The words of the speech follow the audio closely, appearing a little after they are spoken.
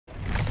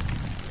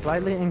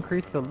Slightly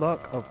increase the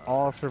luck of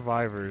all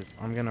survivors.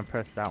 I'm gonna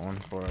press that one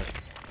for us.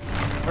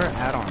 Or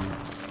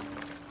add-ons.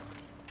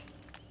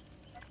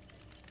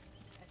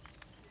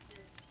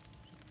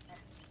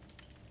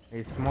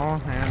 A small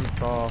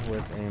handsaw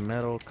with a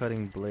metal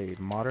cutting blade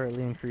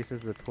moderately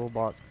increases the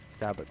toolbox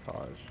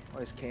sabotage.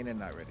 Why is Kanan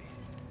not ready?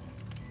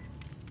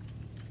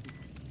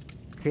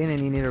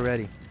 Kanan, you need a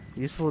ready.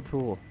 Useful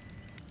tool.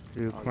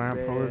 To Oh, clamp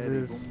ready.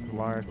 hoses, Boom, boom,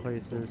 wire boom,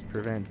 places, boom.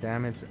 prevent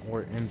damage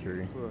or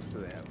injury. Who else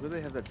do they have? Who do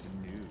they have that's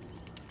new?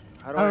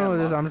 How do I Oh,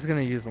 unlock? I'm just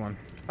gonna use one.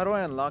 How do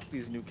I unlock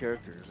these new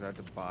characters? Do I have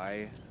to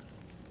buy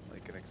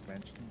like an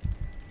expansion?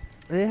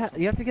 You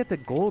have to get the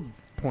gold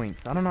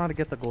points. I don't know how to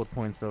get the gold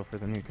points though for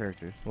the new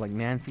characters, like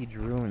Nancy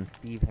Drew and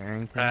Steve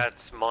Harrington.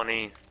 That's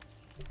money.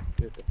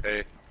 You have to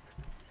pay.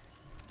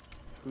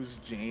 Who's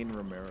Jane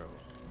Romero?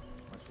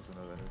 Am I supposed to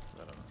know who that is? I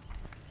don't know.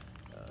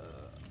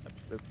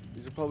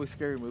 These are probably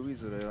scary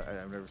movies that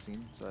I've never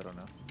seen, so I don't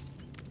know.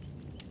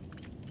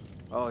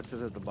 Oh, it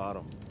says at the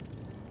bottom.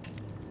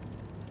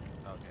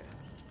 Okay.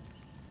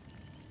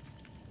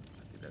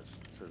 I think that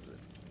says it.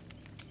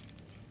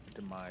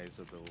 Demise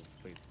of the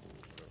faithful,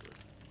 whatever.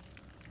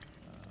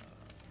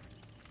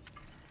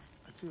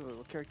 Let's see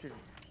what character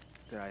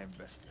did I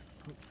invest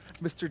in.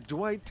 Mr.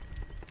 Dwight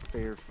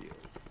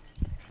Fairfield,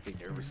 a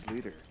nervous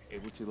leader,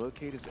 able to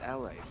locate his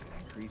allies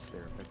and increase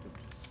their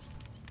effectiveness.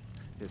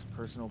 His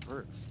personal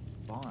perks: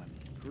 bond,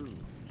 prove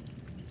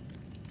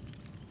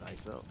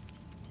thyself,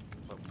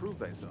 prove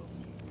thyself,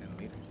 and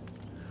leader.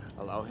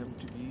 Allow him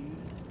to be.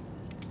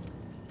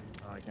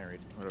 Oh, I can't read.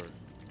 Whatever.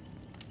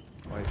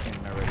 Why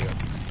can't I ready up?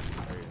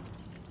 There you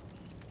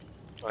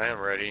go. I am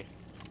ready.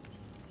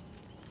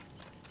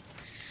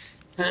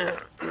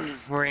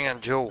 We're in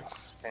on Joe,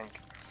 I think.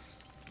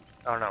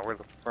 Oh no, we're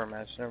looking for a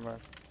match. Never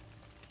mind.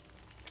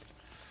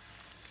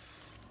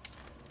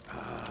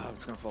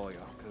 It's gonna follow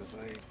y'all because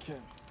I can't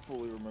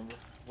fully remember.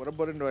 What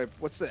button do I?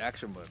 What's the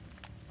action button?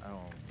 I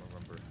don't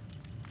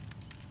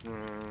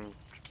remember.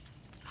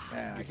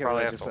 Man, I can't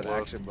believe I just said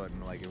action button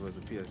like it was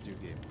a PS2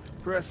 game.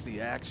 Press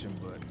the action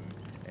button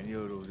and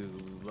you'll do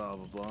blah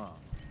blah blah.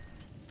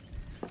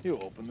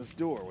 You'll open this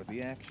door with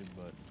the action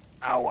button.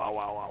 Ow, ow,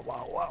 ow, ow,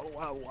 ow, ow,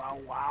 ow, ow,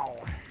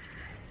 ow.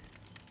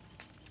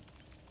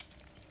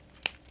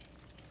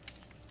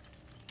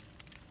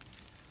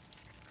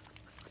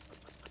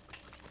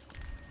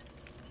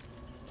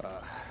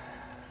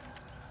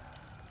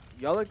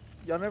 Y'all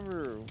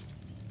never.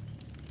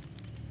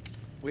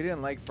 We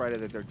didn't like Friday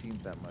the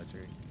 13th that much,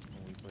 right?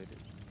 When we played it.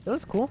 It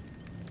was cool.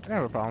 I didn't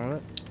have a problem with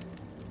it.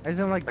 I just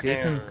didn't like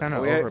Jason kind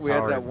of overpowered. We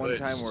had that one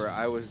time where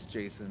I was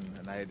Jason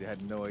and I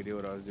had no idea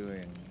what I was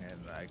doing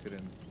and I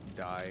couldn't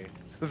die.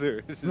 So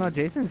there. No,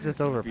 Jason's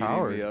just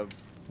overpowered. Me up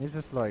He's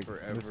just like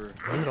forever.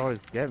 He would always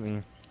get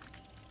me.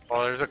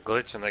 Well, there's a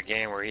glitch in the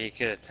game where he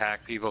could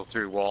attack people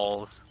through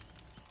walls.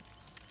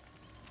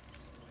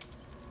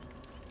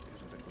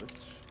 Is it a glitch?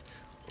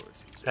 Or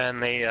is he just... And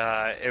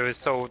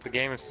the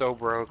game is so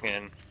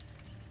broken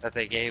that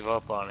they gave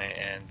up on it,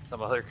 and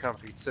some other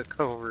company took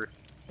over.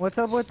 What's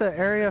up with the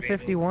Area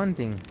 51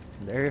 thing?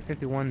 The Area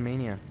 51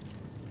 mania.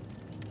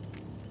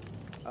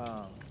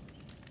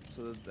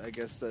 So I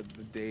guess that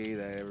the day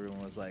that everyone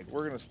was like,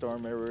 we're gonna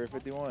storm Area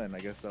 51. I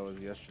guess that was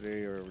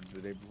yesterday or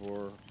the day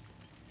before.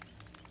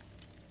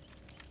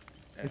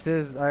 It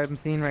says, I'm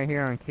seeing right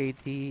here on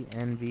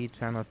KTNV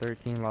Channel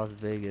 13 Las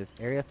Vegas,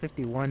 Area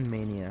 51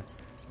 mania.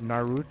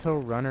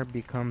 Naruto runner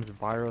becomes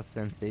viral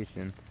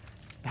sensation.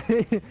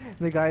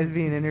 The guy's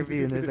being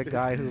interviewed and there's a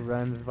guy who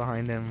runs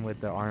behind him with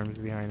the arms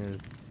behind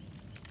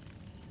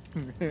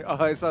his...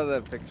 Oh, I saw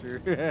that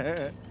picture.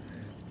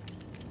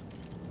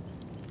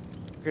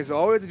 Okay, so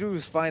all we have to do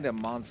is find a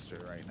monster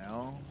right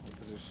now,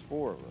 because there's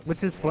 4 of us.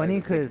 Which is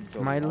funny, because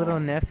my little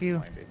nephew...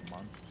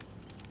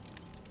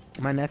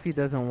 My nephew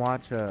doesn't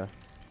watch,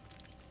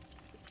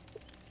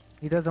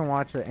 he doesn't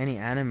watch any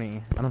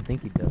anime. I don't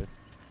think he does.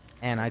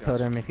 And I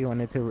told him if he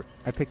wanted to...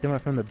 I picked him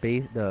up from the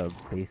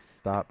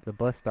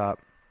bus stop.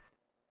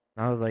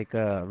 And I was like,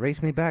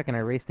 race me back, and I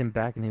raced him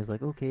back, and he was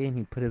like, okay, and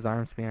he put his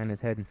arms behind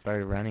his head and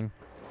started running.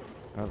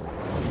 I was like,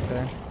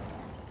 okay.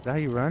 Is that how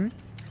you run?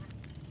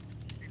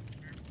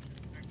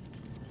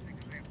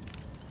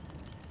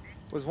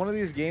 Was one of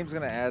these games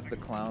gonna add the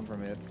clown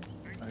from it?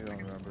 I don't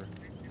remember.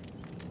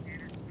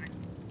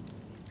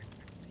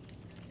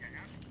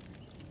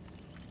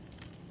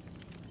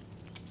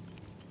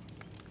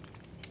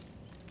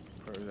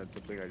 Or is that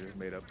something I just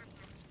made up?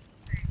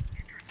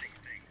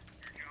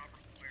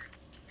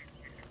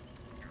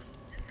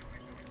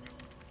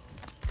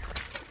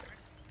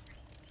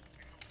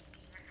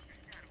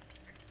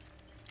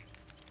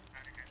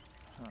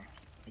 Huh.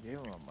 I gave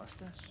him a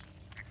mustache?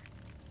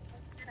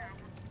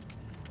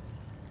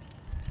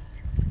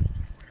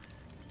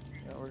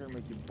 Yeah, we're gonna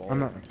make you bald.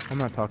 I'm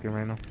not talking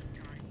right now.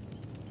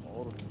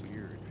 Bald and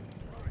weird.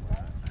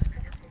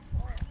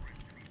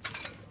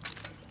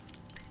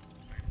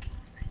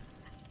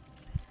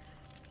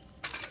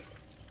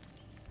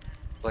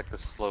 Like the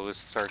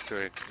slowest start to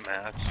a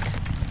match.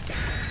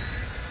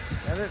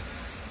 Got it?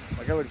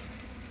 Like I looks...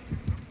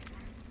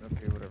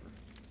 Okay, whatever.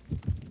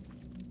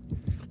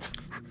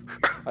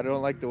 I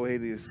don't like the way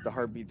the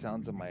heartbeat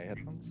sounds in my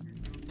headphones.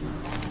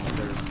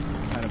 They're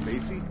kind of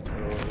bassy, so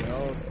you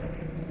know,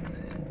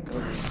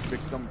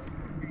 victim.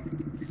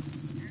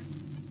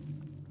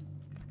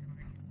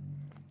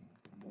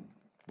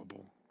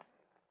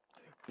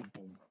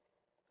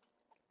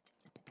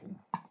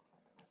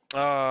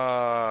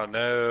 Oh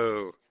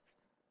no,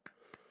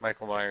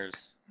 Michael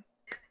Myers.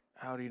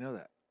 How do you know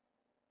that?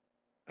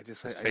 His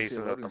face is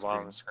at the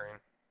bottom of the screen.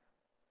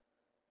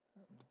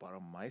 The bottom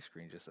of my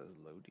screen just says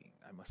loading.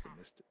 I must have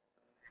missed it.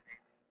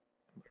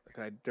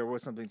 There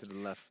was something to the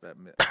left that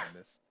I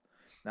missed.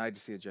 Now I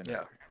just see a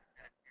generator. Yeah.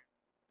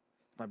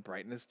 My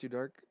brightness too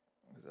dark?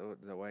 Is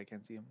that why I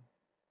can't see him?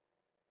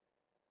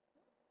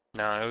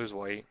 No, it was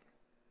white.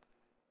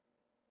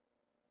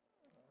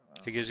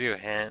 It gives you a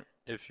hint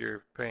if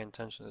you're paying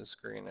attention to the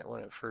screen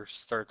when it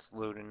first starts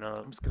loading up.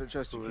 I'm just gonna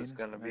trust you. Who it's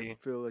gonna be? I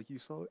feel like you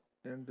saw it,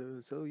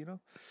 and so you know.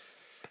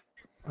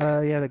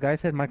 Yeah, the guy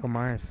said Michael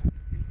Myers.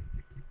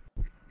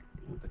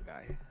 The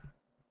guy.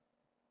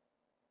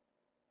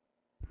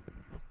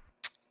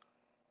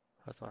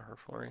 That's not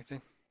hurtful or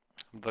anything.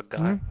 The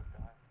guy.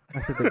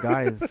 I said the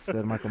guy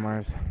said Michael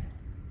Myers.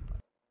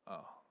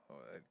 Oh,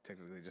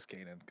 technically just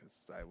Kanan because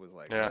I was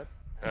like, yeah, what?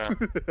 yeah.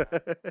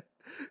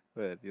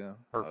 But you know,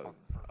 hurtful.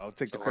 I'll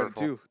take the credit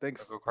too.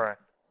 Thanks. I'll go cry.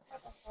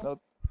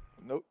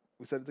 Nope.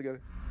 We said it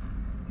together.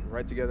 We're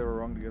right together or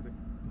wrong together.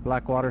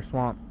 Blackwater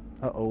Swamp.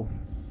 Uh-oh.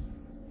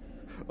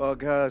 Oh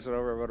gosh,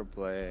 whatever I'm gonna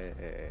play.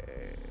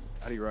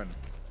 How do you run?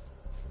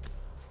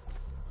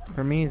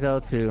 For me, it's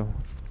L2,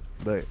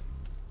 but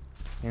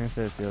Kanan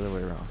says it's the other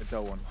way around. It's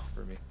L1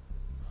 for me.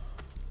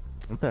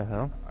 What the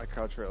hell? I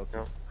crouch for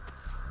L2.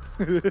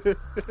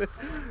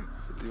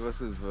 So you must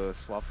have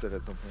swapped it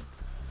at some point.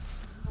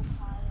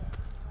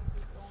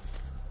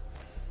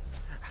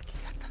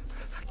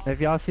 If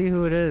y'all see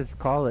who it is,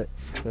 call it,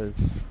 because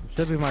it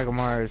should be Michael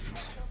Myers.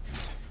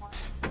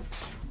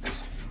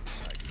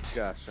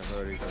 Gosh, I'm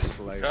already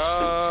like.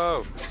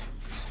 Oh!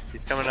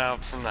 He's coming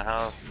out from the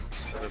house,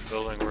 or the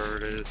building, wherever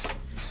it is.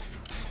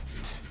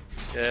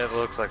 Yeah, it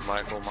looks like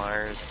Michael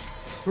Myers.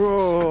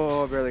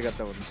 Oh, I barely got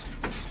that one.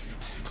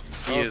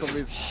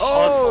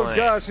 Oh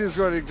gosh, he's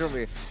running from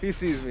me. He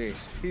sees me.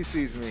 He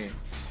sees me.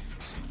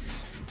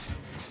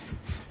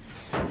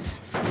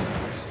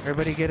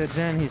 Everybody get a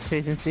gen. He's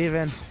chasing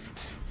Steven.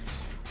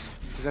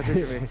 He's not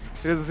chasing me.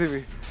 He doesn't see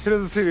me. He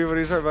doesn't see me, but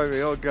he's right by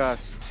me. Oh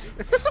gosh.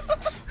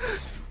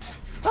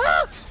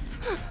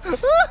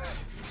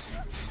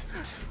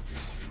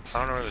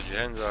 I don't know where the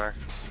gens are.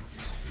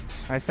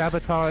 I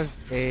sabotaged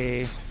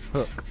a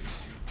hook.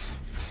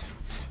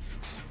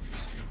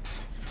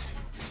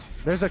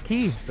 There's a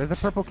key. There's a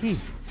purple key.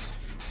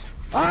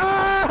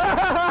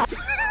 Ah!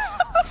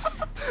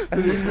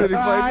 Did he find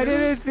I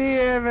didn't see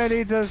him and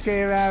he just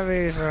came at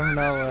me from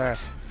nowhere.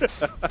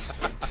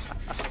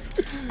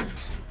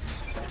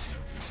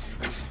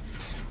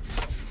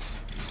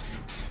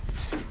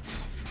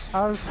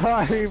 I'm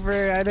sorry,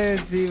 bro. I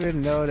didn't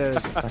even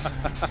notice.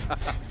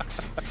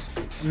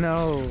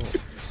 No.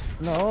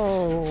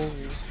 No.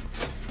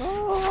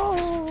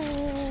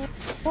 Oh.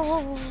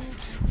 Oh.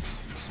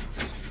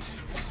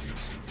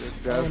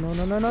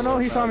 No,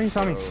 he saw me. You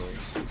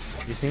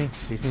see me?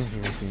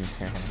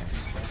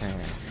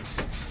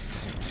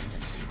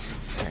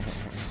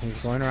 He's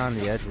going around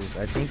the edges.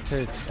 I think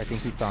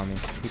he saw me.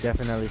 He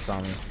definitely saw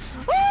me.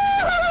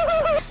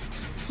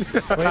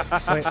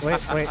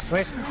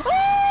 Wait.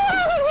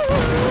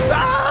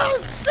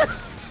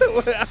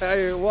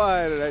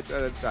 Why did I try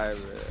to time it?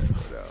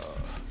 No.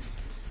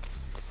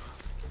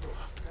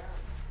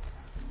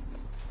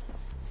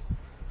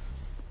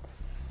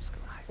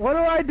 What do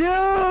I do?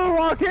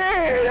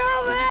 Joaquin,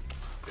 help me!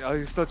 Oh,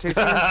 he's still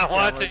chasing me? I'm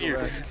watching you.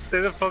 Stay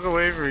the fuck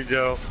away from me,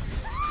 Joe.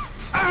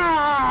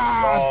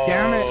 Ah! Oh.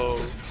 Damn it.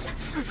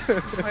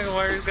 Michael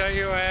Myers got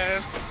your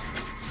ass.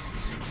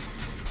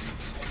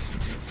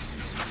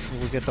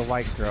 We'll get the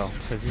white girl.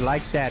 Because you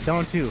like that,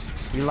 don't you?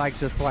 You like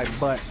this white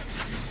butt.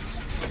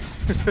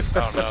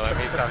 Oh no, that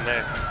means I'm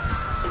next.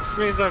 This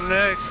means I'm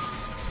next.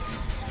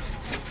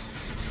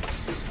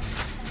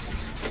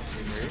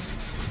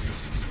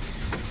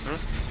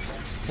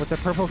 With the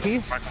purple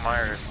key? Michael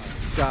Myers.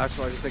 Gosh,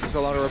 why is it taking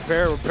so long to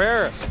repair?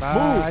 Repair! Move!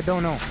 I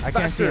don't know. I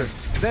can't see him.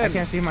 I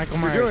can't see Michael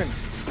Myers.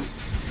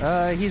 What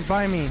are you doing? He's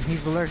by me.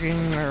 He's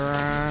lurking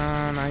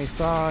around.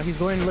 He's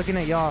going looking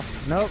at y'all.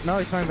 Nope, no,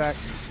 he's coming back.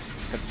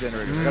 Got the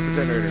generator. I got the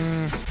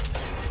generator.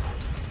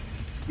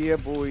 Yeah,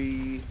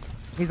 boy.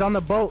 He's on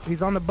the boat.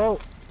 He's on the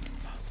boat.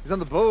 I'm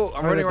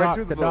running right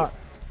through the boat.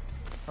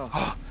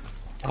 Oh.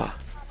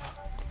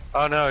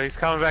 Oh no, he's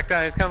coming back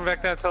down.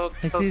 Tell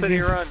City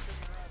to run.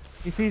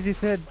 He sees his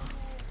head.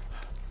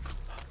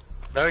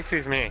 No, he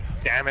sees me.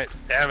 Damn it.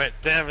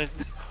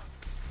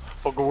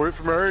 Fuck away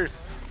from me.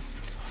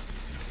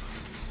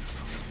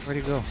 Where'd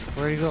he go?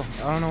 I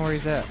don't know where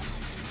he's at.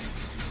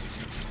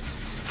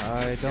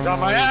 I don't know. He's on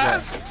my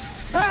ass!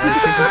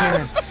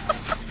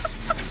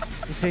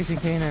 He's chasing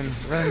Kanan.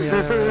 Run the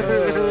other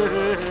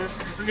way.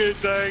 I'm gonna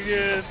die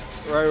again.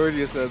 Right when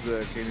you said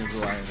that Kanan's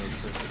lying, that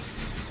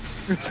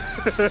was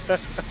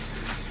perfect.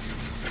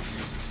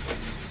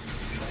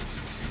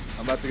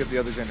 I'm about to get the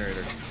other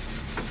generator.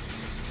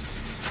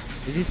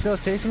 Is he still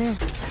chasing you?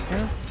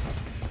 Yeah.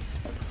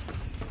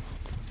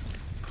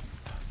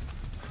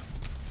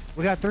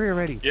 We got 3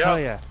 already. Yep. Hell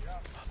yeah.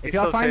 If He's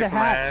y'all still find a chasing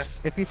my hatch,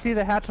 ass. if you see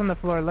the hatch on the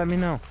floor, let me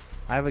know.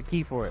 I have a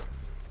key for it.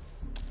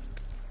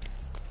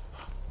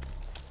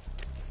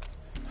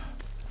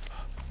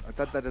 I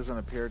thought that doesn't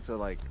appear to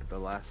like the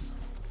last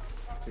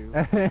 2.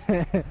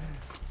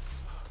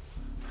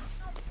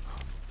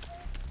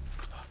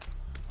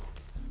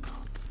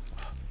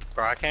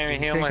 Bro, I can't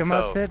even heal Pick him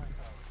up, myself. Sid?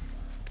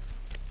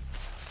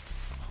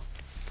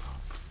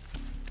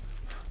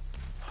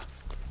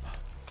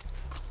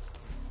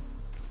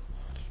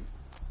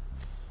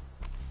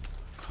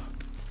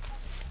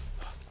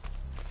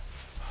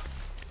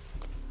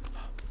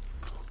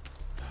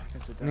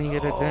 Let me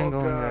get a gen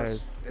going, guys.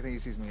 I think he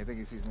sees me. I think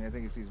he sees me. I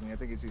think he sees me. I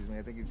think he sees me.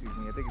 I think he sees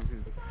me. I think he sees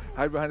me.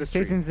 Hide behind this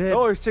tree. Chasing Zid.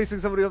 Oh, he's chasing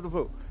somebody up the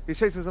boat. He's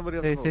chasing somebody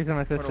up the He's boat. chasing my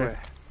Run sister. away.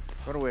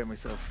 Run away,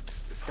 myself.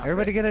 Just escape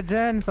Everybody it. get a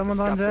gen. Someone's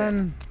on Escape it.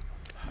 gen.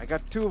 I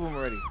got 2 of them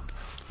already.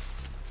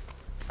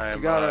 I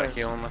am gotta-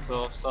 healing myself,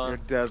 Your son.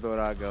 death will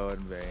not go in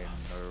vain,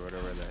 or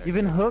whatever the heck. You've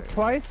been they hooked say.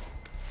 twice?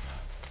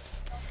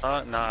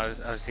 No, I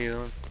was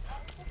healing.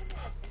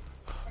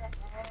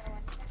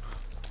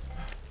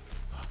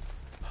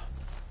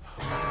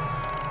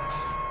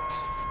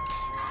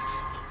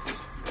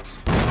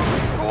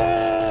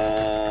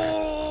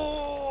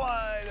 Oh!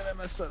 Why did I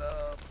mess it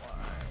up?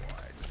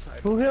 Why? Just hide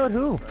Who behind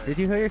healed who? this side. Did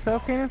you heal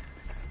yourself, Kanan?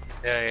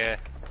 Yeah, yeah.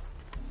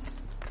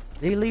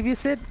 Did he leave you,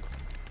 Sid?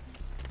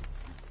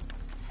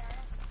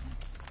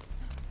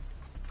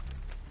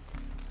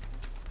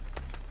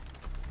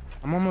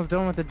 I'm almost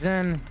done with the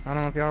gen. I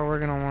don't know if y'all are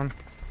working on one.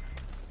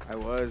 I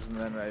was, and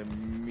then I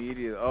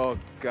immediately. Oh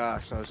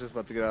gosh, I was just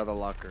about to get out of the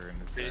locker, and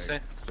this Did you guy say?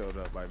 showed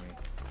up by me.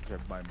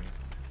 Right by me.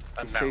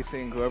 He's No.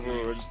 chasing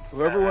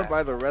whoever went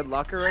by the red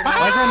locker right now.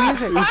 Why's that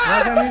music?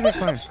 Why's that music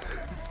playing?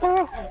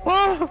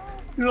 Oh,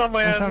 he's on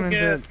my I'm ass coming,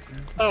 again. Sid.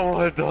 I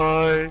wanna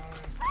die.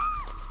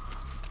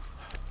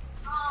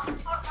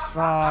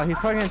 Oh, he's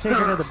probably gonna take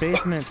her to the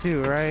basement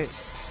too, right?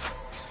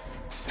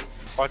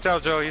 Watch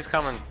out, Joe. He's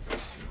coming.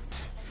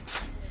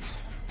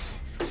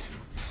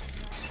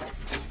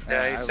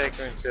 Yeah, he's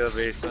taking me to the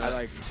basement. I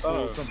like Son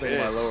pulled of a something in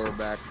my bitch. lower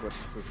back with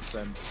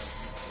suspense.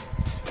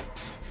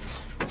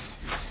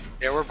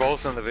 Yeah, we're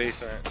both in the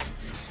basement.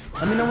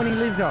 Let me know when he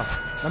leaves, y'all.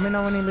 Let me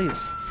know when he leaves.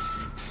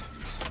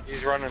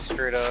 He's running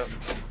straight up.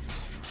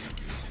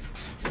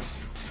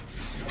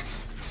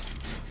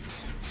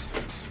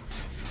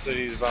 But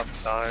he's about to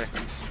die.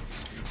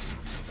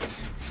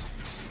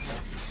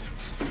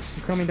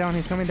 He's coming down,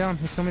 he's coming down,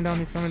 he's coming down,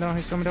 he's coming down,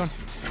 he's coming down.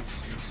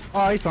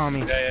 Oh, he saw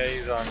me. Yeah,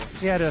 he's on.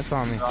 He had to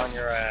saw me. He's on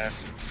your ass.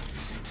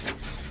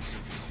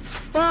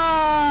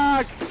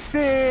 Fuck!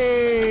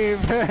 Steve!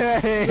 He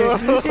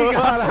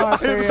got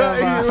out I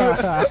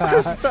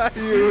thought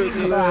you would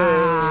live.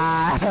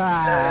 I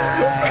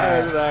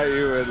Ah. thought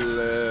you would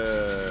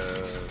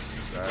live.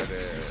 I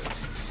did.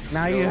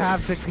 Now you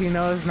have to, he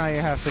knows now you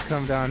have to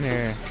come down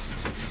here.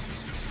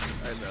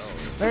 I know.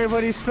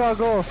 Everybody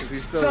struggle! Is he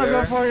still Struggle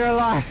there? for your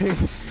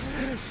life!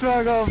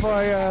 Struggle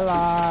for your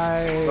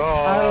life!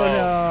 Oh. Oh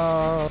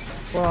no!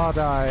 We're all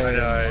dying. I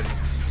died.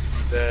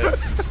 Dead.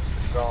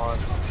 Gone.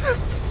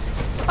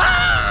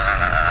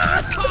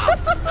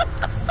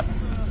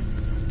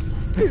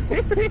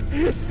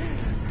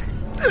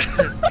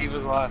 Steve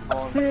was last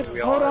one. Sid,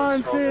 We all hold had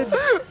on, trouble.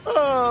 Sid!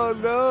 Oh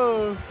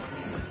no!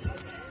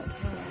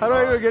 How do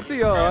I even get to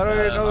y'all? I don't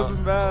even know this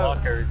is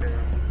Lock bad. everything.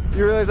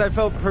 You realize I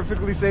felt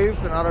perfectly safe,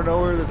 and out of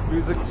nowhere this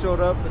music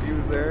showed up, and he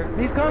was there.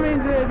 He's coming,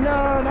 Sid!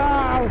 No,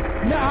 no!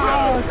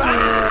 No,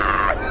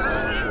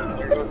 Sid!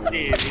 There goes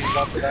Steve. He's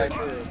about to die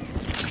too.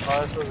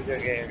 Oh, this was a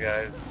good game,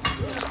 guys.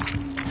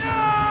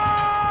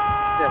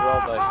 Yeah,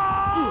 well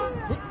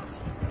done.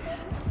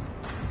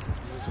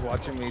 Just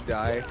watching me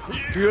die.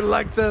 Do you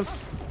like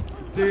this?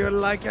 Do you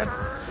like it?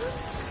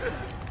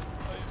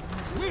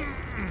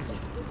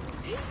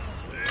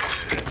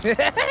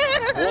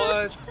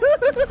 What?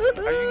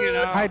 How you getting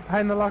out?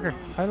 Hide in the locker.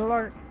 Hide in the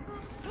locker.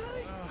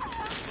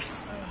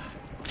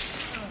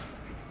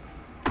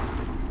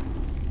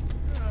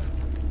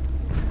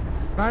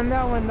 Find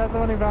that one. That's the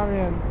one he found me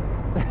in.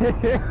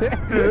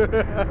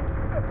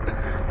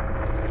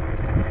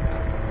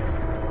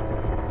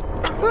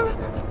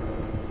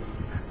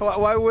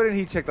 Why wouldn't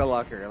he check the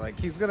locker? Like,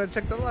 he's gonna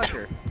check the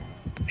locker.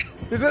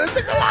 He's gonna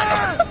check the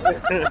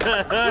locker!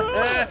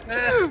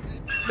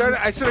 Darn it,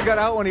 I should have got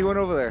out when he went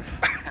over there.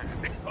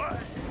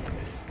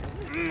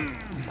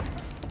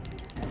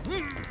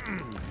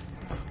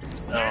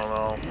 I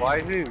don't know. Why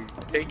is he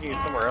taking you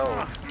somewhere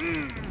else?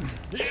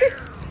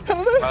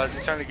 I was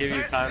just trying to give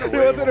you time to He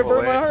wait. wanted to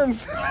burn my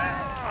arms.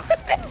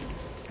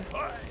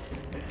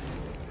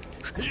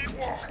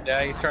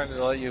 Yeah, he's trying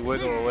to let you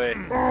wiggle away.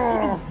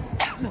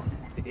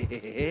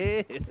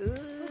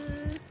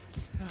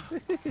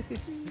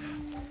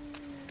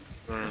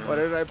 Why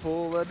did I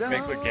pull that down?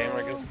 Make the game,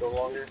 I guess, go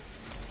longer.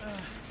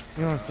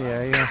 You want to,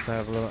 yeah, you have to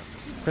have a little.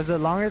 Because the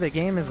longer the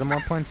game is, the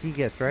more points he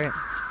gets, right?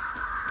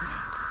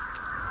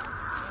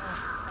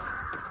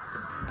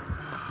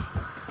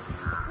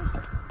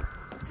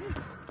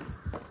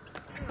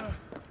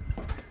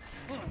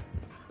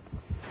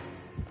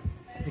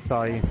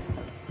 saw you.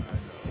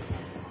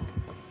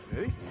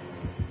 Did he?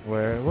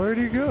 Where'd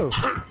he go?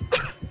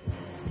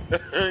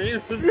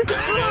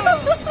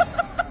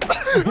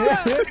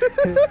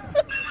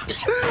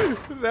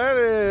 That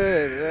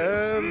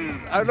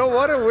is. I don't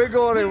want to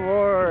wiggle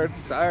anymore.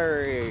 It's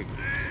tiring.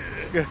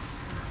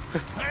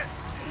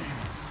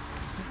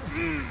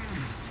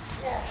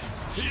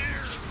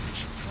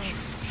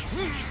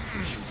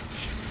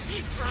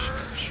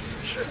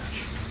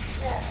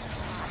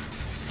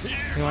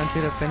 He wants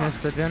you to finish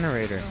the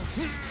generator.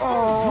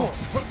 Oh,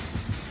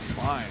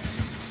 fine.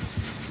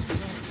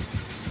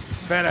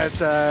 Fat ass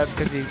sad.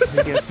 Because he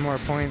gets more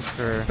points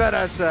for... Fat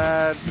ass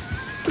sad.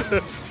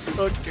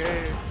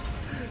 Okay.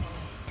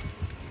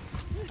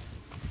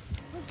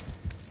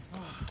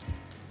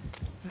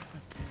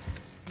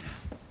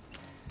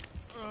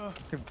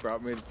 He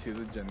brought me to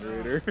the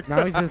generator.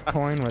 Now he's just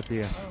toying with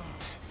you.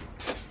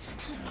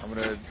 I'm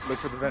gonna look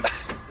for the vent.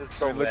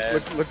 So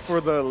Look for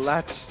the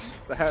latch.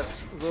 The hatch.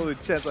 It's the only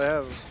chance I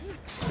have.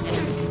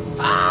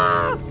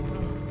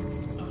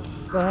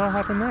 What the hell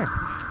happened there?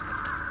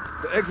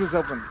 The exit's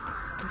open.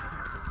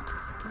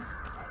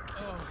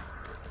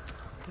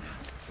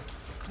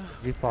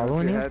 Is he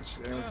following you?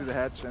 Anyone see the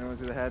hatch? Anyone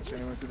see the hatch?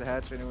 Anyone see the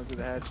hatch? Anyone see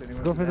the hatch?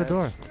 Anyone Go see for the hatch?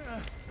 door.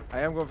 I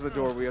am going for the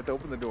door. We have to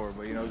open the door,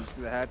 but you know, you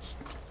see the hatch?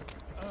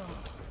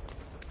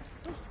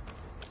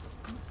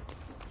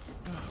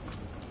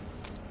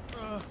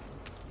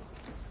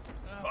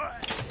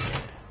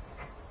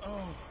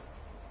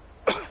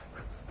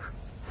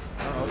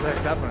 What the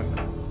heck's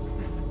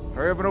happening?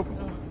 Hurry up and open.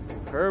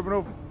 Hurry up and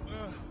open.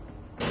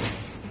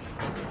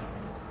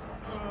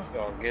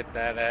 Gonna get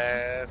that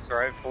ass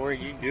right before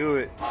you do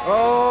it.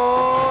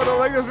 Oh, I don't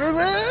like this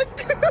music!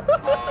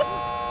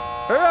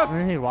 Hurry up! I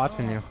mean, he's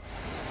watching you.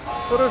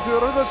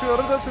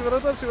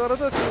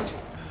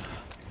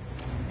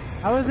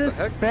 How is this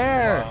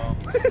fair? Wow.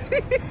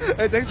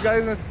 Hey, thanks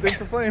guys, thanks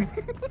for playing.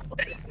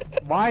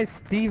 Why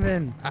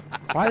Steven?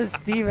 Why does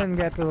Steven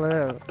get to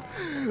live?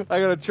 I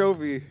got a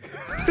trophy.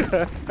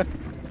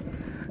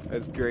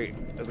 That's great.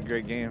 That's a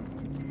great game.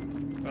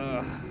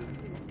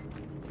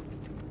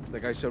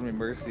 That guy showed me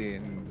mercy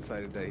and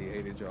decided that he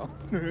hated y'all.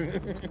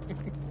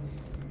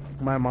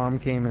 My mom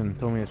came and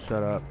told me to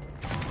shut up.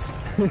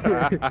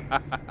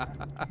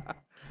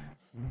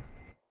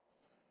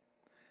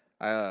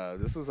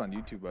 This was on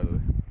YouTube, by the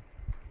way.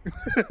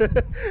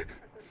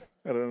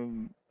 I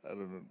don't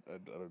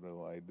know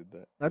why I did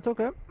that. That's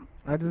okay.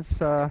 I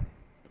just,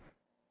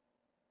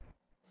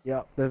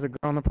 yeah, there's a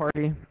girl in the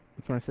party.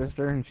 It's my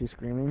sister, and she's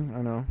screaming.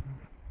 I know.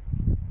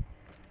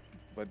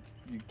 But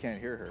you can't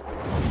hear her.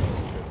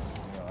 Because,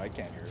 you know, I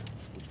can't hear her,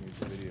 which means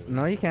the video.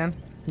 No, you can.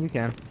 You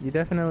can. You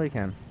definitely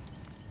can.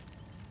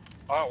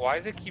 Oh, why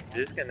does it keep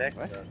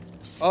disconnecting What? us?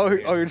 Oh,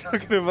 you're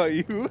talking about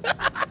you?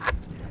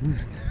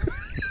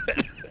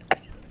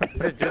 Is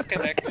it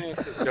disconnecting us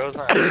because Joe's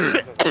not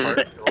answering the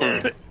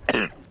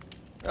party?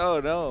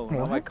 Oh no.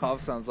 What? My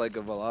cough sounds like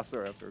a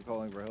velociraptor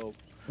calling for help.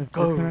 It's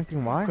Go.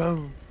 disconnecting. Why?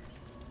 Go.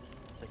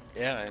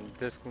 Yeah, and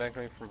disconnect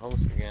me from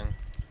host again.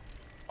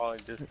 Probably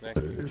disconnect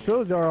me. It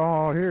shows you're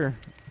all here.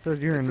 It says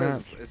you're in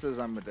that. It says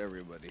I'm with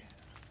everybody.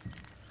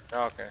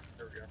 Oh, okay,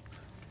 there we go.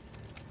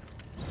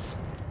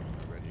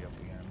 Ready up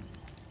again.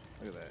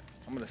 Look at that.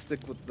 I'm gonna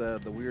stick with the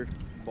weird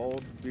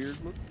bald beard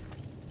look.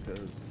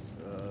 Because,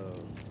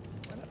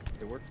 why not?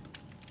 It worked.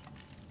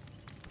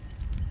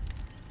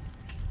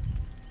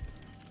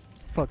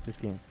 Fuck this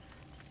game.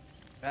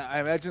 I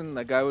imagine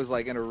the guy was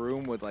like in a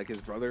room with like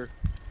his brother,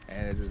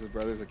 and it's his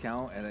brother's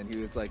account, and then he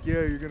was like,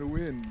 "Yeah, you're gonna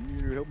win. You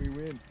need to help me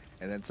win."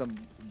 And then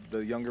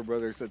the younger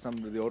brother said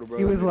something to the older brother.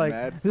 He was like,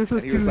 mad, "This is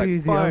and he was too like,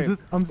 easy. "Fine,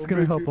 I'm just I'll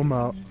gonna make help it." him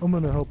out. I'm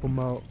gonna help him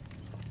out.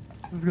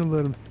 I'm just gonna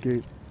let him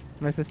escape."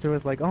 My sister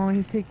was like, "Oh,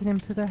 he's taking him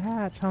to the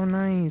hatch. How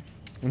nice!"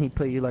 And he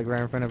put you like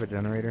right in front of a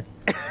generator.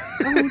 Oh,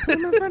 he put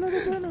him in front of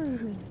the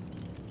generator.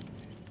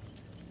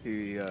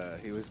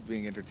 He was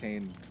being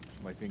entertained.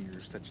 My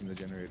fingers touching the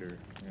generator.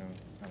 You know,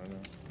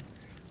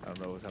 I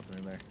don't know what's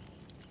happening there.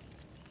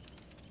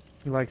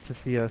 He likes to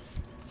see us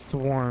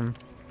swarm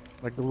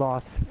like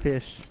lost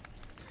fish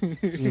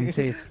being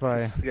chased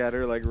by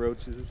Scatter like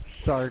roaches.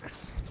 sharks.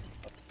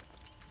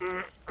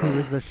 He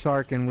was the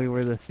shark and we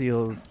were the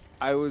seals.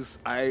 I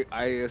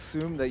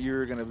assumed that you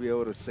were gonna be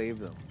able to save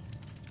them,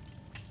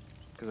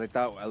 because I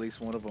thought at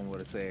least one of them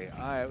would say,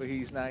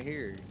 he's not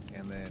here,"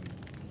 and then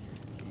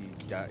he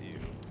got you,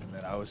 and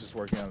then I was just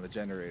working on the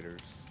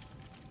generators.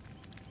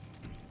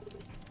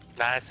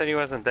 Nah, I said he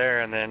wasn't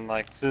there, and then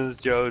like as soon as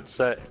Joe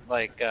said,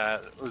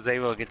 was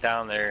able to get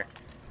down there,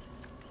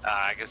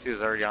 I guess he was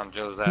already on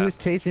Joe's ass. He was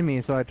chasing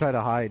me, so I tried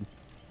to hide.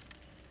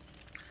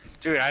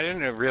 Dude, I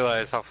didn't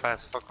realize how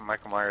fast fucking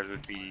Michael Myers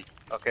would be.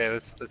 Okay,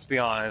 let's be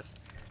honest.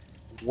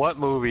 What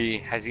movie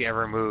has he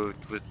ever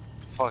moved with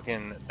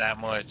fucking that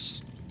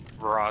much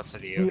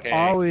ferocity? Okay. He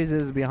always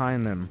is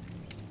behind them.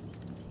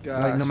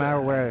 Like no Gosh,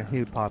 matter where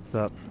he pops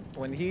up.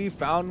 when he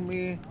found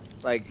me,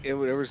 like there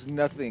was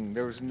nothing,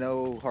 there was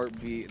no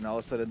heartbeat, and all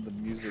of a sudden the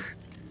music,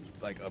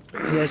 like a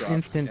bass He has dropped,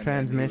 instant and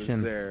then he transmission.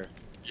 was there.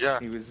 Yeah.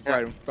 He was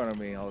right in front of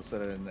me all of a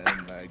sudden,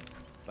 and I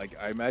Like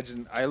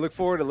I look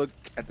forward to look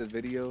at the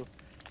video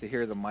to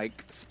hear the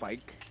mic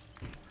spike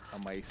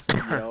on my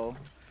CL,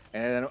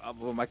 and then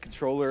with my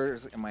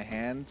controllers in my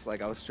hands,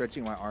 like I was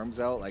stretching my arms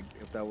out, like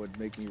if that would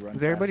make me run.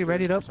 Is everybody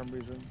ready for up? some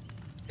reason?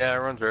 Yeah,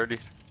 everyone's ready.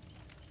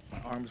 My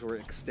arms were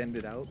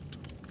extended out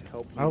to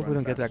help me I hope we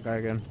run don't get that faster.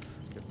 guy again.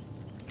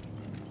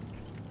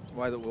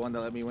 Why the one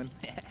that let me win?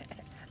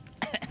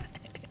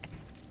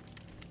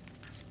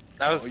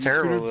 That was You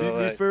terrible. couldn't beat Though,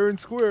 me like, fair and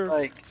square,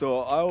 like-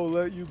 so I will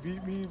let you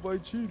beat me by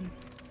cheating.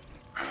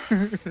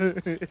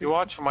 you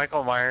watch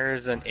Michael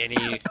Myers in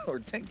any or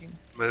tanking.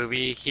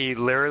 movie, he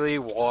literally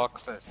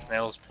walks at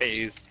snail's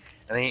pace,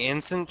 and he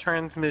instant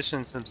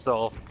transmissions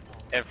himself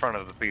in front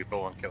of the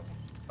people and kills them.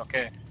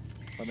 Okay?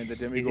 I mean, the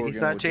Demogorgon He's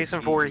not would just Jason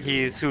eat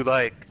Voorhees you, who,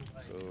 like, so,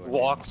 I mean,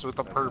 walks with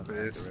a that's not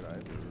purpose.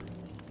 accurate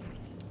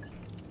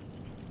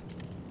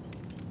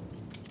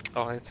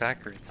Oh, it's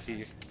accurate,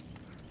 Steve.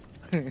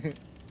 either.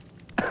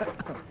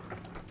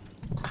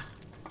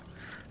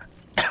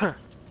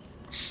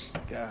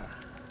 God.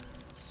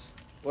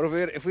 What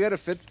if we had a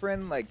fifth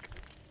friend? Like,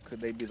 could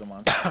they be the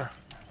monster?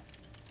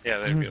 Yeah,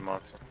 they'd be a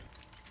monster.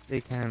 They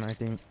can, I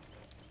think.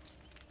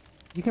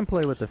 You can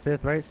play with the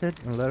fifth, right,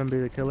 Sid? And let him be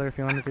the killer if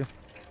you wanted to.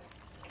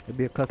 It'd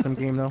be a custom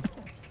game, though.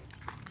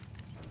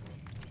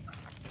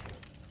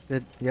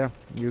 Sid, yeah,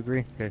 you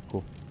agree? Okay,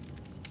 cool.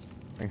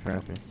 Thanks for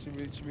answering.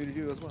 Should we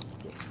do as well?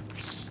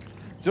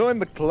 Join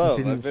the club.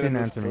 Shouldn't- I've been in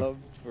shouldn't this answer me. club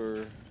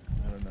for,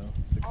 I don't know,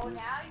 6 Oh, years.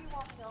 now you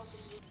want to know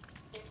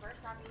the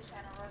first time you were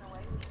trying to run away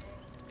with it.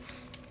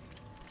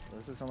 Why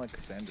does it sound like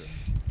Cassandra?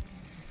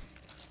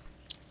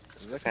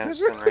 Is that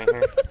Samson right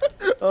here.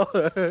 Oh,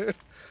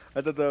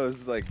 I thought that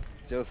was like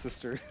Joe's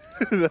sister.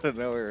 Out of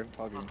nowhere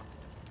talking.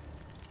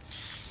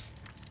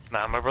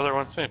 Nah, my brother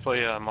wants me to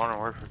play Modern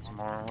Warfare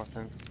tomorrow with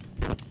him.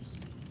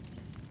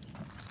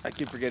 I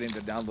keep forgetting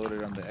to download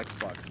it on the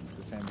Xbox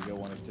because San Diego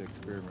wanted to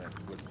experiment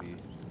with the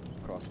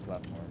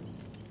cross-platform,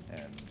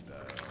 and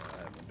I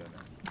haven't done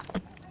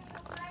it.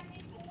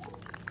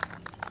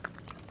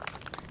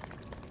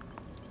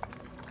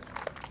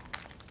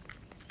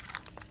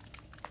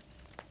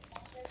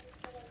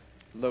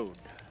 Load.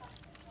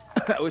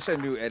 I wish I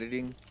knew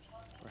editing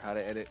or how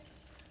to edit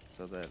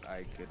so that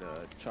I could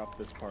chop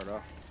this part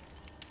off,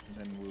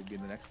 and then we'll be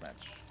in the next match.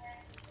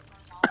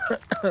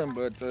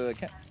 But I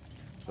can't.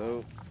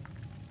 So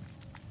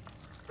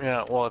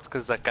Yeah, well, it's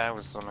because that guy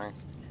was so nice.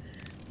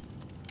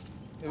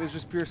 it was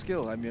just pure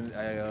skill. I mean,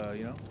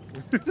 you know.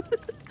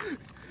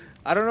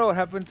 I don't know what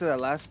happened to that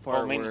last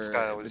part maintenance where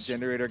guy the was-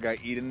 generator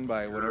got eaten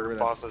by whatever that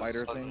boss was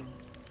spider sucking. thing.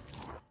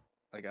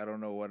 Like, I don't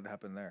know what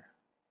happened there.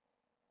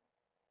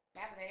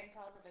 Yeah, but they didn't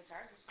tell us the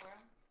charges for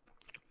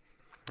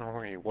him.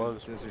 Oh, he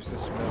was. Does your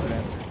sister know that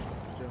answer,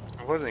 Joe?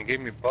 He wasn't. He gave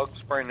me bug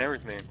spray and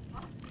everything.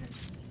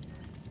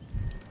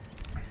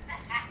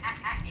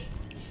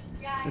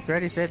 It's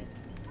ready, Sid.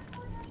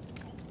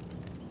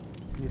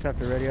 You just have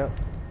to ready up.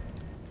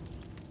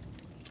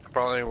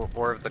 Probably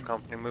where the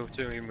company moved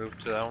to. He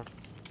moved to that one.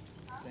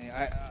 Dang,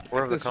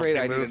 Wherever at the this rate,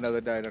 I company need moved.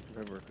 another Diet Dr.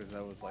 Pepper because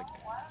I was like,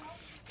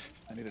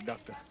 I need a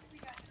doctor.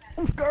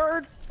 I'm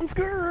scared! I'm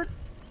scared!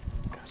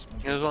 Gosh,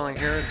 He was only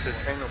here to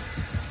train him.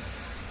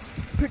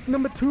 Pick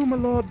number 2, my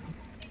lord.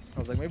 I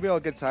was like, maybe I'll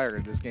get tired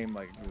of this game.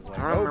 Like, it was like,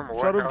 I don't remember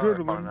what shut up, car I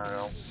gentlemen.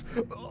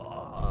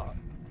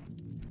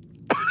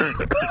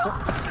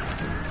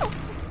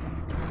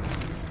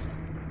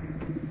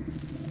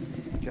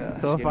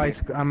 Gosh, So if give I, me-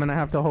 I'm gonna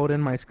have to hold in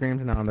my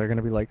screams now. They're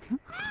gonna be like,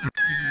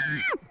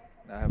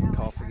 I have a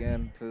cough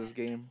again to this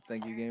game.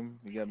 Thank you, game.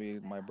 You got me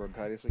my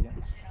bronchitis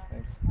again.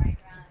 Thanks.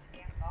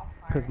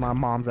 cause my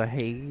mom's a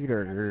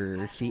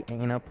hater. She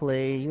ain't a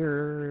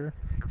player.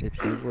 If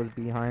she was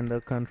behind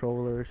the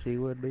controller, she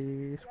would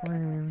be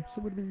screaming.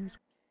 She would be.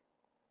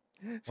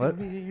 What?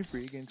 She'll be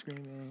freaking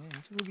screaming.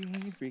 She'll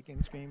be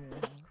freaking screaming.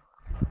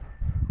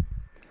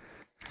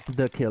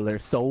 The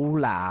killer's so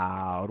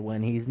loud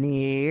when he's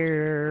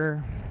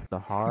near. The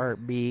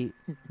heartbeat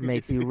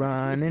makes you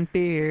run in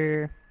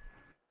fear.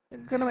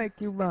 It's gonna make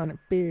you run in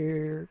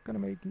fear. Gonna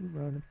make you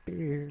run in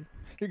fear.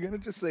 You're gonna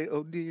just say,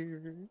 "Oh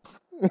dear."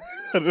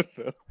 I don't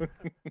know.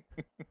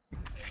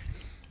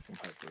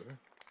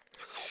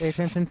 Pay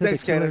attention to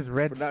Thanks, the killer's Cannon,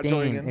 red for not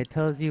joining stain. in. It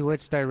tells you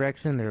which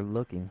direction they're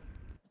looking.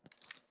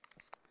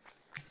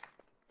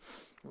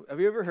 Have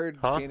you ever heard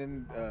Huh?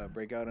 Kanan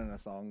break out in a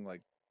song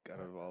like out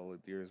of all the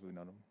years we've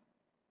known him?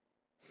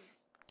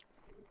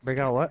 Break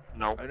out what?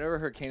 No. I've never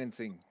heard Kanan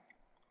sing.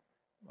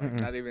 Like,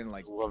 Mm-mm. not even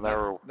like Well,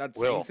 never not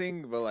will.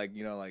 sing, but like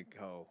like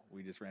how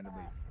we just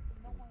randomly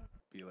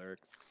be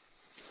lyrics.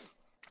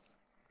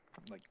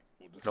 Like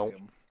we'll just Nope. say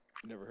 'em.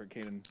 Never heard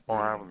Kanan. Or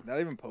do I anything. haven't. Not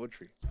even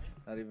poetry.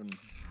 Not even.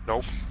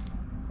 Nope.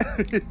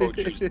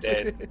 Poetry's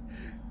dead.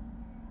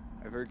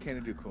 I've heard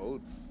Kanan do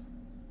quotes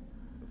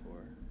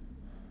before.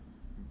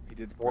 He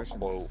did What impressions.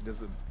 quote? He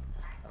doesn't.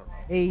 I don't know.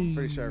 Hey,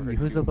 Pretty sure I heard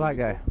who's you the do black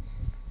really guy?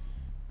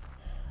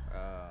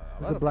 I'm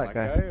Who's not the a black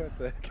black guy? guy. What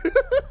the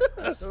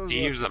heck?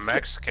 Steve's a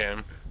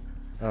Mexican.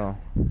 Oh.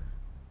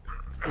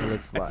 It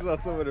looks I black. just saw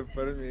someone in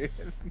front of me.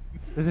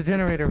 There's a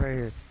generator right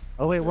here.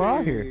 Oh wait, we're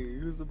all here. Hey,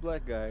 who's the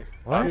black guy?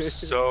 What? I'm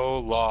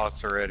so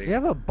lost already. You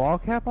have a ball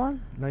cap on?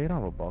 No, you don't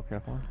have a ball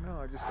cap on. No,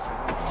 I just.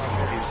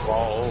 He's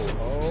bald.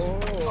 Oh.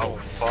 Oh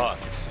fuck.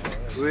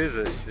 Who is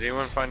it? Did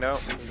anyone find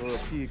out? There's a little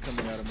pee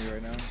coming out of me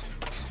right now.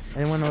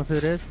 Anyone knows who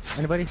it is?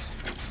 Anybody?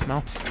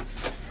 No?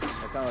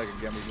 That sounds like a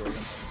Gummy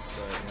Gorgon,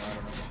 but you know, I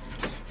don't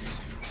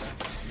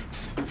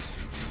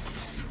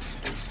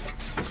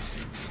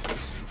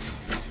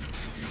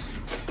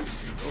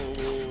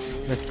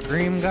know. The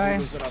Scream guy?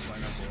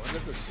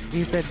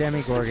 He said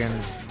Demigorgon.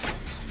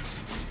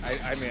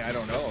 I mean, I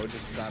don't know. It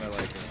just sounded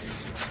like.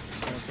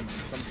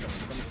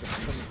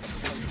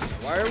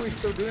 Why are we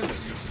still doing this?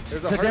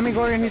 There's a The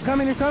Demigorgon, he's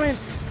coming, he's coming!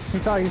 He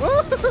saw you.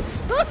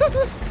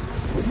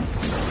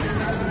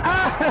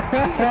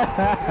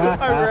 I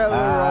ran the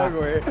wrong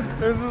way.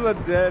 This is a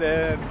dead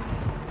end.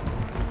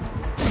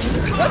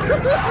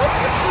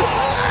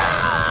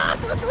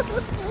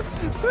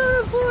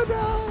 Pull it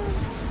down.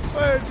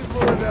 Why did you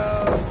pull it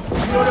down?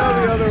 Go down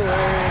the other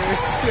way.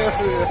 Go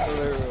the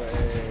other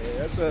way.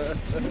 That's a...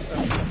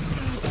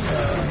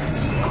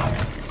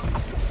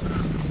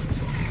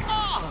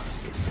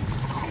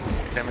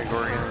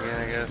 Demigorgon again,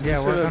 I guess. Yeah,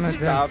 we're gonna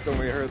stop when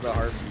we heard the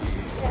heartbeat.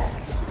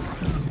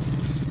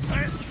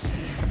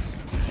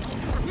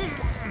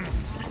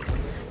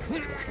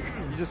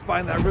 You just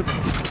find that rhythm.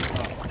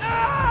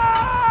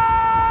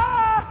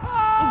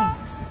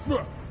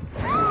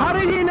 How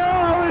did he know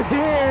I was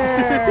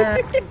here?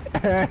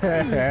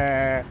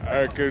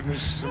 I can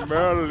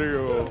smell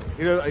you.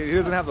 He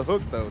doesn't have the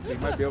hook though, so he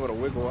might be able to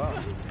wiggle out.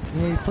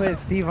 He put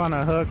Steve on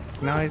a hook.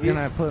 Now he's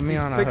gonna put me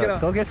on a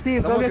hook. Go get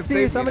Steve. Go get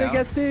Steve. Somebody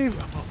get Steve.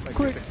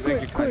 Quick,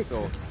 quick, quick.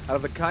 Out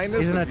of the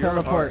kindness He's gonna of your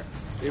teleport. heart,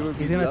 it would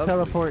be He's gonna lovely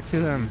teleport to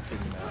him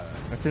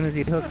as soon as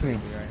he hooks me.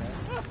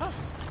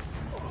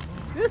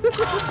 He's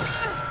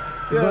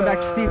going back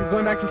to Steve. He's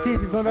going back to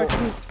Steve. He's going back to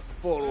Steve.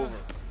 Fall over.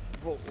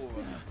 Fall over.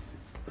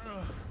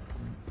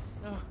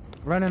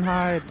 Run and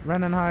hide.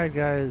 Run and hide,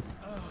 guys.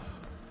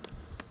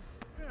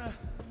 Oh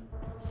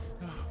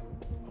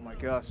my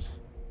gosh.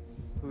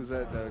 Who's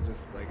that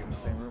just like in the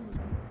same room as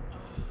me?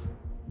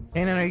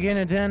 Kanan, are you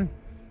getting it, Jen?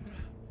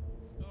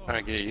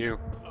 Trying to get you.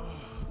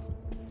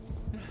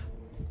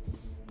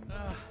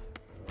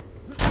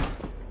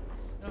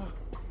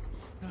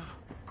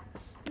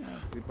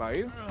 Is he by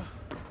you?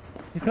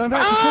 He's coming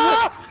back. He's coming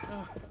back.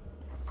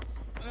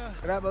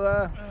 Get out,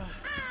 brother.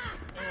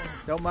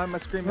 Don't mind my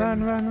screaming.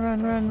 Run, run,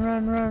 run, run,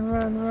 run, run,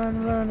 run,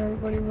 run, run.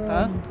 Everybody run.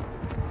 Huh?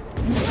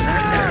 I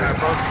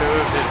broke two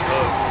of his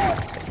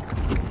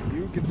hooks.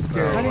 You get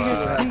scared. How do you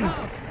get Steve?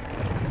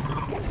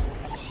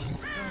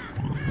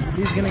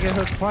 He's gonna get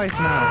hooked twice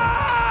now.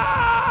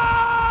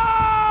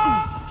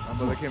 My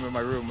brother came in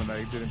my room when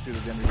I didn't see the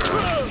Demi.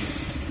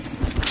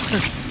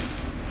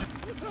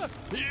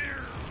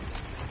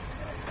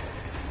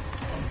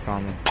 Saw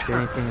me. Did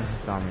anything? He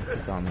saw me. He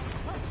saw me.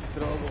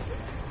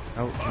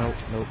 Nope, nope,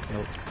 nope,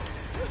 nope.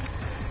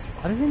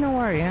 How does he know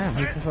where I am?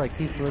 He just like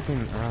keeps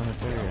looking around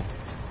this area.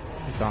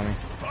 He saw me.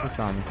 He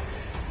saw me.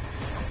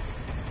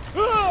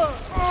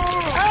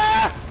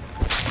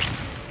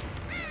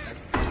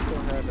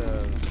 Still had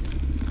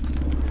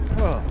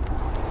oh.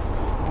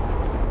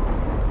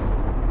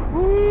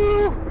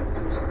 Woo!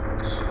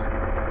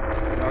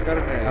 I got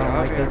an A. I don't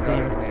like this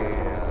game.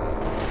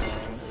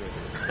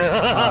 He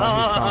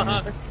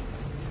saw me.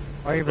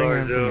 Why are you bringing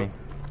him to me?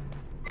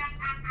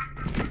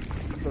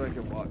 So I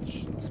can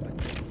watch.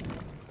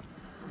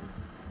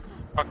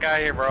 Fuck out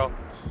of here, bro.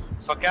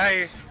 Fuck out of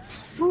here.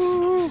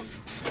 Woo!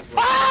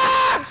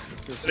 Ah! I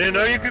didn't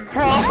know you could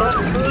crawl. No!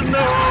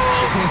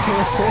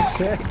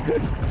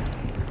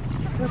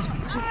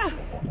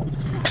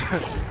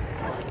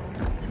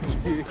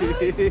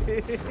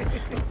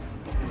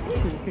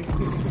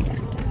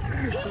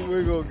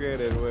 Wiggle,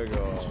 get it,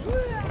 wiggle.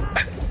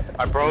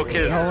 I broke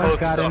his No one hooks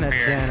got in up a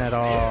here. den at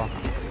all.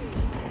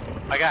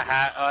 I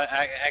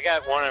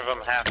got one of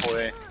them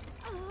halfway.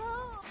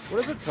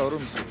 What do the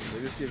totems do?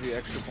 They just give you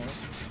extra points?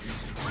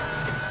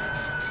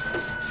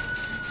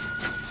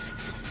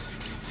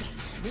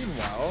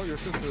 Meanwhile, your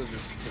sister is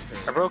just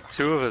prepared. I broke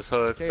two of his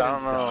hooks. I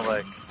don't know,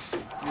 like.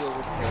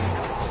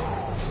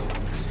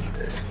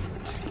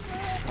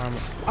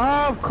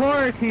 Of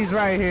course he's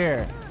right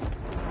here.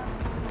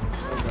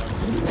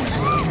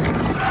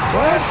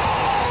 What? I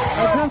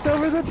jumped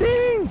over the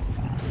thing.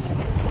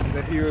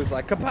 That he was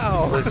like,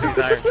 kapow! At least he's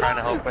not even trying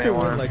to help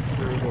anyone. Like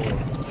through the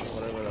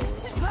whatever that was.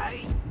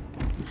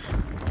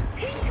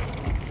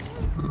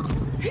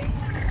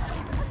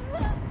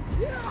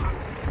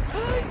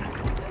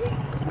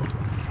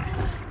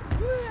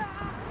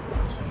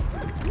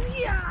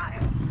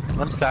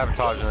 I'm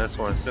sabotaging this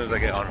one as soon as I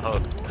get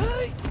unhooked.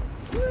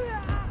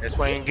 This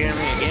way you get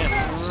me again.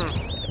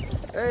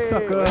 Hey,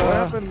 Sucker. what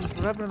happened?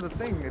 What happened to the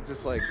thing? It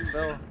just like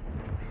fell.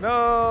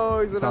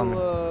 No, he's in a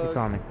lug. He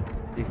saw me.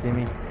 Do you see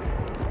me?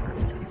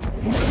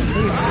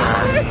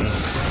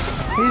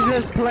 He's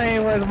just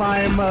playing with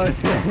my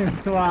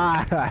emotions.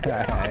 Why?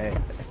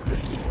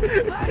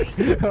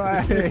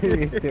 Why are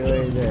you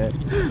doing that?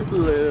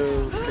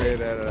 Little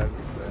kid, I don't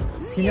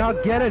understand. He Can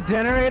y'all get a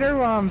generator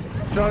while I'm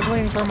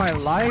struggling for my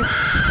life?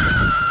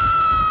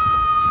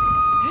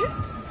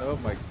 Oh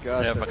my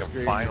god, Yeah, that if I can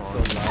scream find is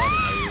one. so loud in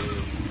my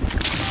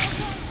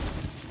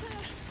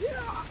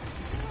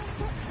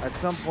ears. At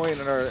some point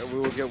in our, we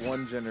will get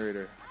one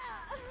generator.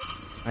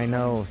 I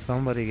know,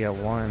 somebody get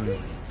one. I mean,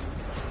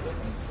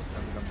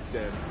 I'm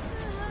dead.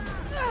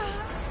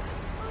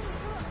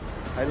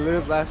 I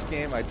lived last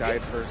game, I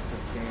died first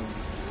this game.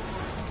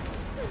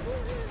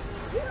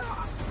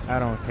 I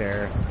don't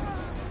care.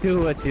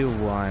 Do what you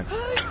want. By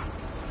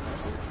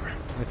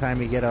the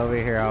time you get over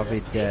here, I'll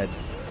be dead.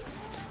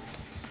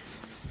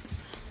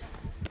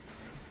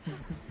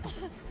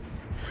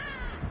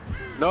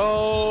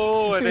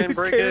 No, I didn't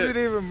break It it.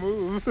 didn't even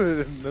move.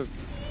 And the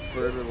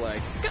bird was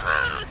like,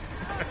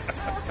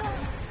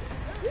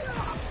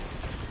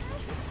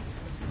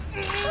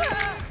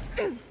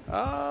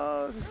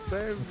 oh,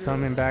 save you.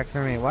 Coming back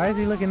for me. Why is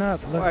he looking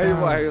up? Look Why,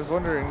 down. I was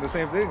wondering the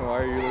same thing. Why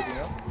are you looking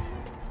up?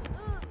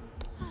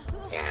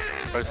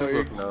 I was just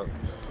looking up.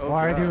 Oh,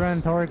 Why did you God.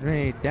 run towards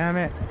me? Damn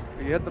it.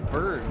 You had the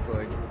birds,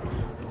 like.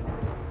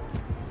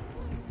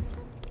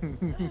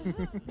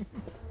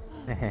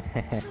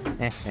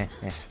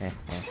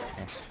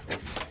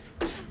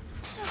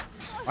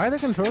 Why the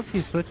controls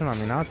keep switching on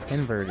me? Now it's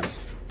inverted.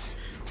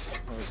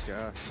 Oh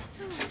gosh.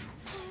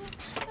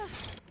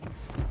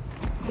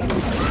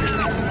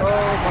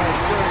 Oh my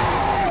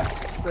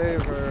goodness.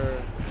 Save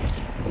her.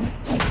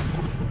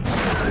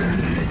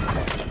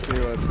 See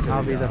what's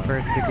I'll be going the on.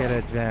 first to get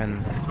a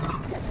gen.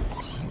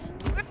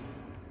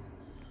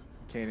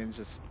 Kanan's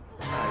just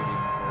hiding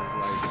for his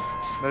life.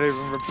 Not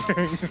even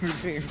repairing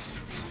anything.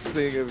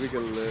 Seeing if he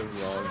can live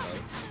long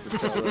enough to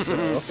tell us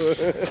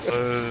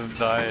no.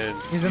 Dying.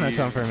 He's gonna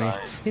come for me.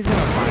 Dying. He's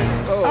gonna find me.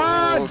 Oh,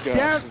 Ah, oh gosh.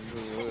 damn.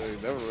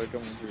 He's never really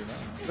coming through now.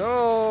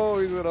 No,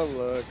 he's gonna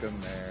look in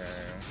there.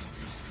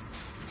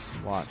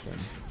 Watch him.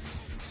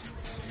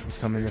 He's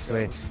coming this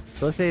way.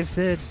 Go save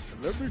Sid.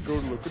 Let me go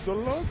look at the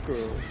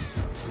locker.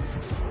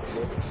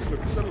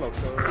 Look at the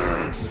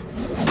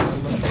locker.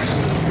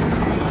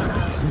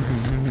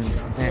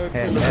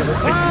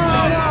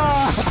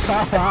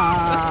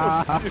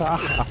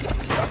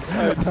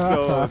 I don't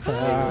know.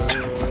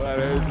 I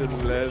should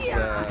let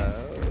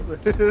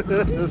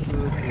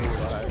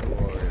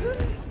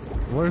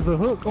Where's the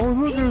hook? Oh,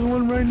 look, there's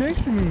one right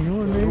next to me.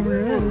 Oh,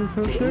 neighbor, there's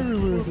hooks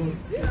everywhere.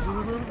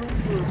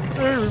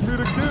 Hey, we meet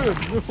again.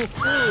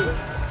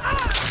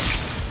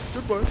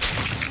 Goodbye.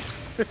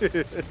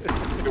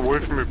 Get away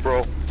from me, bro.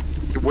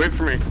 Get away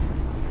from me.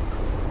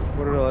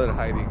 What did all that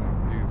hiding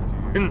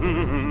do to you?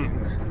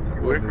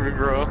 Get away from me,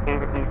 bro.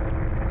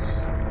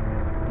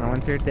 Now,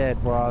 once you're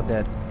dead, we're all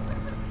dead.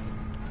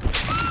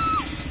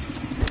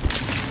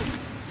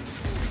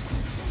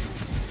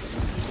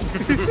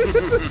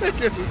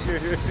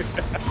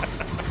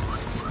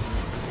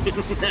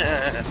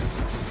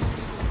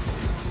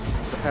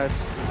 The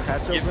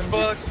hatch Get open?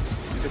 fucked.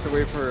 You have to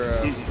wait for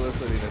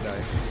Felicity to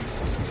die.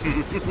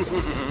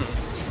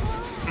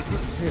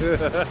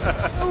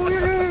 Oh,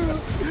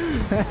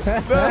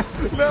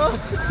 No!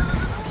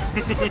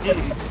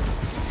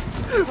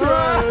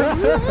 Run!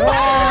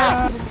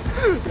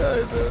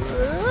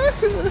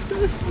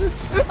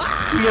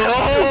 No,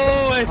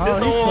 I Oh,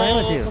 did he's playing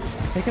with you.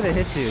 He could have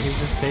hit you. He's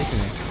just chasing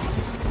you.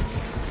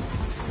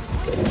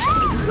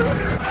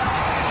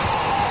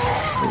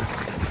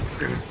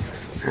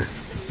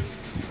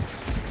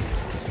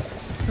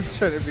 I'm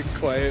trying to be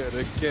quiet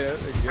and I can't.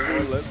 They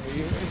won't let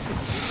me.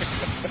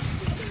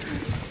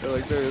 They're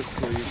like, they're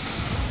asleep.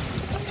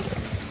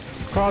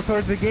 Crawl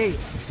towards the gate.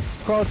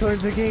 Crawl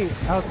towards the gate.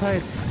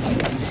 Outside.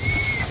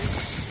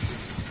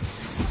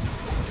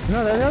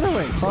 No, the other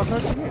way. Crawl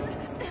towards the gate.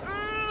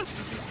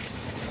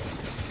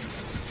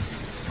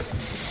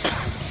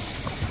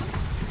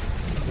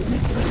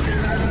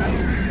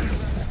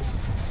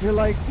 You're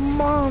like,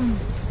 Mom,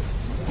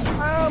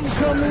 I'm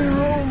coming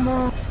home,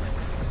 Mom.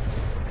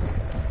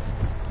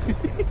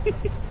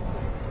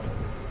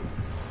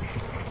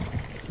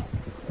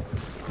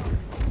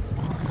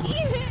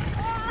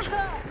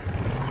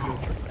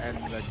 And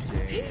the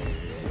game.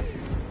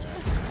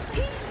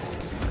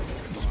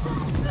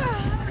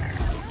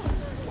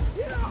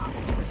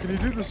 Can you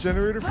do this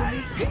generator for me?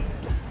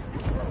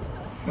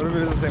 What if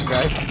it is the same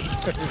guy?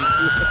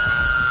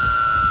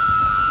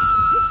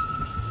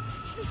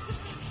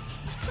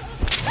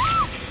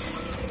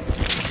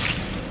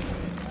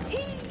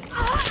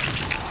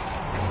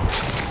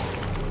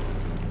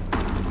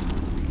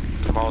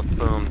 Mouth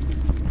booms.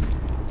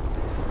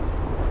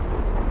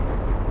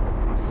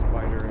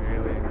 Spider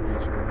alien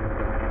creature.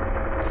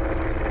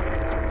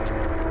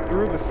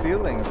 Through the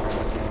ceiling.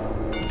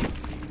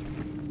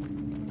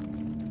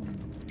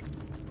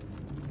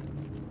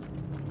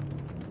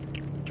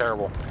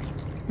 Terrible.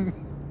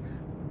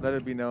 Let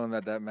it be known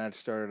that that match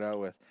started out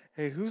with,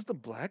 hey, who's the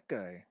black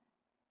guy?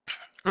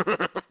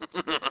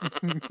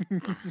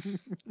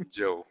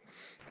 Joe.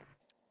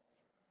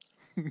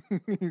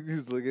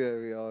 He's looking at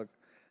me all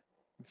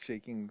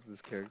shaking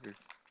this character.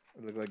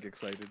 I look like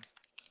excited.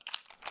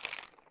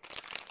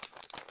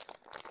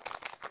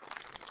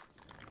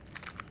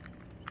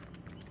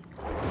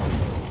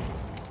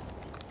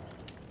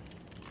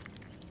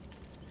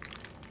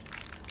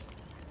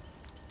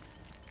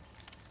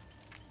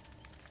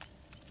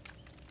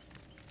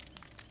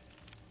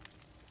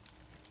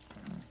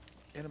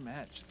 In a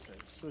match,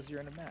 it says you're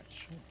in a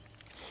match.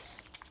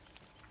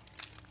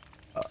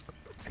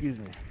 Excuse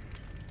me.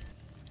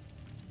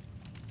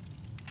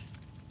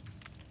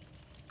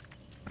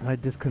 I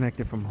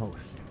disconnected from host.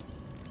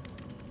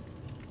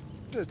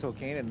 Should have told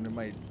Kanan and it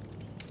might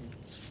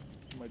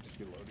just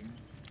be loading.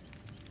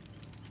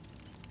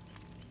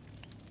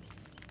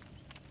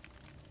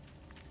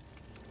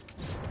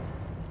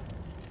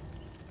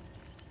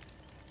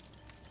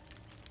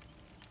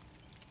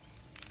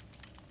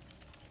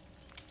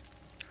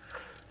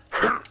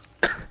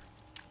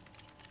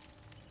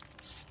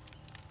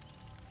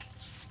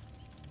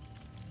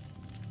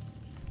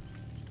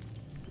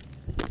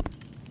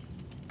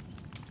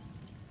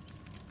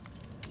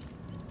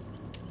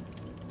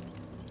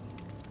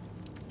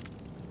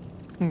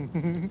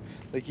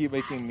 They keep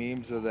making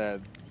memes of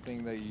that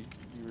thing that you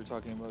were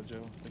talking about,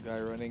 Joe. The guy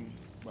running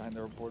behind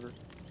the reporter.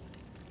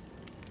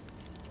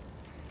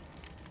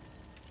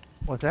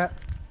 What's that?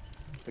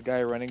 The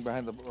guy running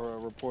behind the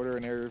reporter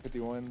in Area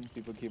 51.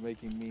 People keep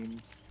making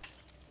memes.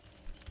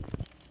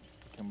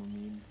 Become a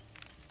meme.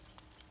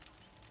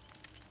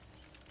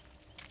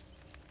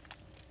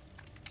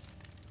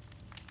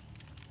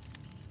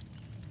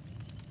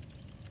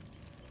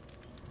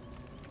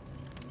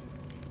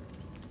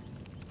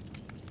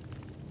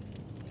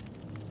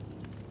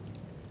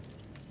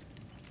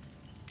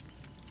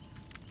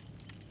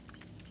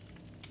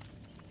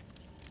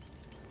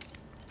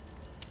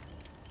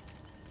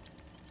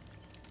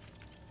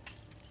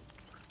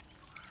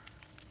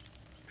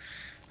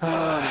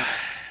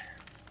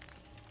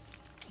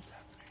 What's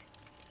happening?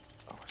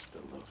 Oh, we're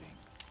still loading.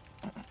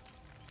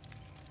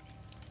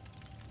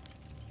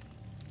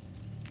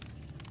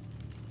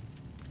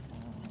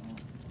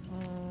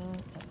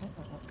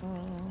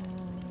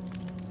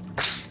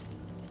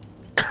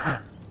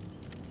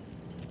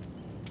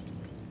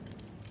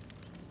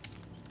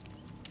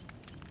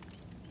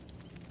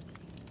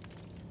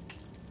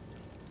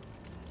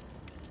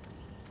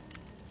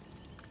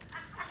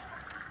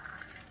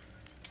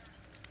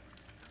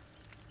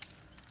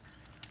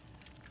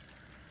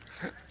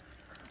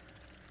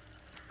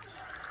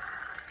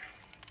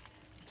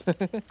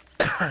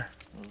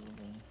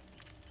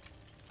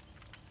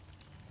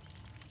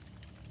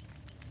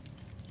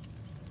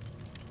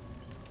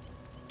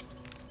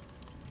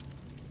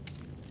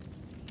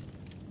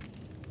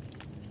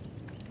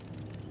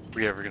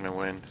 We ever gonna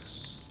win?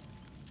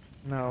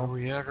 No, Are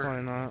we ever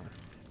probably not.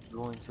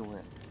 going to win?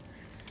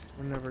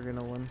 We're never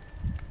gonna win.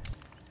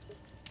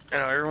 I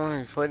know everyone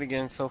we've played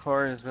against so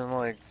far has been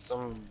like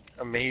some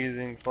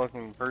amazing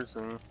fucking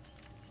person.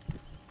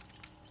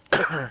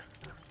 I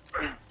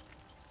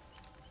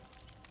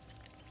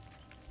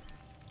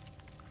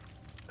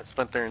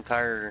spent their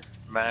entire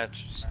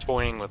match just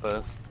toying with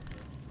us.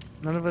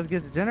 None of us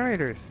gets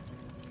generators.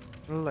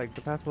 Like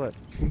the past what?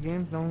 2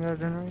 games? No one got a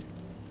generator?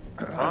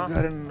 Huh?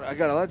 I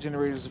got a lot of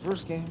generators the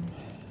first game.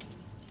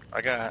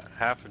 I got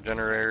half a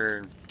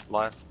generator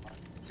last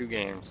 2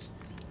 games.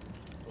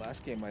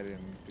 Last game I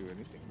didn't do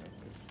anything though,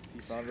 because he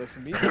found us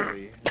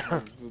immediately.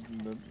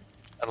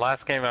 And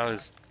last game I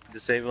was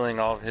disabling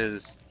all of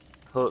his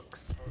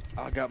hooks.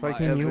 I got Like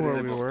my he knew where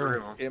evidence we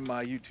were. in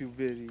my YouTube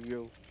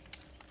video.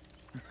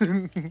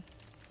 I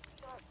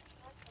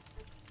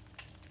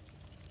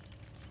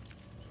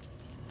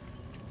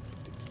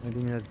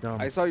think that's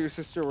dumb. I saw your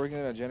sister working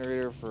on a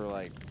generator for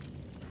like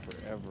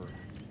forever,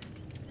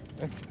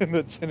 and then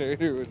the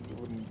generator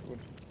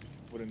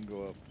wouldn't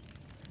go up.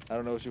 I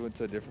don't know if she went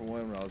to a different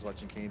one when I was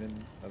watching Kanan.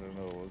 I don't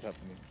know what was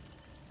happening,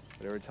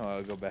 but every time I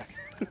would go back,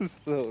 it was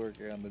still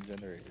working on the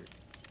generator.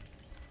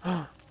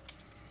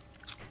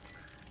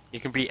 You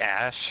can be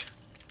Ash.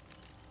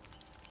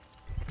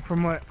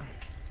 From what?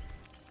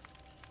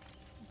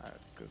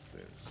 Because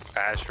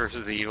Ash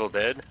versus the Evil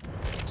Dead.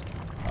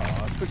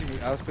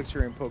 I was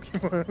picturing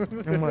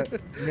Pokemon. And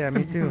what? Yeah,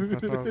 me too.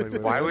 That's what I was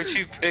like, Why would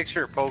you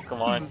picture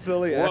Pokemon?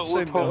 Silly What Ash,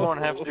 would I Pokemon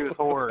know. have to do with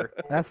horror?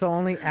 That's the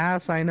only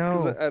Ash I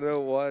know. I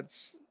don't watch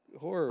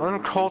horror.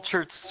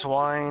 Uncultured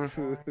swine.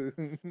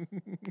 movies.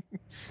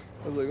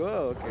 I was like,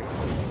 oh, okay.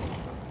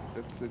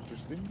 That's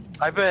interesting.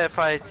 I bet if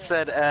I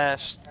said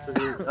Ash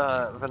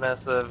to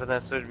Vanessa,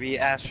 Vanessa would be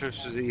Ash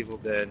versus Evil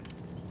Dead.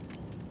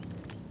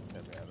 I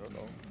mean, I don't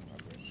know.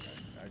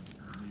 I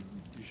mean,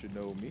 you should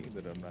know me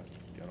that I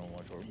don't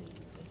watch horror movies.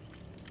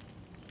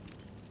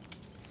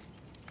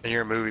 And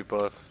you're a movie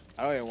buff,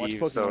 I don't even watch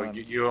Steve, Pokemon. so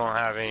you don't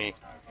have any.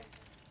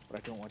 But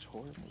I don't watch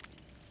horror movies.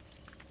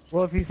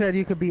 Well, if you said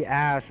you could be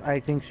Ash, I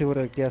think she would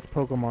have guessed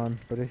Pokemon.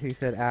 But if you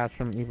said Ash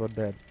from Evil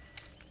Dead,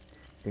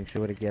 I think she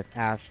would have guessed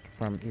Ash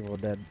from Evil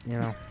Dead, you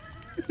know?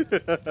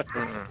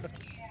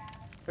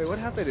 Wait, what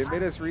happened? It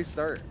made us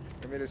restart.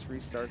 It made us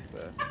restart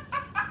the...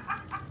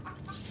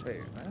 Wait,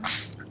 what?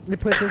 They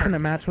put this in a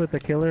match with the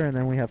killer, and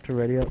then we have to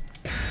ready up.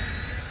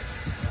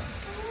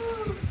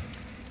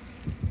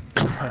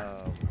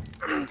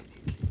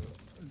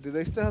 Do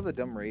they still have the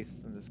dumb wraith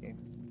in this game?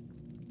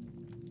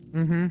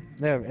 Mm-hmm.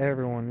 They have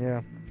everyone,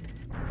 yeah.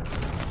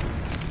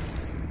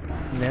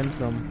 And then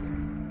some.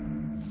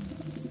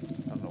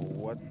 I don't know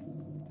what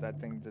that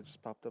thing that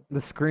just popped up?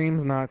 The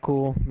Scream's not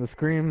cool. The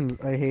Scream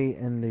I hate,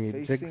 and the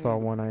Facing Jigsaw the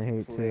one I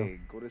hate too. Plague.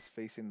 What is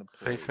Facing the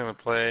Plague? Facing the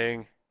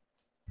Plague.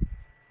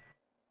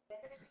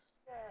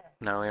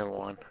 No, we have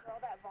one.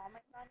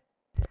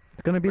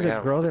 It's gonna be We the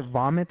have girl one. that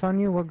vomits on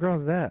you? What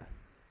girl's that?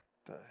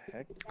 The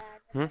heck?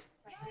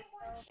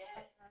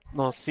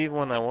 No, Steve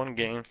won that one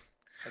game.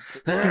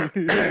 I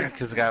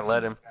Because the guy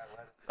let him.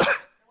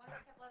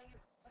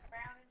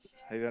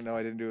 don't know.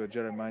 I didn't do a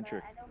Jedi mind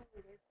trick.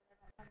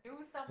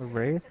 A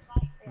race?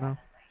 No.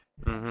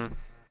 Mm-hmm.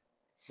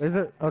 Is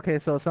it okay?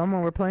 So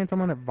we're playing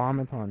someone that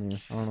vomits on you.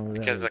 I don't know who that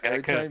Because is. the guy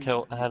Every could have time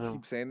killed, you had him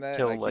keep saying that,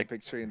 kill, and I keep like,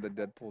 picturing the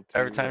Deadpool 2.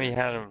 every time he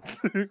had him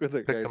with the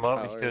picked guy's him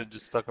up, he power. could have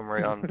just stuck him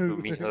right onto a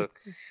meat hook.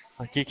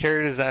 Like, he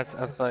carried his ass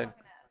outside.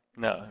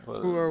 No.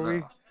 Who are no.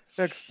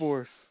 we?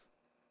 X-Force.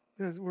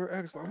 Yes, we're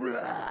X-Force.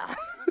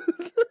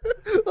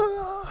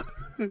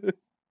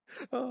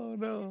 Oh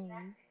no.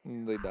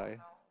 And they die.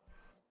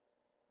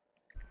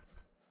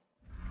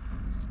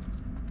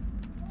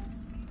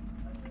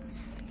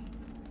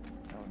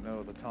 Oh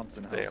no, the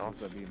Thompson house. They all- What's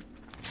that mean?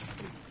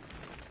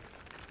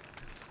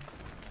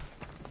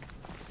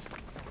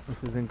 This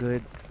isn't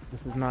good.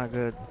 This is not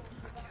good.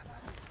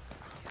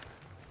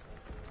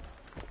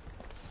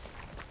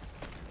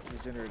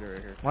 There's a generator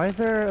right here. Why is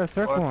there a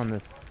circle What? on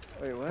this?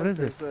 Wait, what? What is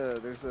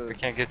there's a We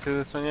can't get to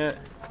this one yet?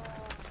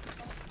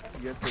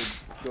 you have to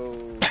go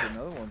to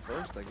another one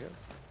first, I guess.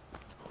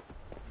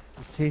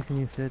 It's chasing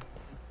you, Sid.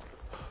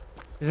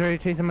 He's already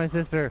chasing my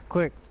sister.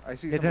 Quick. I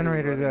see Get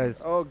somebody generators, running.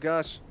 guys. Oh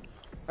gosh.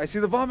 I see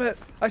the vomit!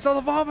 I saw the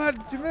vomit!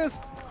 You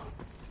missed!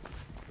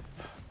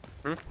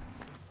 Hmm?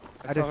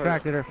 I saw her.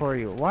 distracted her for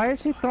you. Why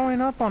is she throwing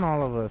up on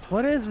all of us?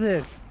 What is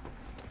this?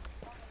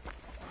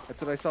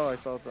 That's what I saw. I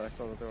saw the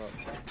throw up.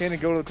 Cannon,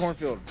 go to the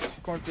cornfield.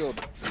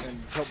 Cornfield, and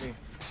help me.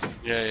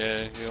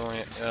 Yeah, you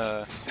only,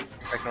 I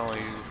can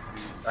only use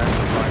these. I have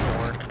to buy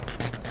more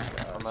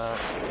on that.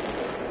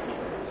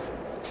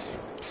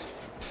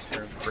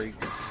 They're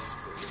breaks.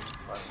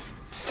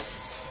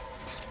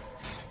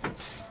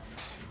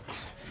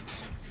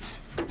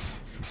 I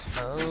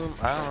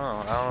don't know.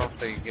 I don't know if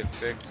they get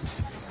fixed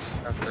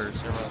after a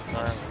certain amount of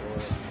time or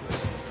what.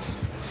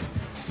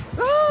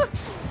 Ah!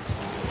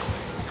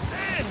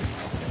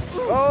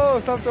 Oh,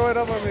 stop throwing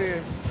up on me.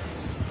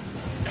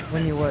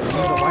 When you what? You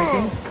know the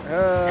Viking?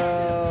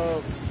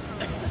 Help.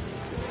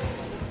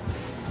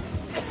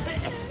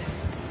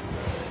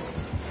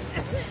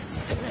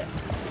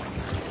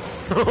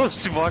 Oh,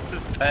 she walked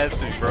just past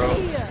me, bro.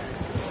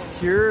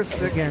 Pure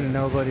sickness. Again,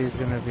 nobody's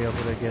gonna be able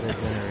to get a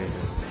generator.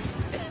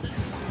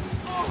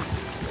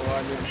 Well,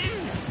 I mean,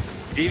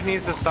 Steve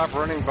needs to stop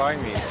running by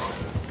me.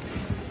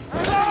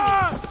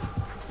 I'm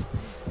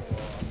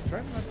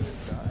trying not to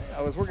die.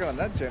 I was working on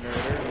that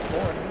generator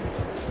before.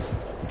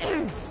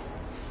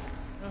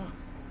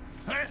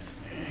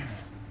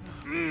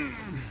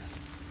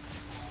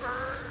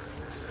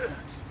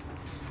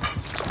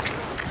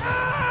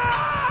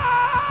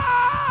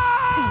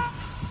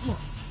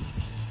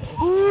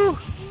 Woo!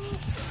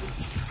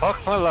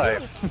 Fuck my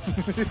life.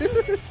 What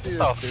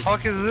the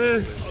fuck is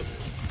this?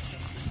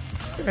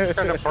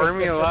 Trying to burn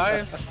me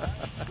alive?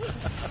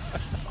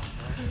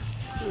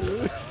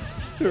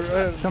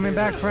 Run. Coming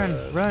back,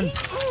 friend. Run.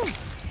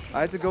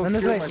 I had to go Run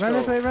this cure way. myself. Run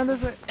this way. Run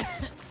this way.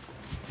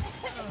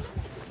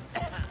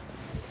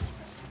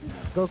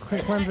 Go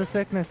cleanse the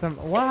sickness.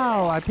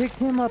 Wow, I picked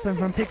him up, and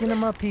from picking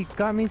him up, he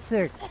got me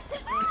sick.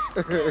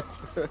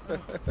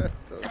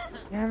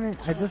 Damn it,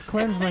 I just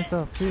cleansed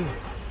myself, too.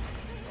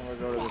 I'm gonna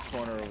go to this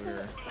corner over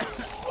here.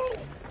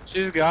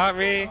 She's got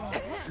me.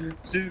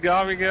 She's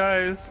got me,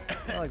 guys. I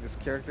don't like this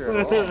character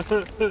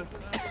at all.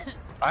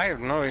 I have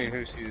no idea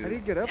who she How do you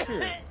is. get up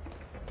here?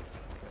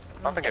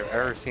 I don't think I've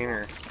ever seen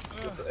her.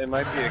 It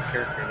might be a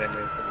character they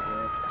made for the game.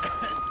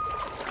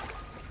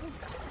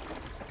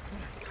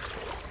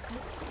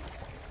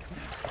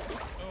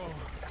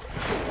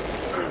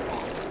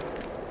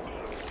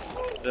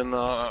 Then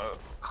the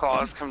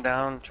claws come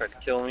down, try to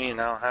kill me, and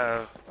now I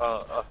have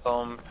a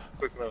thumb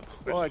quick enough to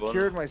push Oh, I the button.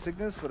 cured my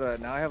sickness, but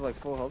now I have like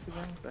full health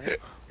again? What the heck?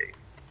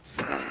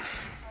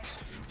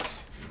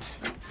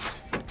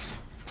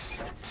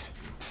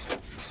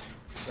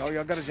 Oh,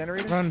 y'all got a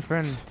generator? Run,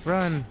 friend,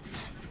 run.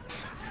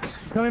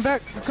 He's coming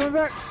back. He's coming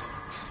back.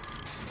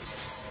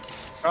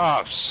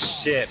 Oh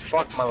shit,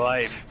 fuck my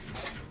life.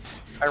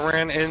 I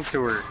ran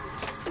into her.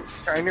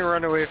 Trying to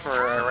run away from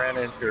her, I ran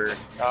into her.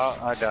 Oh,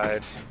 I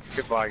died.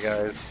 Goodbye,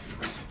 guys.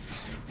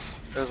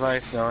 It was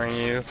nice knowing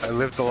you. I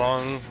lived a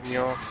long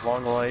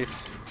life.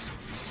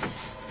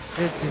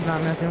 Dude, she's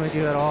not messing with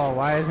you at all.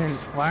 Why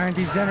aren't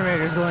these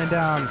generators going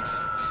down?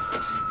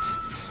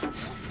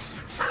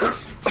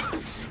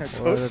 I Or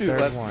told the you third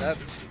last one. that.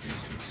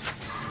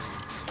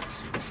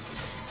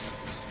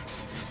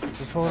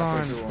 Just hold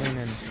Halfway on, through one.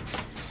 Kanan.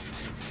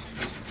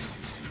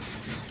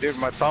 Dude,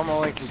 my thumb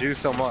only can do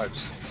so much.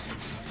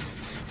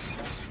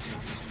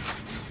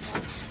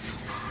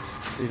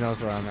 She knows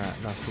where I'm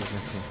at. No, she's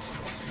missing.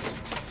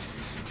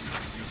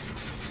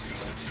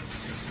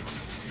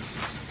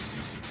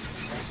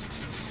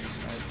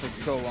 It took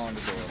so long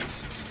to go up.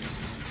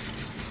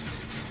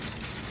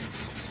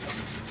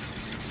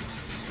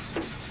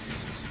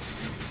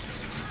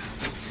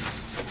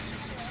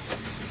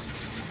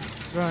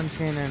 Run,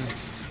 Kanan.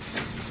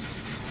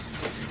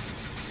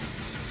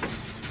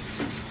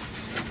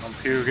 I'm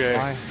puking.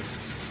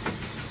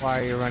 Why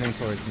are you running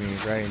towards me?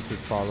 Right, and she's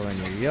following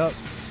you. Yup.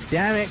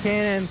 Damn it,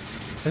 Kanan.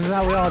 This is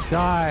how we all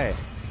die.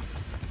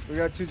 We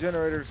got 2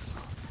 generators.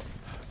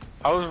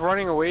 I was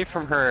running away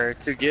from her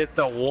to get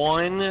the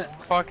one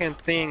fucking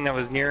thing that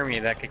was near me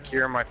that could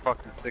cure my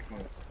fucking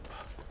sickness.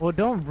 Well,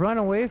 don't run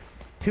away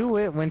to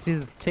it when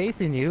she's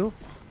chasing you.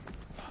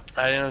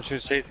 I didn't know she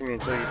was chasing me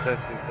until you said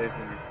she was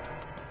chasing me.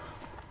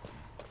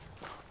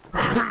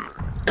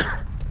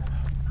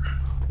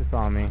 She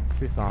saw me.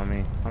 She saw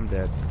me. I'm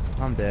dead.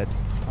 I'm dead.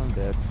 I'm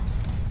dead.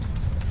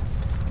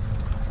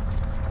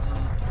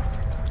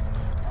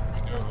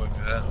 Look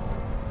at that.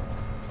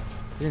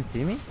 You didn't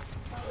see me?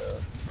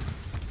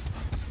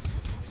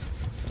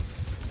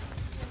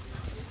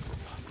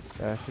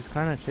 Yeah, she's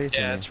kind of chasing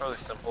Yeah, me. it's really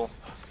simple.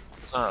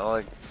 It's not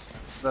like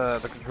the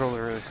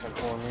controller really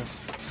simple on me.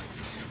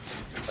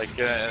 Like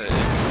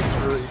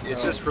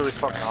it's just really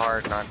fucking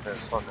hard not to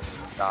fucking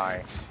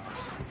die.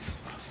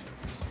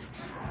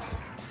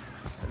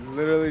 I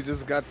literally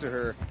just got to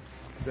her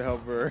to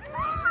help her.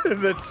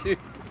 Then she...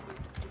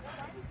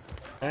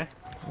 Eh?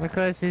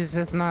 Because she's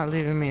just not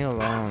leaving me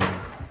alone.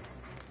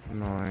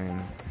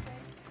 Annoying.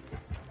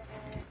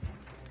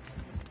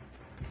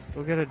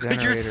 Go get a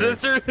generator. Your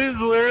sister is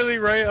literally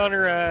right on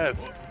her ass.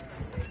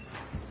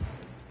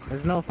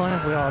 There's no fun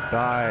if we all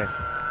die.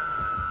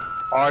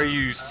 Are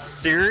you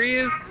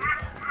serious?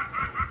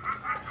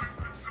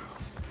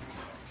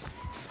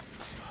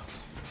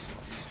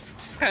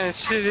 What kind of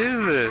shit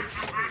is this?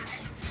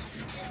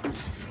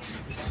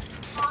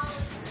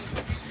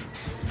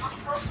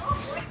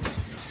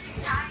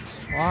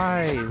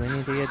 Why? We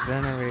need to get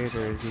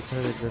generators. You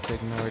could have just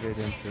ignored it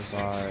and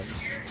survived.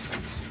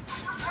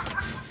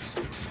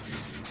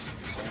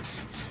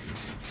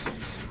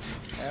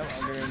 Yeah,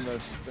 I'm getting the...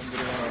 I'm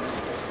getting one.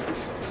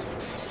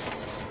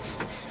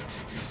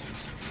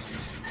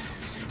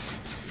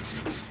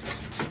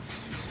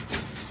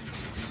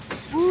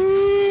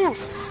 Woo!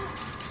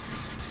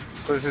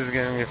 This is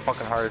giving me a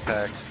fucking heart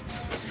attack.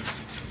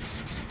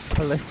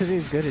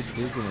 Felicity's good at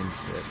juking and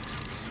shit.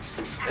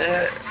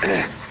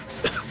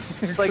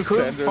 Like, who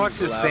the Sandra's fuck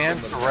just laughing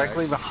stands in the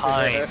directly back.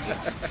 behind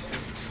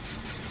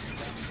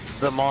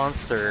the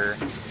monster?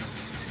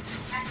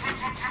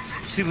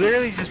 She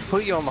literally just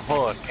put you on the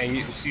hook,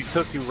 and she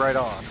took you right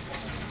on.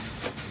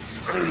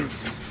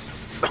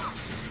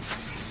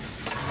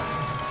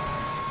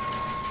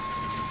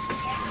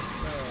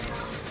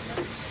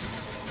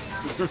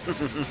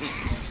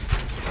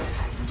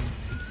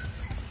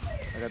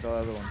 I got the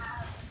other one.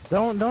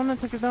 Don't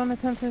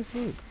attempt to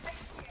escape.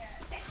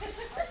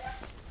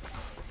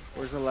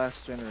 Where's the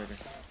last generator?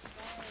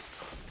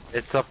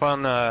 It's up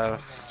on the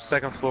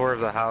second floor of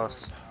the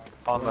house.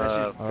 On Where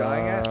the... she's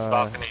dying at?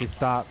 balcony. She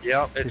stopped.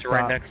 Yep, She it's right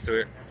stopped. next to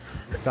it.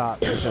 Stop,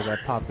 because I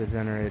popped the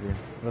generator.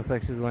 Looks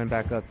like she's going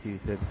back up to you,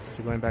 Sid.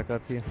 She's going back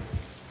up to you?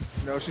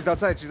 No, she's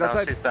outside. She's No,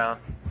 outside. she's down.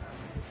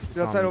 She's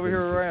outside me, over here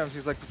didn't where I am.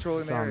 She's like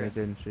patrolling She the saw me, area.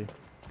 didn't she?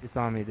 She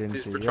saw me, didn't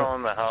She's she?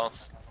 patrolling the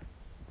house.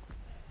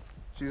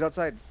 She's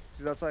outside.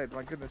 She's outside.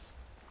 My goodness.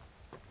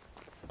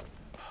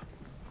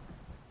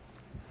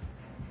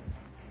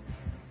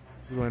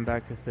 She's going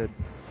back to Sid.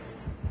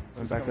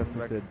 Going She's back coming up to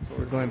back Sid.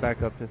 towards She's going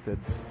back up to Sid.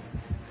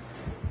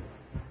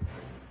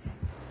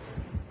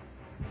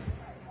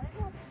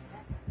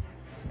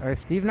 Alright,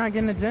 Steve not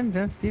getting a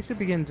gen. Steve should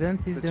be getting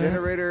gens. He's The doing it.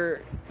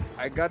 generator,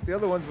 I got the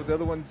other ones, but the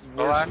other ones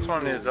The were... last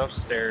one is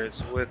upstairs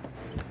with,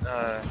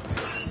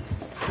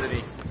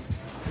 City.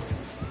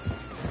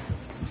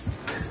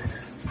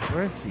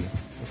 Where is she? Is she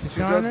She's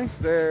still on there?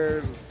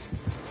 upstairs.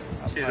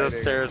 I'm She's hiding.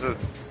 upstairs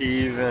with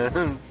Steve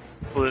and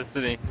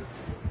Felicity.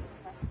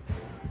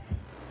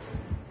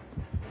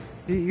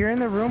 You're in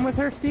the room with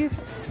her, Steve?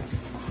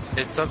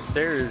 It's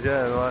upstairs,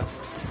 yeah, the last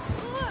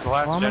All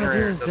I'm gonna do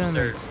generator is is gen.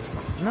 upstairs.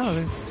 No,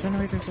 there's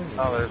generators over.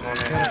 Oh, there's one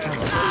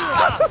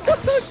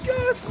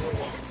Gosh!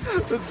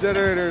 The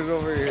generator's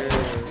over here.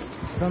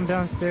 Come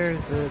downstairs,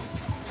 Sid.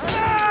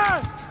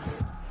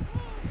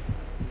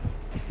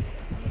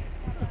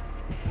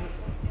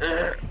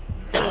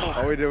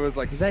 All we did was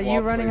like Is that you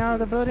swap running out of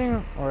the places.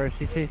 building, or is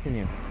she chasing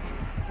you?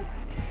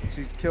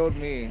 She killed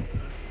me,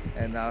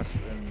 and now she...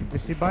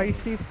 Is she by you,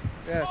 Steve?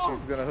 Yeah, she's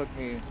gonna hook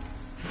me.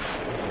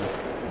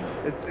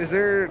 Is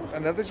there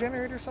another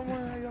generator somewhere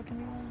that y'all can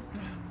use?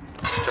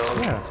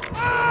 Yeah.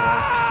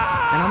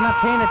 And I'm not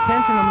paying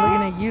attention, I'm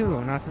looking at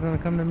you. Now she's gonna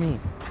come to me.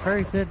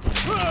 Hurry, Sid.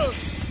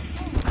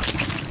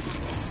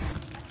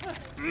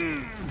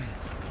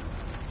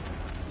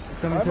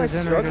 Coming Why to am I the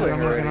generator struggling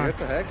I'm already? working on. What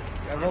the heck?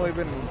 I've only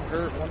been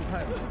hurt one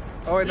time.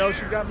 Oh wait, no,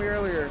 she got me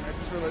earlier. I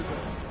just realized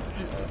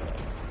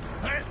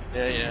that.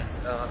 Yeah.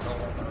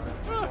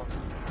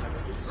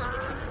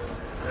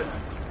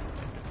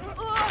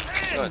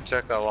 Go and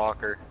check that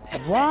locker.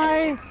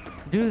 Why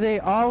do they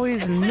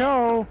always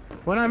know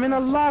when I'm in a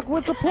lock?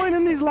 What's the point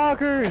in these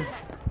lockers?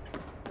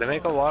 They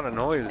make a lot of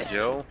noise,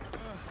 Joe.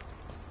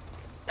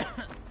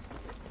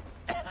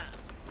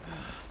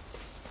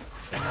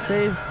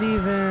 Save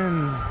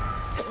Steven.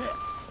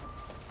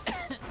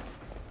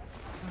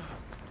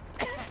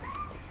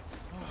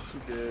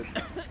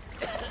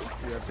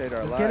 saved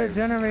our Just lives. get a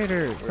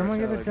generator. We're Someone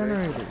get a kinda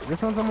like generator.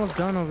 This one's almost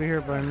done over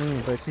here by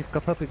me, but she's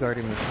puppy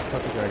guarding me. She's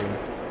puppy guarding me.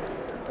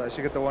 So I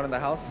should get the one in the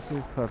house?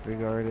 She's puppy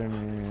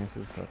guarding me.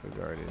 She's puppy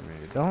guarding me.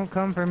 Don't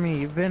come for me.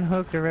 You've been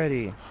hooked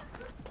already.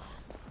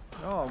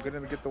 No, I'm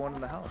gonna get the one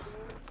in the house.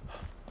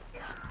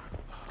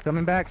 She's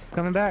coming back. She's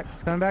coming back.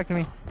 She's coming back to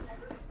me.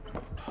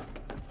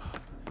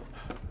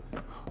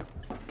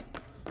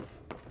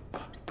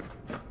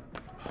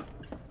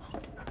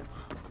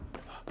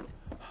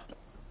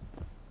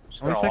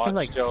 Just I wish gonna I could watch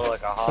like Joe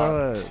like a hawk.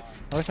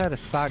 I wish I had a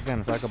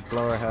shotgun so I could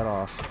blow her head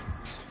off.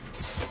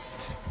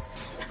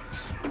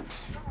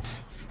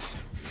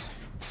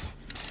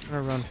 I'm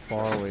gonna run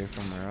far away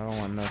from her. I don't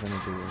want nothing to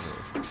do with her.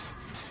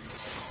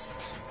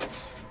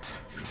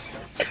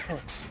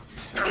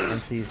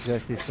 And she's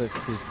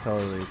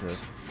totally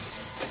just.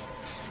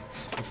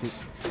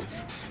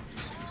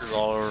 She's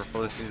all over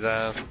Felicity's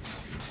ass.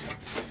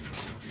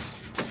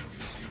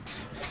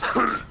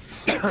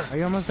 Are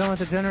you almost done with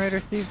the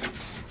generator, Steve?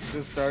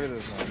 Just started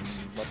this one.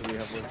 What do we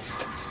have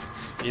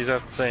left? He's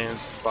at the same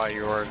spot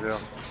you are, Joe.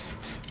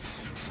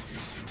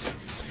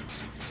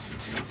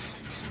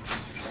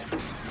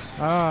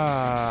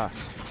 Ah,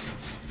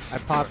 I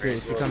popped Okay,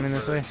 it. Is she coming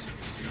this way?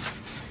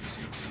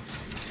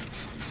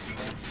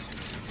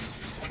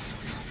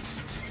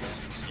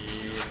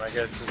 My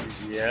guess would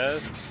be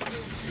yes.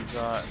 She's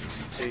not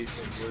chasing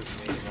with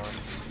me anymore.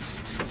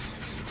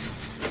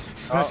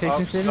 Not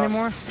chasing Sid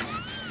anymore?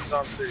 She's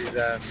on City's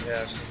ass,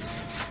 yeah.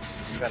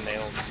 She got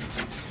nailed.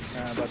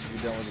 Nah, I'm about to be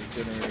done with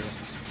this generator.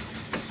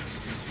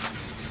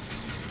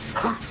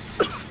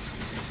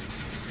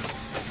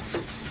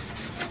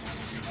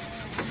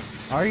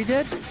 Are you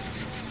dead?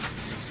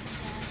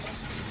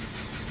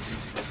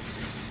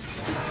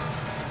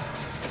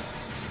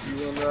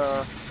 You and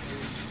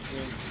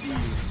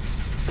Steve.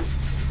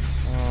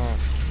 Oh,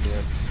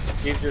 shit.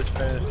 Steve just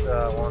finished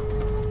one.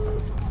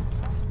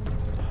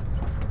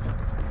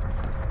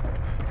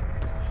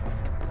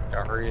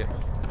 Gotta hurry it.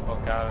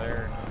 Fuck out of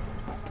there.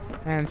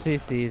 And she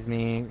sees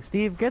me.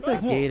 Steve, get the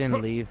gate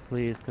and leave,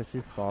 please, because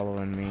she's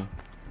following me.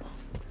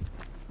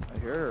 I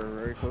hear her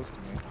very close to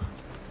me.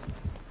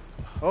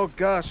 Oh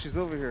gosh, she's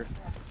over here.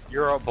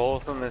 You're all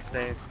both in the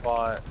same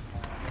spot.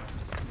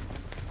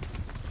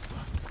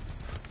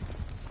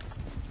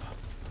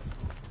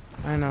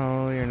 I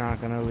know you're not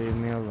gonna leave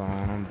me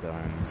alone. I'm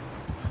done.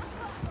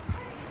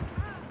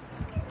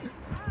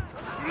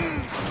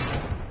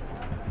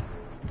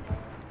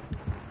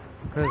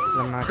 Because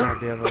I'm not gonna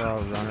be able to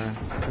outrun her.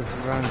 Just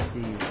run,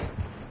 Steve.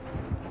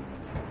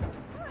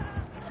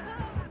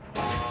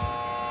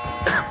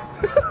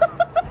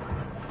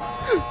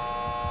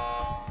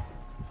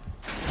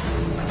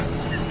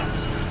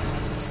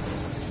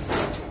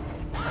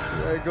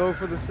 Should I go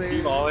for the save?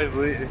 Steve always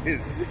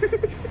leaves.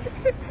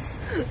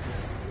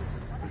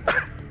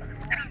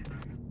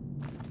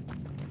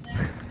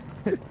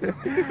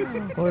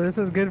 Well, this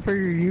is good for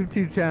your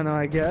YouTube channel,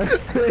 I guess.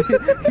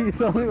 He's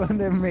the only one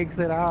that makes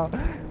it out.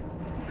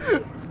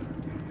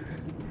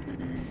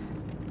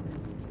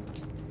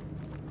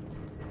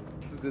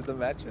 Did the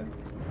match in?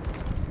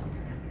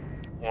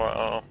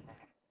 Wow.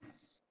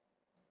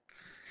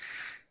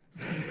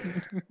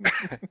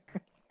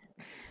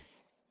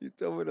 You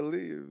told me to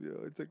leave,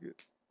 yo. I took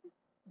it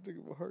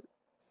by heart.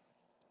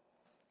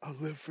 I'll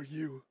live for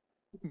you.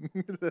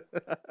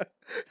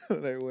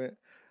 When I went,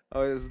 I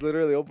was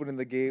literally opening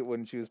the gate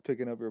when she was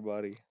picking up her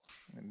body,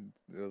 and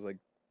it was like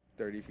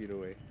 30 feet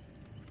away.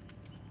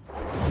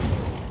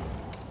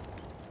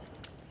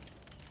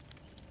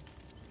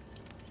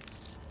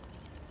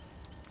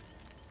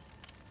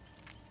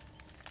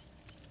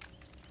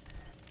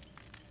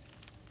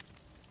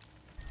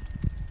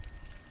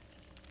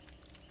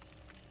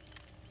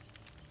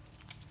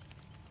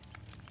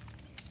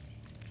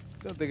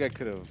 I don't think I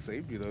could have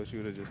saved you though. She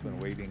would have just been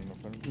waiting in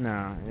front of me.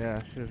 Nah,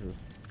 yeah, she was just...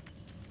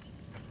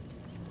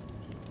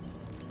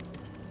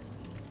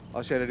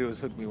 All she had to do was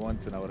hook me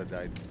once and I would have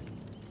died.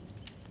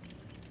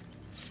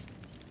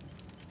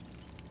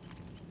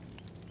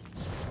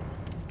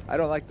 I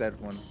don't like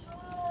that one.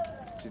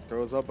 She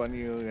throws up on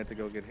you, you have to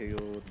go get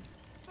healed.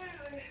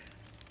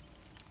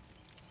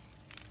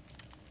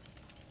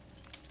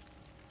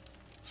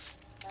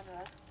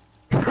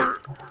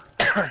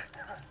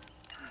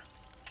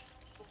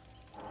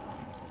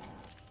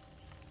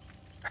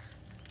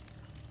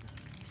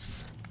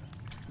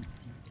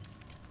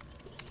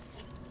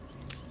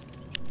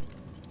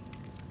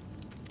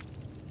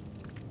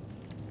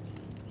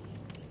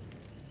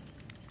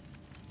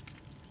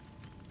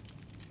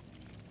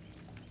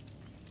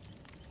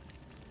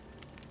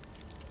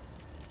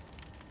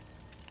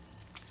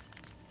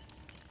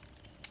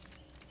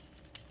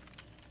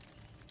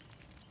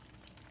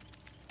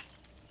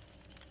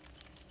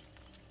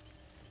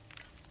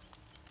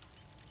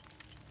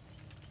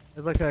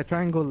 It's like I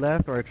try and go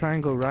left or I try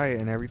and go right,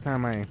 and every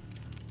time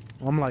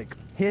I'm like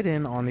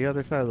hidden on the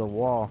other side of the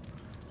wall.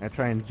 I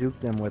try and juke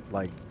them with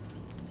like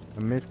a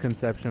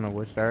misconception of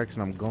which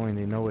direction I'm going.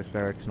 They know which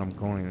direction I'm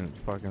going, and it's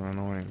fucking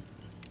annoying.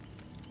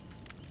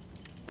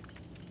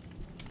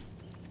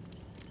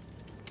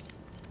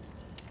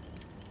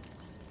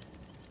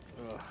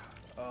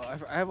 I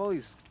have all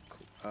these.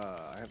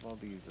 I have all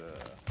these.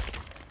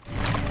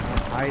 I'm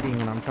hiding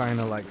and I'm trying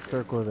to like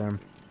circle them.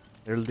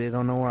 They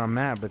don't know where I'm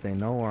at, but they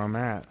know where I'm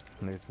at.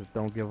 And they just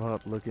don't give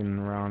up looking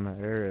around the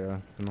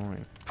area. It's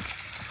annoying.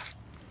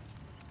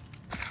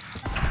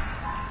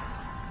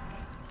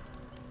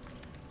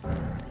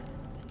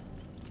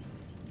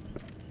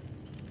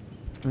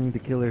 I mean, the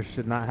killers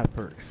should not have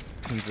perks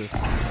and just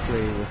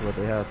play with what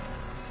they have.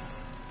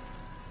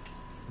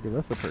 Give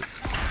us a perk.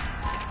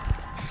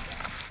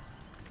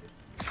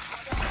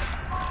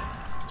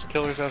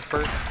 Killers have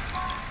perks?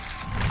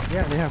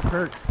 Yeah, they have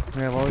perks.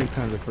 They have all these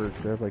kinds of perks.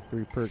 They have like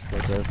 3 perks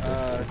like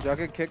that. Did y'all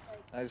get kicked?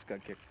 I just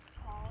got kicked.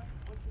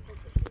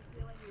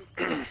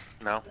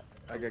 No.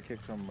 I got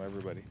kicked from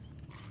everybody.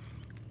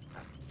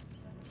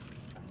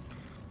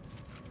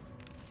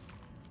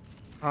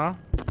 Huh?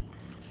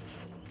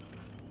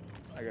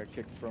 I got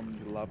kicked from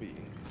the lobby.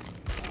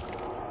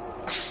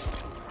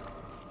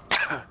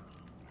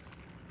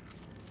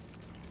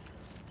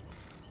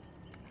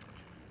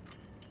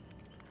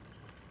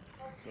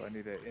 So I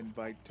need an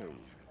invite to.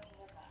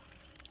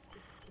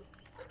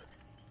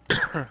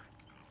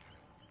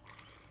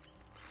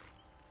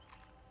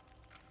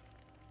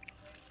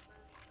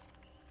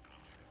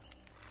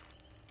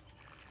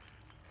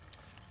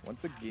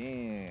 Once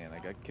again, I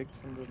got kicked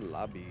from the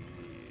lobby.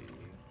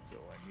 So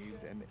I need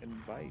an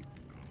invite.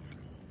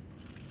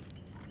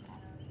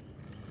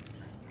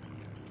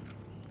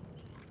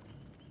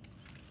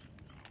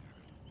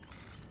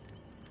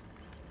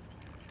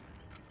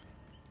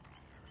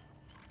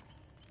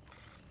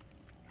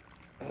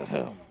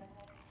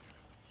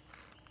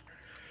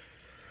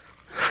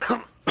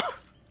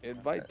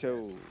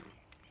 Invito,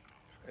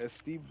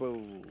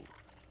 Estibo,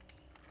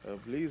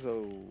 Blizo.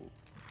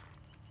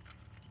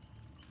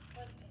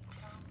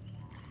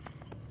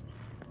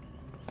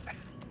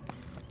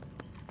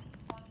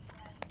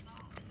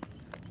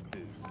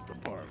 This is the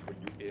part when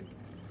you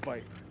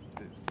invite.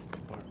 This is the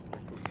part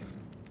when you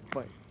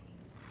invite.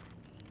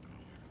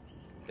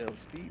 El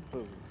Steve.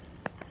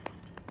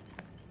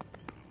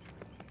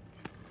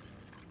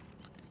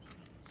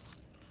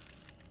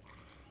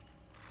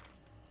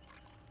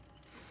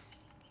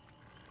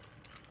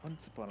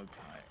 Once upon a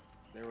time,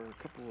 there were a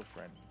couple of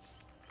friends,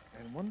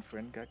 and one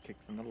friend got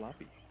kicked from the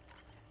lobby.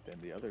 Then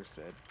the other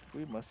said,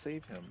 "We must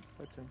save him.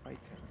 Let's invite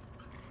him."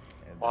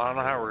 And Well, I don't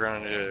know how they we're gonna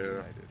all do.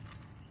 united.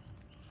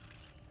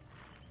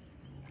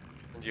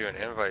 Send you an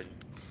invite,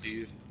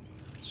 Steve.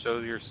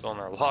 Shows you're still in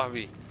our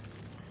lobby.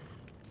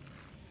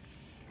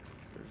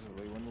 There's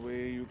only one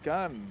way you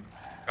can.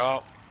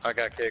 Oh, I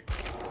got kicked.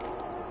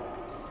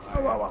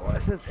 Oh,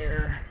 what's this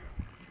error?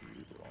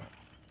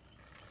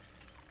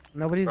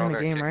 Nobody's We're all in the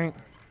got game, kicked. right?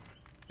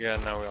 Yeah,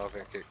 no, we all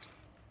got kicked.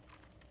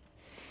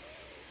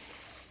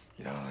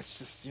 Let's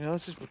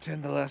just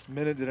pretend the last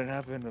minute didn't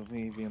happen of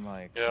me being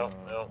like, Yeah,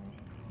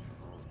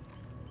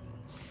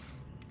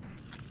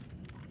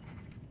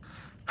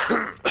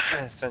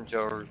 Send you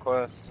a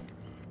request.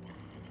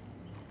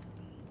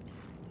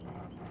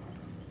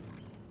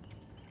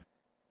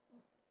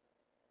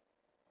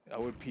 I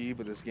would pee,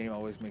 but this game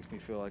always makes me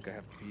feel like I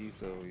have to pee,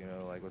 so,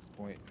 like, what's the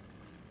point?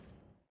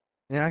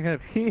 Yeah, I gotta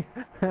pee.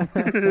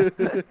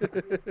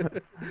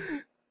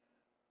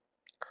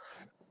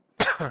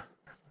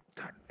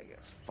 Done, I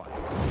guess. Fine.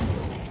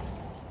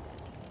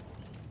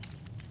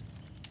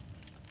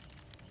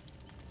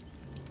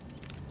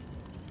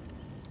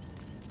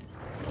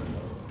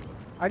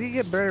 How do you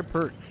get better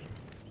perks?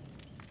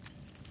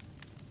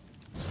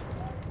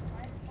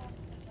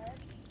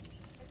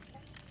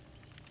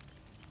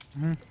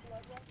 Hmm.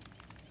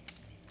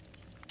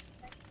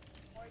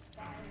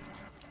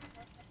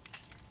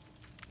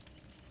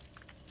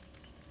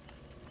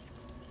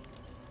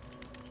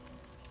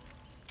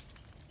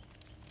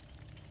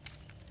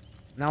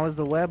 Now is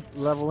the web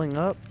leveling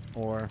up,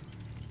 or?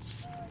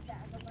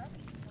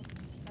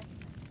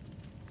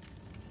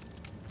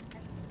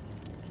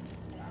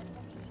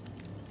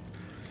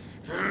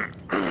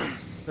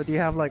 So do you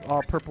have like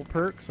all purple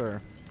perks,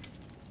 or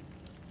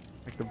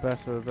like the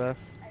best of the best?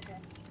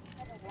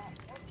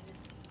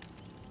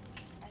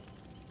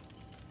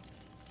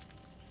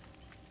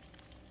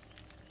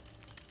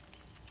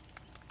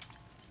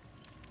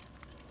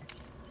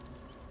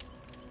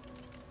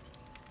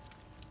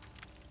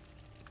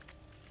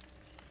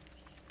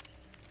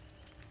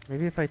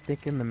 Maybe if I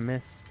think in the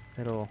mist,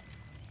 it'll...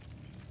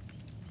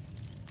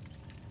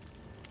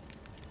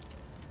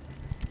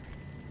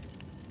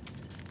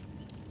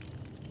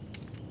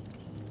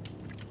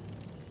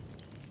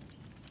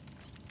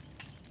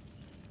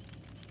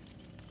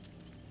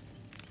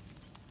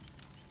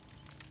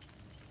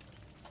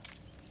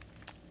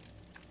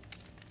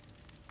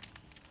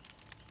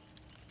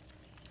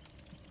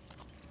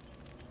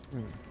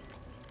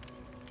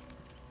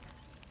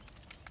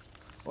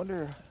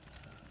 Wonder...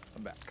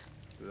 I'm back.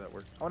 Does that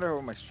work? I wonder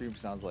what my stream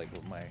sounds like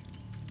with my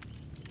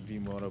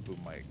V-Mono boom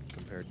mic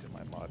compared to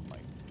my mod mic.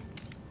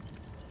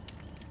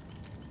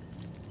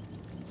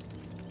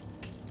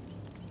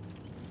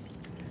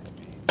 That'd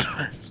be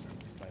interesting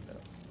to find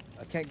out.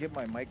 I can't get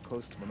my mic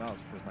close to my mouth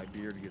because my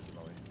beard gets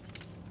annoying.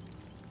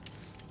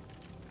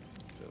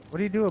 What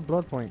do you do with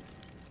blood points?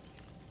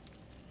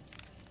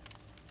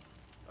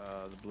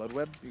 The blood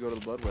web? You go to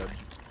the blood web.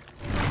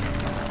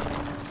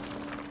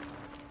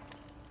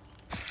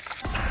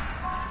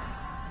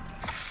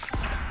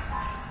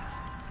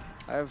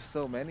 I have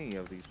so many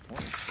of these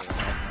points that I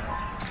have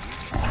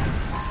not.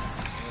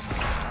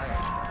 I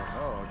don't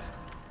know.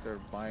 They're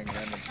buying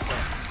random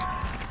stuff.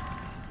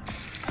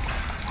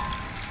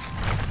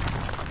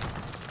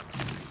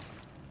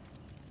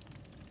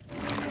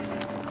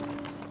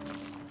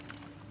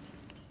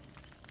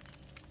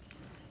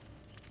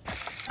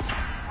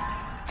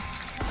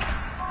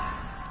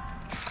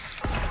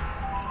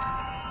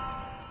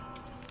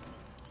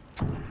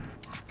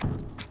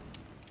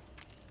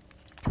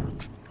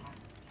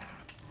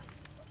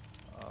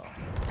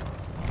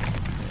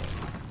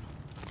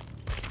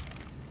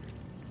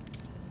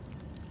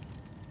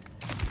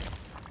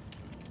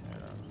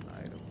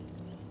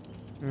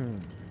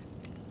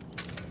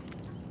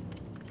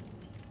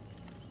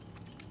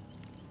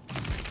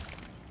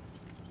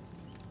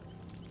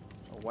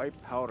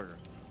 White powder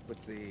with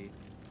the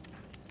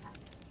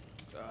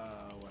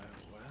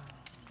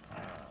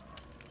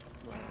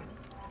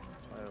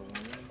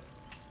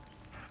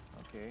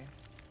okay.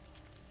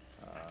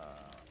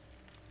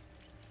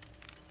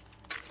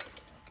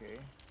 Okay.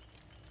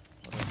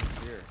 What else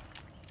is here?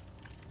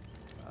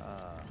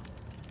 What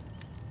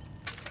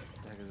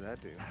the heck does that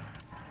do?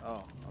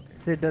 Oh, okay.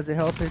 So does it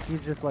help if you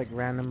just like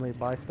randomly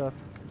buy stuff?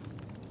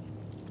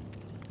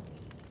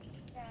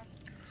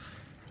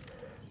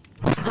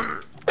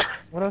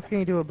 What else can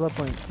you do with blood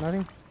points?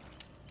 Nothing?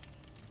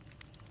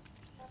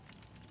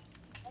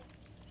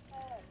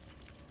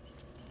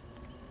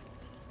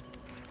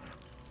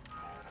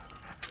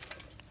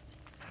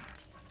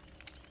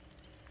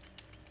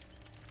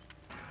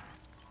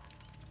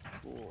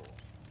 Cool.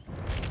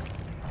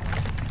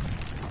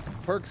 Some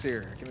perks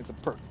here. Give me some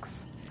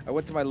perks. I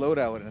went to my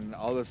loadout and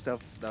all the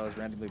stuff that I was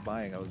randomly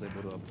buying, I was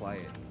able to apply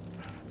it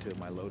to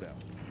my loadout.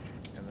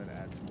 And then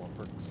add some more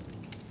perks.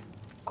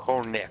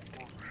 Connect.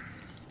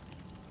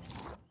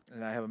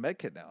 And I have a med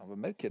kit now. I have a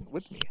med kit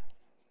with me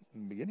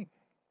in the beginning,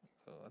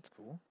 so that's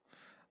cool.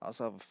 I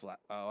also have a flat.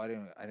 Oh, I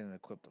didn't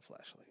equip the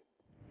flashlight.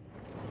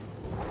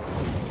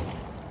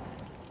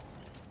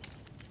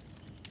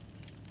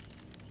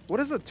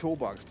 What does the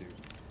toolbox do?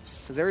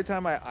 Because every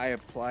time I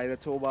apply the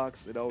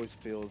toolbox, it always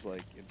feels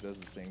like it does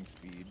the same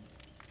speed.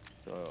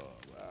 So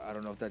I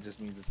don't know if that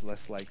just means it's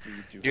less likely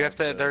to. You have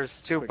to.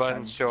 There's two quick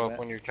buttons time show up event.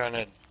 when you're trying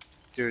to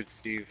do it,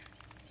 Steve.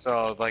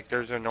 So like,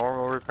 there's a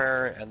normal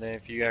repair, and then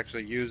if you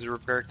actually use the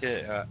repair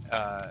kit,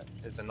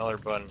 it's another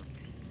button,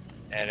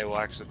 and it will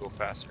actually go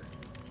faster.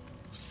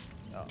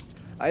 Oh.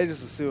 I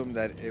just assumed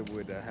that it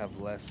would have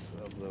less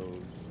of those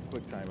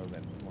quick time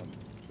event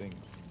things.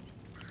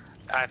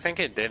 I think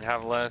it did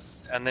have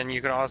less, and then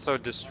you can also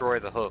destroy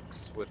the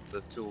hooks with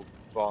the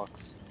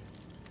toolbox.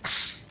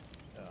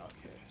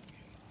 Okay.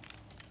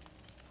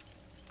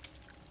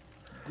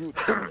 Good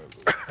to know.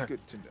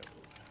 Good to know.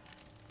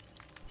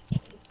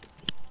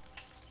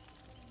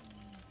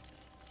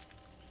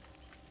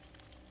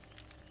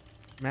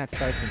 Match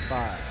starts in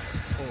 5,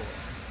 4.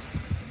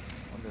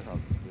 Wonder how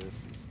this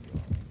is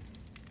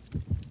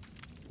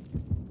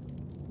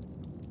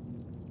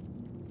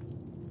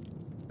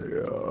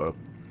going. Yeah.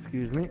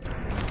 Excuse me.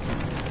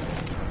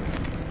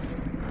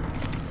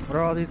 What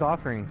are all these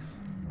offerings?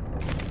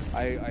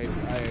 I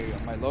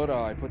my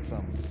loadout I put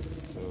some,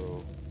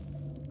 so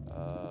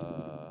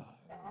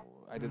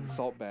I did the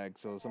salt bag,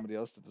 so somebody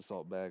else did the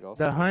salt bag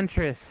also. The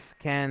Huntress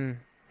can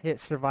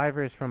hit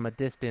survivors from a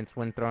distance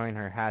when throwing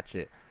her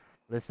hatchet.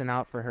 Listen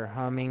out for her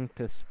humming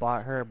to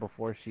spot her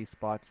before she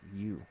spots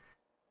you.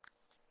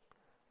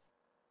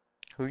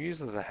 Who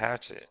uses a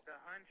hatchet?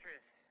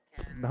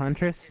 The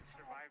Huntress?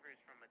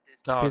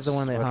 No, She's the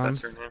one that what, hums.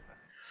 that's her name?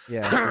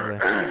 Yeah.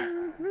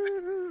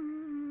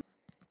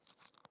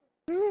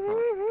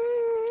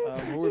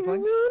 Who are we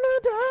playing?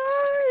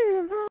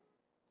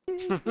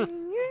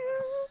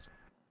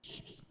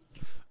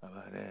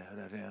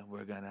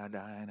 We're gonna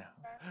die now.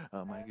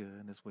 Oh my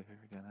goodness, we're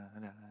gonna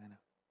die now.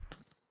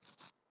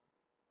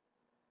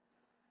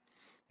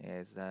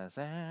 It's the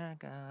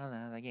circle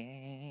of the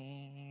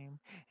game.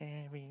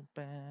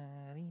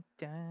 Everybody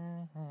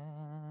dies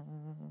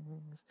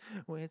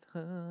with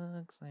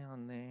hooks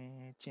on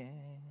their chest.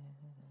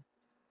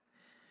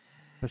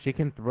 So she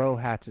can throw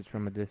hatchets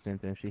from a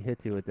distance, and if she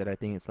hits you with it, I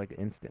think it's like an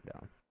instant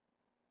down.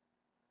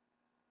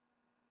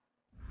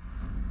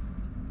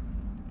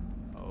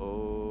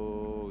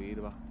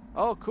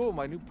 Oh, cool!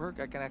 My new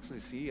perk, I can actually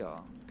see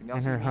y'all. Can y'all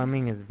And see her me?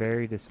 humming is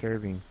very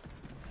disturbing.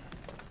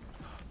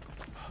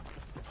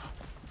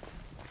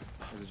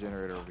 There's a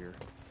generator over here.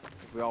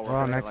 If we all We're all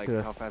work on it, next like, to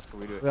us. how fast can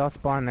we do it? We all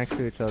spawn next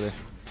to each other.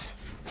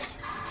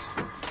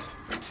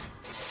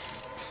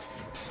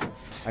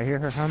 I hear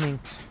her humming.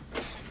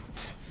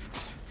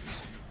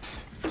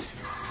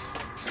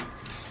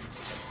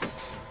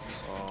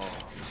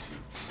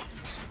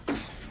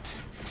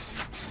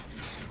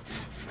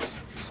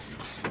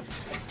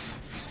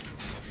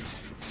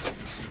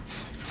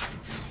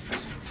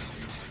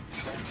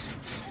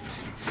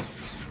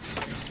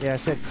 Yeah, I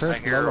said I curse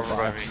hear her over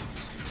lullaby. by me.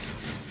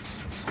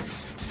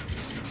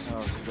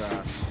 Oh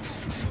god.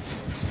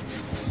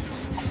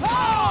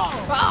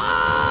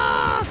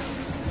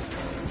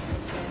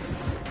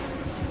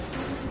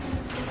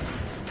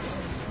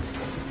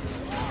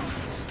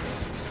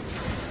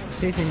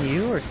 Chasing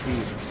you or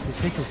Steve? He's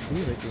chasing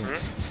Steve, I think.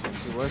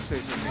 Hmm? He was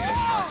chasing me.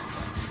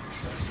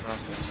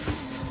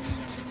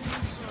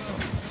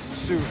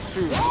 Shoot,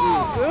 shoot,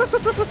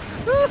 shoot.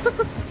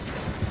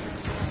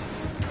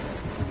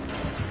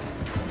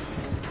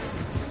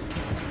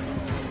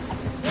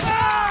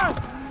 Oh,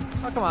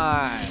 come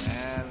on,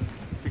 man.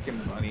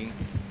 Freaking bunny.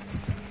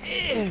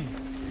 It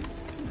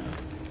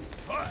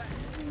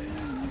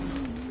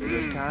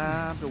is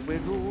time to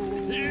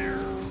wiggle.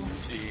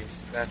 Jeez,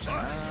 that's an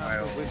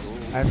Time to wiggle.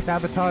 I've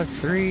sabotaged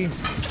 3 of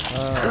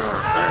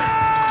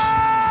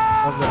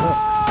the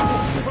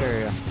hooks in this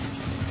area.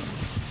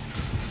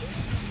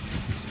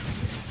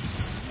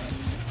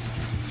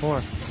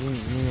 4. You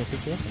need to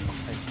pick it up?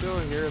 I still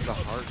hear the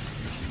heart.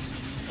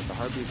 But the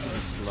heartbeat's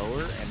getting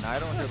slower, and I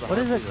don't hear the What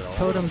does a heartbeat at all.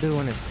 totem do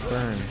when it's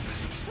burned?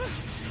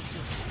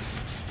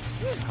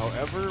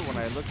 However, when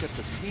I look at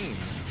the team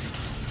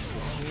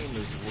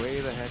is way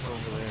the heck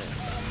over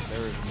there.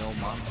 There is no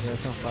monster. Yeah,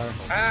 it's on fire.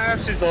 Ah,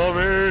 she's on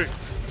me!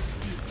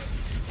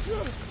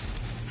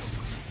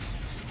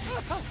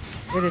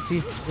 Wait, if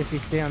you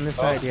stay on this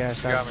Oh, side, yeah,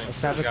 she got me.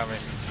 She got me.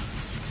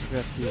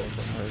 Okay.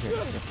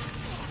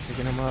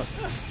 Picking him up.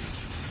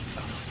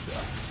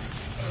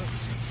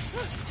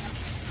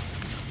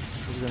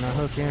 She's gonna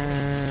hook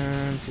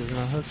him. She's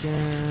gonna hook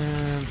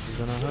him. She's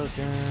gonna hook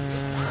him.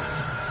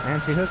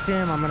 And she hooked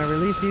him. I'm gonna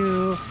release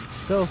you.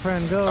 Go,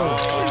 friend, go.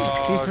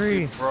 Oh, Be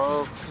free. she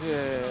broke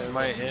Yeah,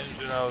 my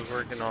engine I was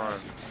working on.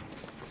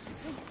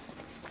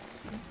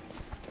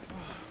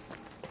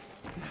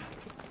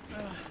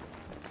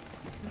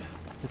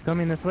 She's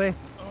coming this way.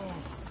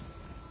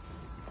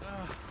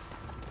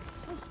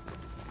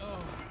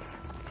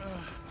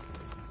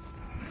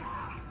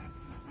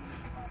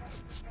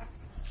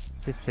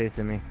 She's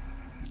chasing me.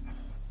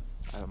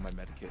 I have my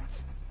medikit.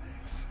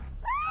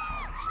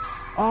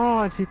 Oh,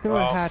 and she threw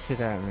a Oh. hatchet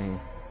at me.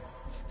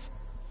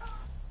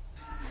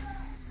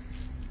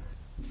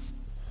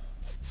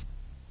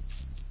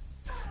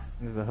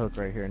 There's a hook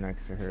right here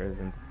next to her,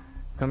 isn't?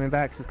 Coming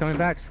back. She's coming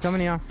back. She's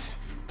coming, y'all.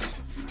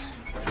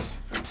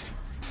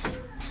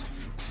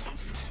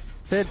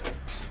 Sid.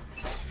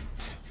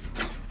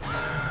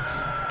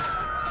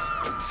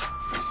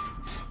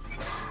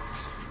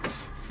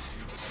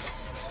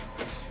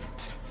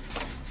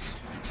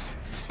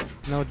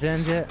 No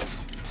gen yet.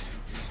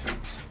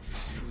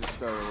 We just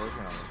started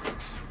working on it.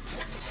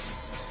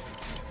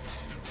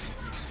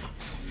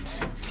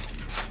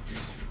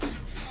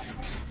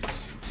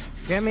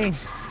 Get me.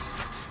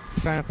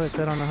 Trying to put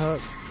Sid on the hook.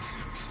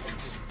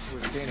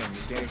 Where's Kanan?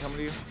 Is Kanan coming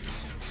to you?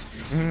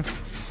 Mm-hmm.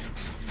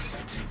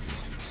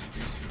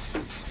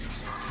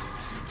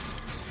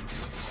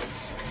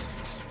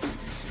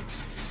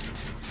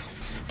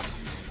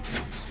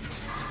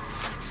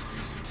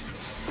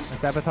 I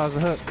sabotage the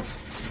hook.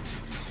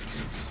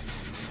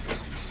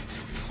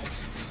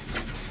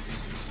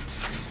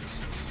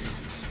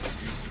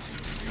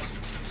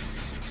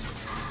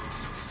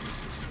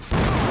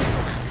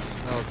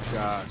 Oh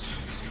gosh.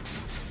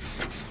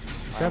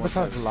 I almost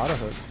Sabotage a had- lot of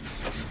hooks.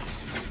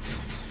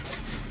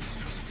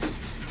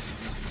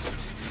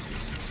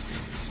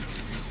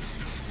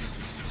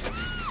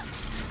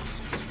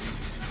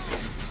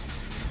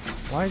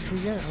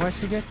 Why'd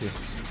she get you?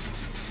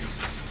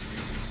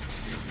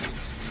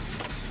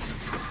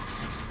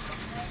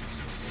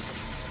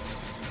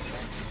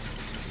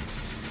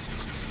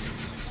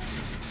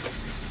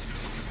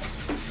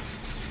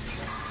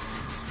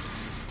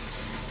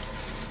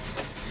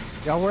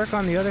 Y'all work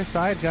on the other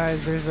side,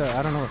 guys. There's a,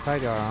 I don't know what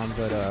side y'all are on,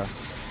 but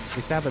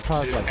we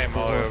sabotage She like came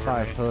 4 all or over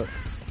 5 me. hooks.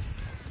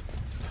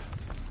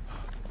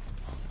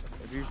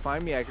 If you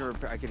find me, I can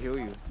heal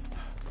you.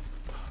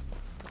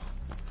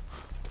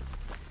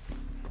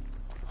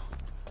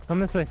 Come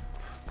this way.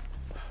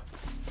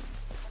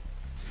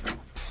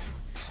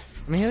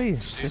 Let me heal you.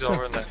 She's This over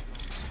way. in that.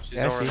 She's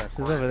Yeah, over in she's that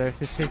corner. over there.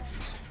 She's chasing.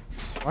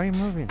 Why are you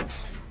moving?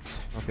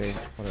 Okay,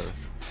 whatever.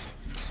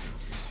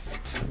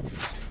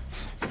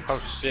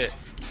 Oh shit.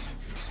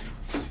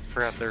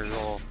 Forgot there's a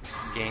little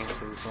game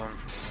to this one.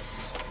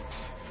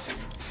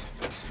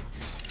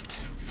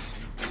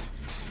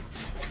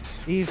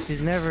 Eve,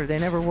 they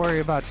never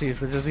worry about you,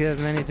 so just get as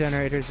many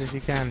generators as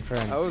you can,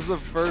 friend. I was the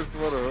first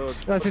one to hook.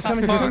 Oh, she's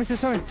coming, she's coming, she's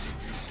coming.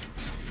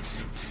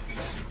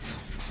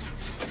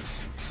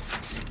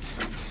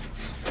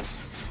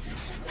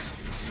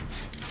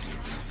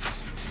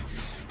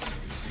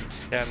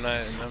 Yeah, I'm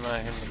not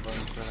hitting the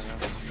buttons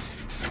right now.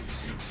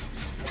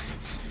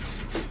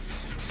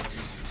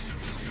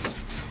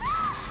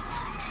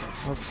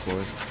 Of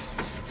course.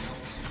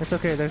 It's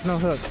okay, there's no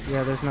hook.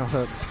 Yeah, there's no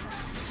hook.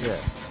 Yeah.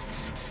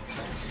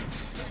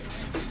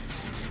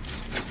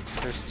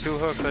 There's 2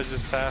 hooks I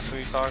just passed. What are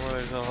you talking about?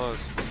 There's no hooks.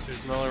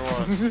 There's another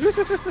one.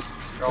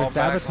 They're all They're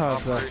back in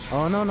sabotaged though. operation.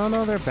 Oh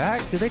no, they're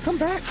back. Did they come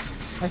back?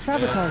 I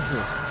sabotaged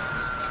you.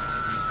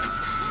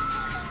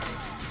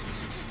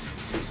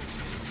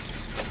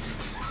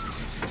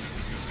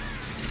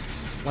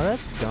 Well,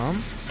 that's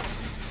dumb.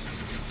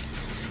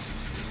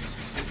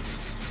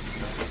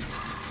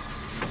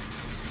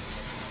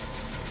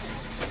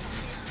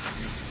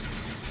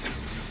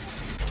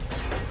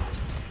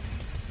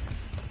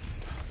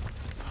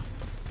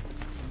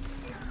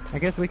 I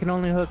guess we can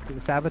only hook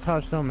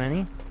sabotage so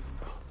many.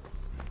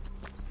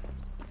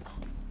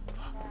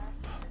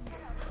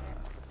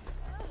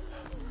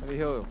 Let me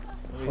heal you.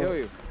 Let me heal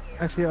you.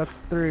 I see us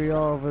 3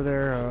 over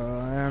there.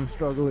 I am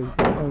struggling.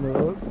 Oh,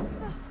 no.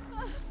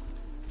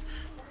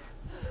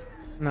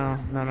 No.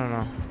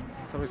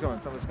 Somebody's coming.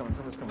 Somebody's coming.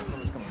 Somebody's coming.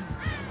 Somebody's coming.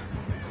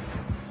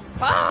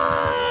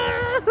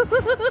 I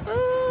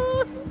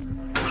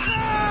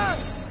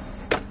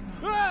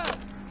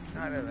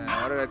don't know.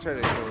 Why did I try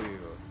to kill you?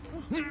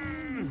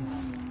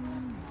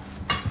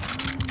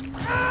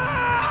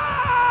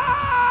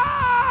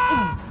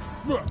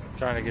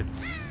 Trying to get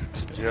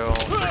to Joe,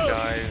 the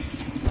guys.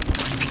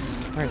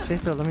 Alright, stay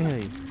still. Let me heal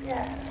you.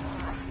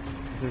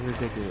 This is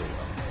ridiculous.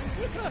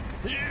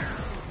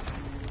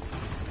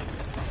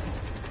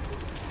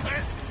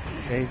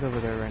 Yeah, he's over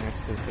there right next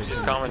to us. She's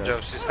coming,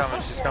 Joe. She's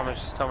coming. She's coming.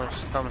 She's coming.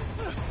 She's coming.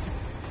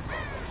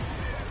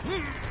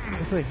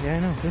 This way. Yeah, I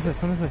know. This way.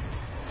 Come this way.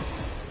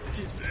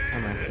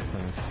 I'm actually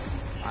coming.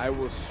 I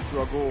will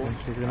struggle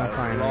She's gonna as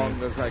find long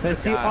me. as I But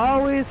can. she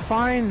always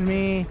finds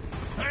me.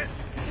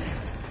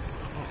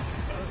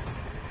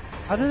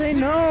 How do they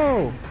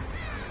know?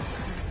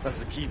 That's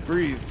the key.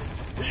 Breathe.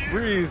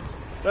 Breathe.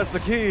 That's the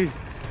key.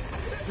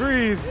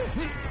 Breathe.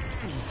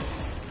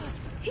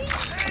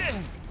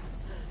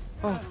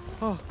 Oh.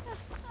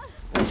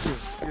 Thank you.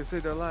 You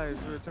saved our lives.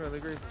 We're eternally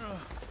grateful.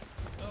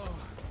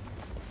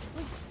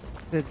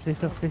 Stay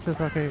still,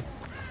 okay.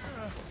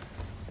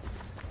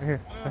 Right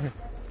here.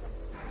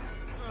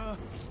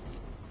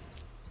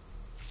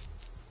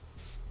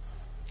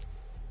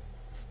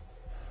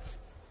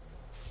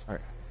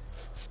 Alright.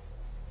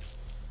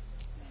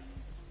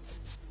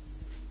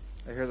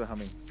 I hear the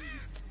humming.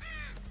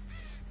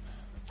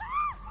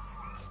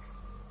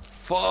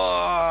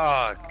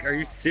 Fuck! Are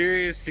you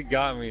serious? She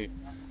got me.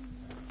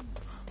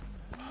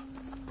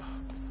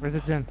 Where's the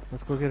gen?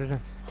 Let's go get a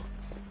gen.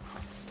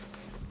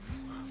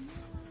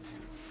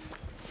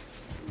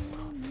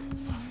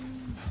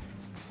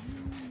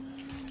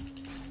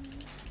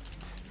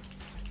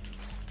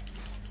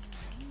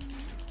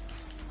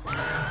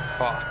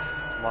 Fuck.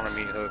 I'm on a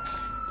meat hook.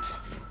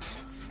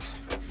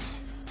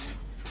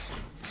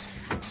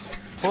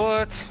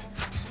 What?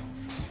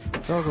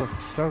 Struggle.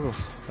 Don't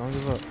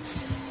give up.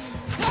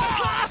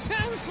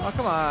 Oh,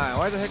 come on.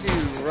 Why the heck are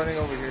you running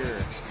over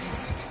here?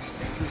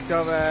 She's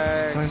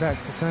coming. Coming back.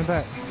 She's coming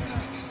back.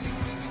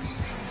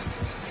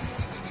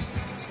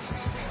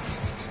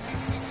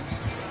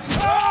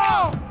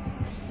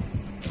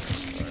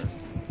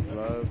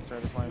 Love's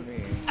trying to find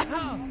me.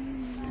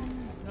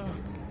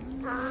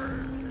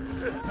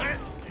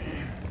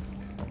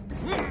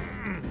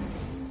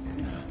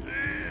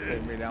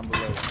 Take me down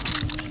below.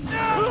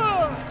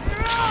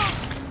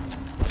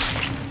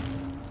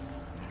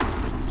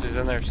 She's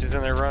in there. She's in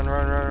there. Run.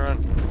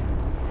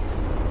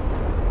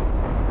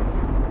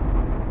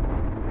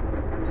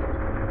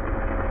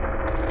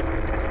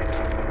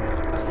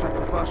 I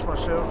sacrificed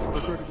myself for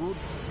the greater good.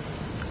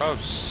 Oh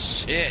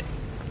shit!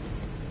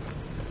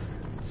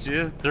 She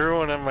just threw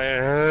one in my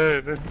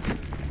head.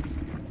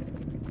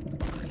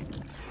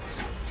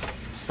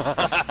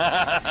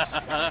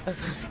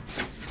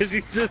 She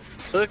just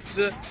took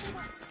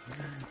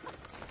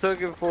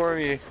it for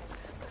me.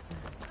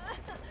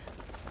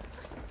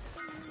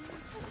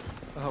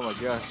 Oh my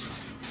gosh.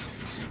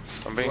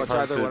 I'm being Watch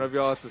hunted. either one of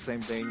y'all, it's the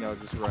same thing. Y'all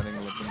just running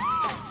and looking.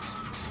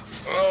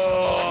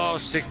 Oh,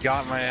 she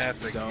got my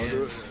ass Don't again.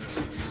 do it.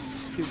 Just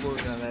keep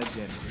working on that,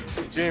 Jen.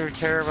 She didn't even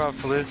care about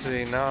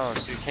Felicity. No,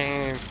 she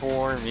came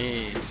for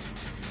me.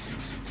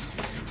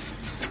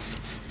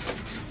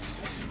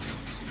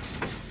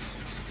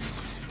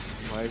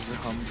 Why does the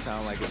hum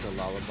sound like it's a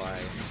lullaby?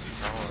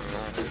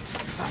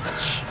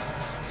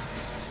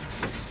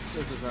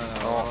 This is not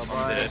a Oh,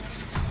 lullaby. I'm dead.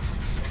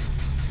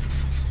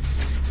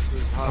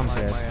 This is I'm Hotline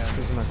dead. Miami.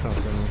 This is not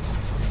comforting.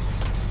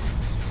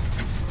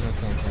 Not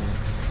comforting.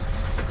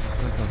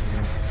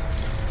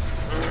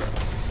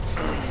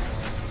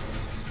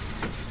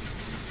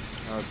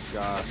 Oh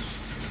gosh.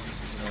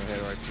 I'm gonna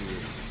head right to you.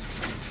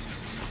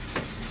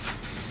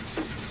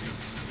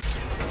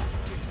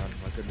 Oh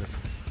my goodness.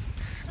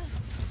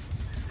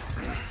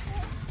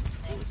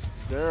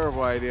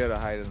 Terrible idea to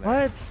hide in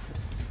there. What?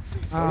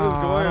 What is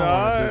going I don't on,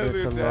 wanna do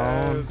this dude?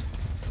 alone.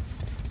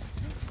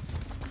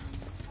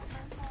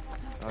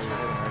 Oh, you're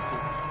heading right to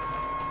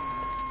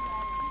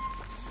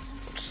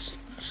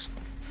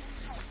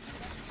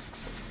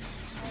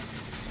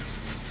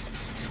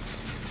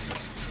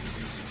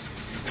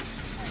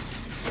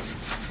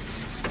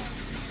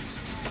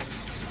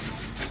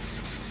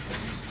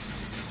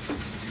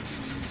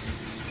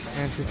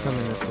And she's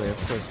coming this way, of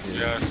course she is.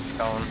 Yeah, she's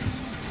coming.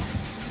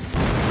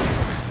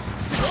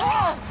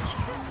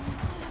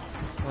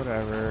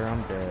 Whatever,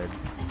 I'm dead.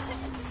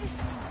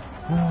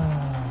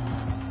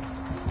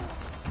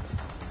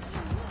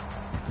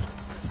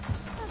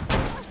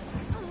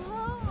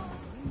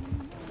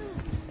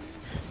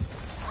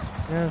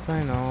 Yes,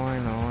 I know, I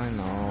know, I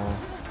know.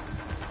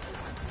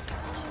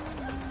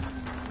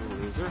 You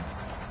loser.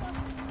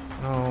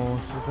 No,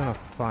 she's gonna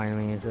find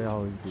me as they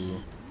always do.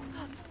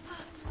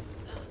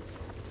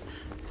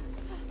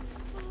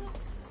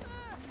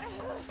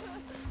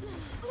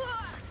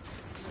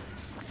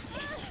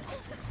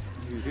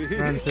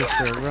 Run,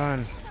 sister,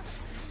 run.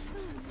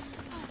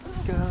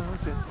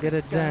 Get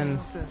it, Jen.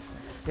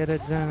 Get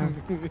it, Jen.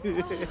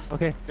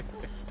 Okay.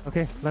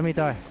 Okay, let me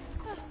die.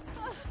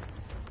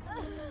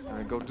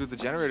 Alright, go do the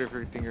generator if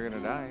you think you're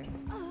gonna die.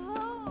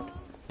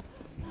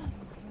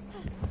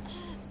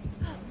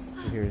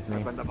 She hears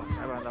me.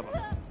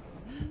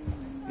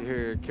 You hear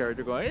your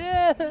character going,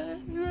 yeah,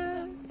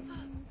 yeah.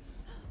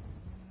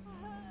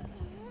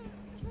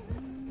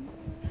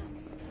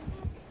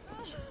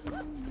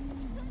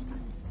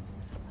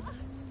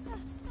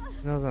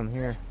 She knows I'm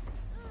here.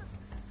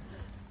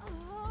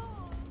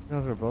 She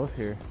knows we're both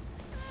here.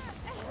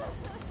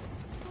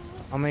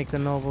 I'll make the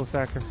noble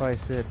sacrifice,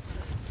 Sid.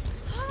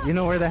 You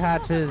know where the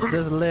hatch is.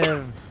 Just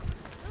live.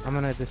 I'm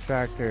gonna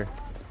distract her.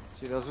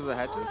 She knows where the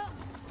hatch is?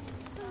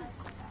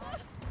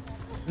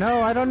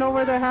 No, I don't know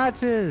where the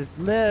hatch is.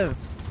 Live.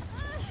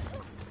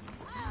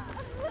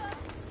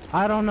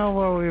 I don't know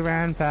where we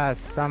ran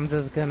past. I'm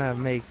just gonna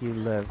make you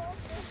live.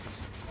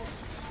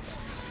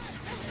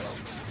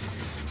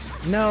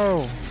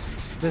 No.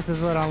 This is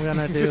what I'm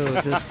gonna do.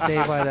 Just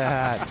stay by the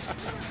hatch.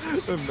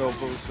 The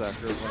noble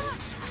sacrifice.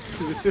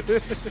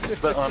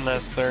 The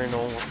unnecessary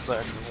noble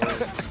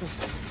sacrifice.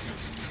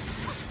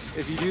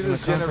 If you do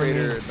this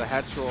generator, the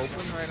hatch will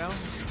open right now?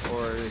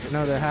 Or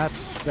no, the hatch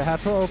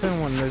will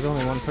open when there's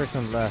only one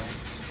person left.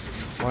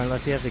 Or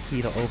unless you have the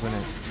key to open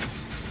it.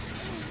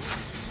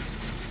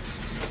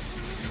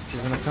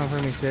 She's gonna come for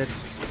me, Sid.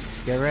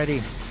 Get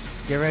ready.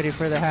 Get ready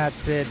for the hatch,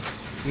 Sid.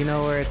 You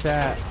know where it's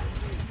at.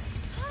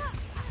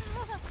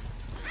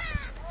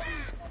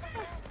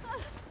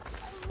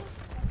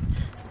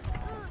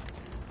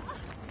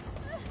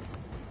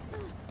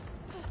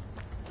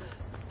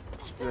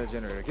 Get that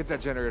generator. Get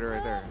that generator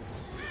right there.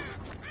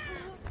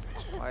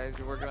 Why is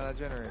you working on that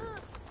generator?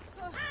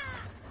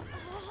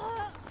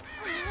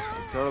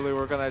 Totally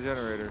work on that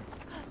generator.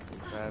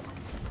 Fast.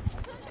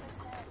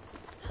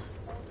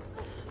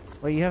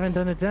 Wait, you haven't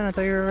done a gen? I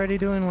thought you were already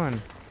doing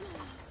one.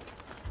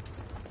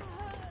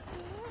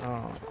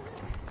 Oh.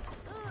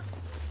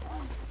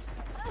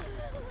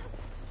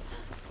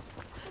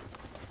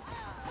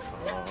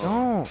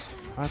 Don't!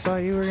 I thought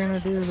you were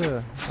gonna do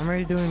the... I'm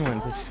already doing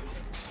one. Just...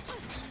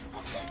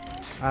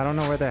 I don't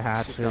know where the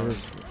hatch is.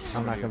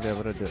 I'm not gonna be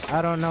able to do it.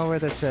 I don't know where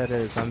the shed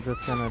is. I'm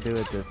just gonna do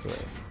it this way.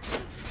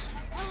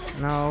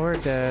 No, we're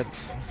dead.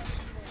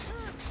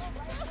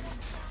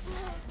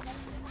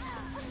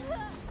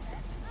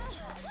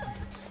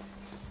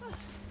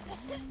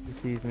 She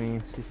sees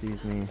me. She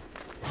sees me.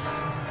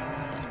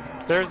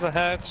 There's a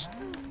hatch.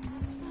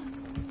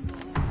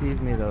 She sees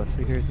me though.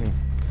 She hears me.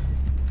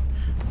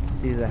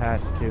 She sees the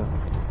hatch too.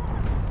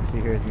 She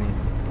hears me.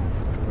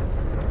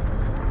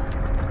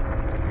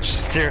 She's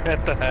staring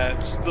at the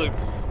hatch. She's like,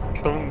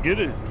 come get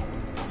it.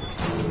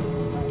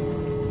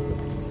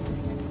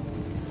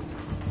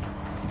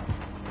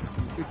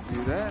 You could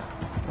do that?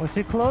 Well,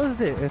 she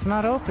closed it. It's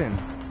not open.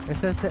 It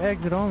says to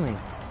exit only.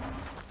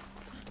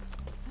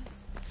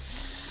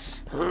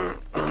 The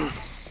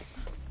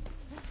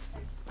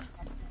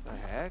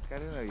heck? I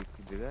didn't know you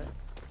could do that.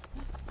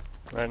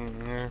 Right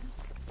in here.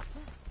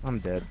 I'm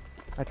dead.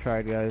 I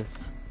tried, guys.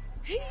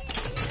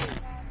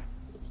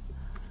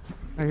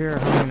 I hear her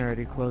humming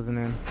already closing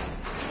in.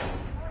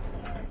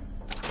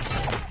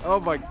 Oh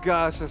my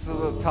gosh, this is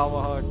a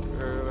tomahawk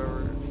or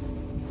whatever.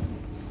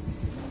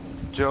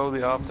 Joe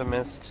the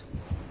Optimist.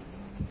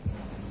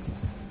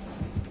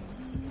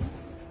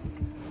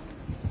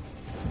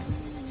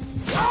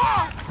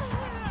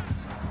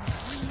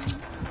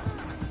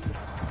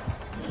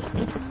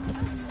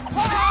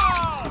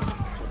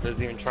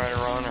 Doesn't even try to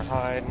run or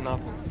hide,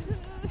 nothing.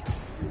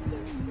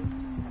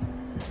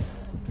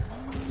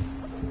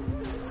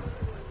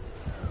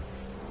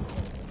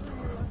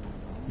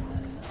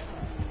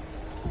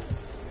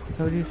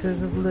 Told you should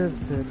have lived,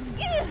 Sid.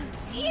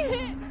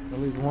 At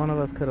least one of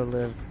us could have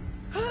lived.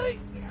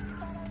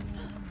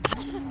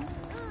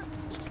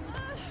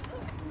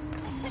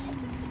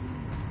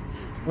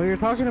 What you're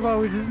talking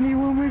about, we just need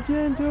one more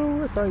gen,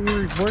 Joe. I thought you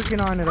were working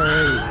on it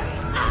already.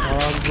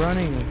 While I was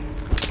running.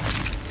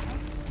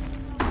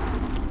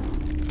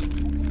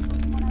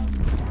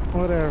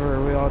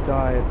 Whatever, we all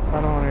died.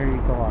 I don't want to hear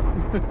you talk.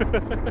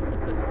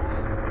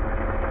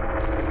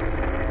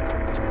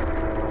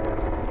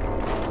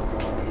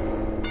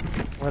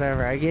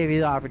 Whatever, I gave you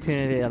the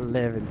opportunity to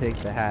live and take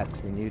the hatch,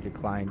 and you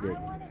declined it.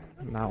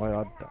 Now I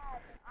all die.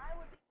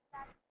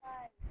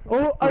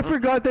 Oh, I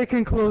forgot they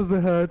can close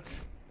the hatch.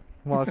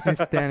 While she's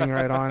standing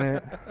right on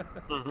it.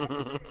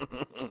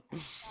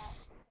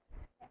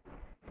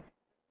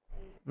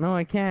 No,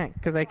 I can't,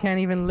 because I can't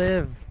even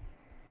live.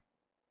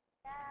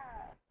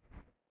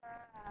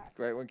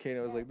 Right when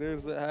Kano was like,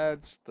 there's the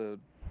hatch, the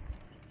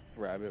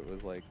rabbit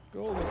was like,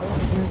 oh, the hatch.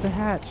 There's the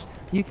hatch.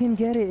 You can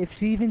get it. If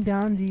she even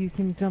downs you, you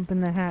can jump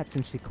in the hatch.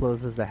 And she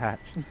closes the hatch.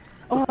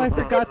 Oh, I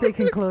forgot they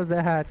can close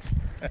the hatch.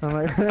 I'm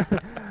like,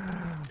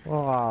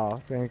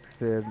 wow, thanks,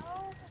 Sid.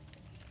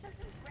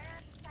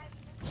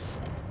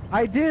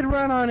 I did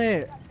run on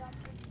it.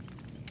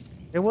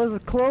 It was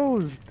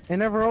closed. It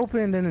never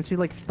opened, and then she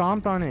like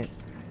stomped on it.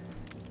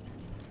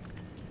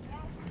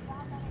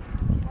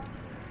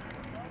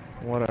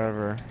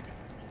 Whatever.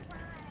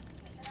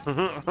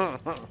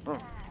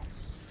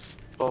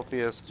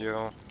 Salty as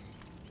Joe.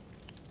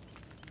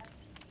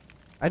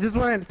 I just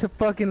wanted to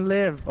fucking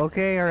live,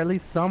 okay? Or at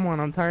least someone.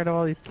 I'm tired of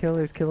all these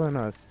killers killing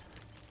us.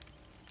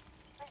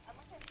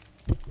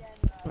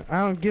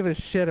 I don't give a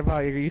shit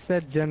about you. You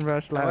said Gen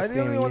Rush last game. Am I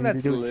the only one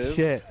that's do lived?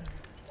 shit.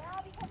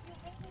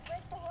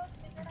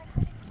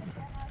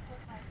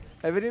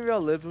 Have any of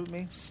y'all lived with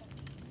me?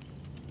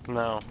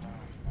 No.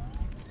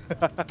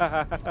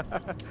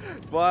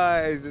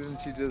 Why didn't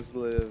she just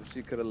live?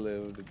 She could have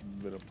lived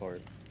and been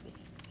apart.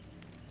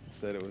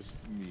 Said it was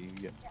me.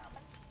 Yeah.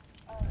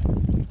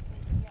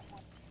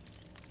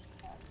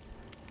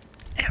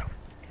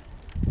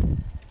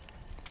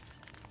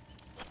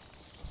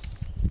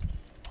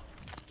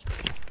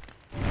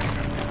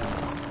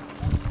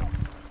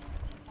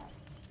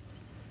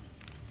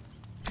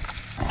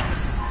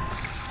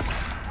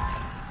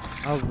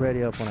 I was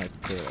ready up when I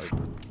say like.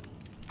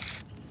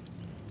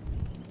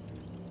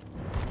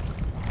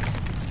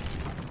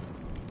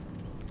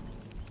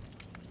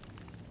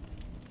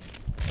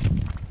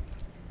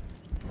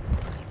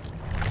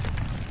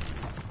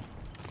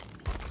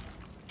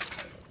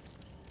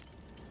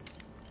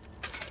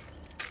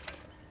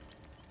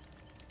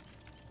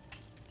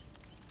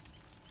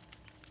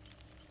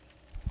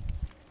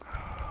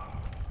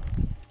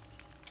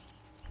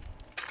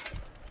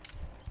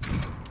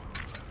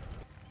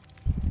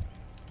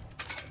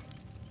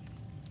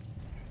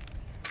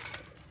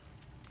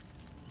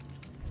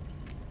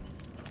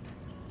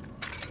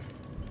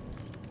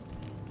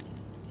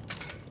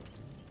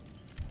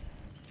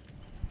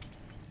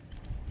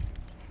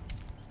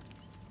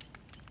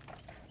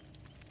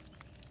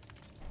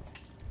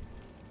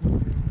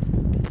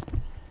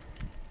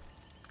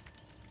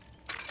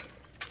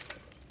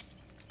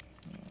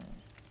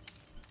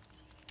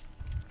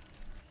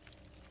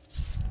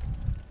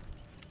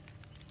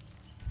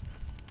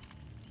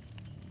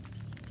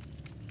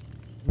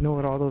 You know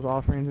what all those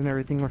offerings and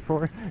everything were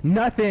for?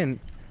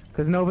 Nothing!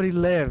 Because nobody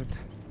lived.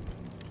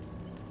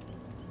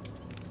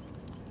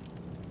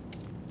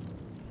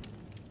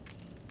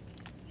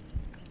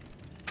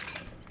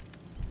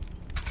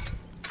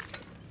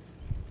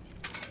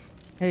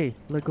 Hey,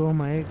 let go of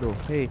my ego.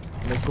 Hey,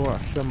 let go. I'll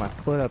shove my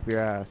foot up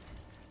your ass.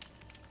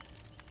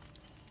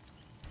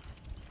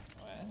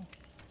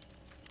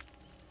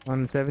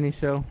 On the 70s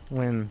show,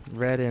 when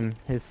Red and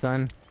his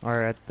son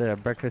are at the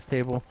breakfast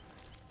table,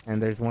 and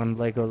there's one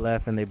Lego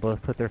left, and they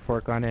both put their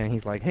fork on it, and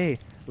he's like, hey,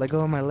 let go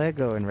of my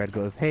Lego, and Red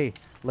goes, hey,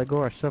 let go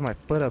or I'll shove my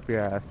foot up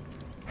your ass.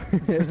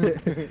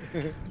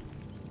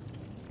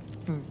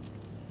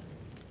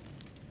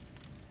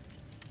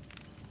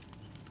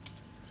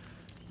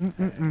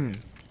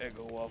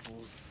 Eggo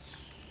waffles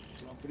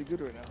sound pretty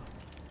good right now.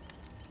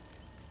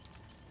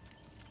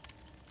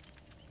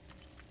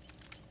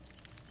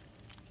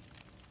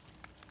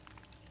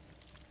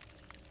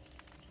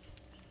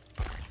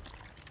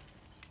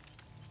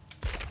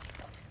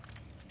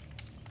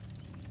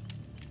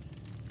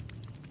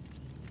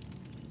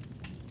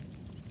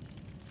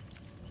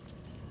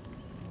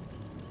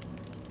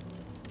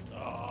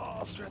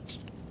 Oh, stretch.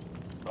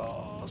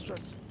 Oh, stretch.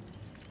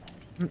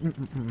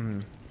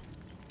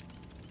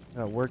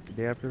 Gotta work the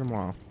day after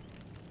tomorrow.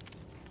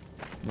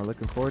 Am I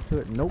looking forward to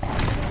it? Nope.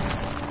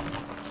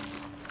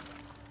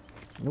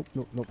 Nope,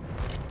 nope, nope.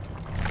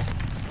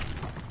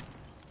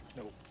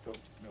 Nope, nope,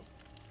 nope.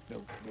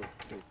 Nope, nope,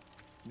 nope.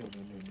 No, no,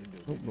 no, no, no.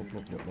 Nope, nope,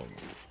 nope, nope, nope.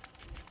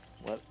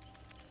 What?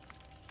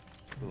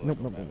 Nope, nope,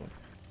 nope, nope.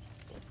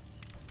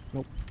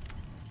 Nope.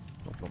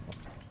 Nope, nope, nope.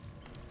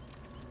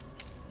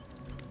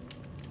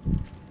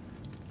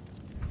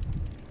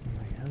 I'm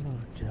like, hello,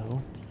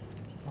 Joe.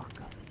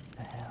 Welcome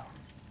to hell.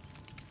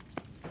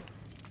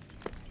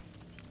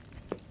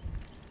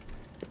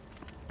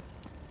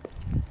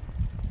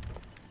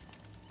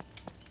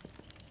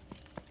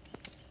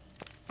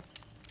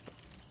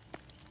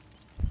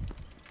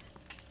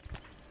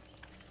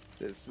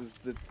 This is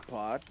the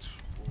part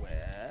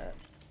where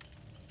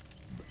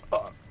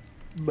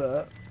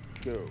But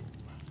go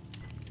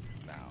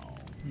now.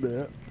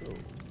 Go.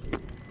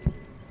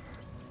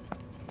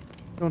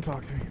 Don't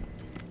talk to me.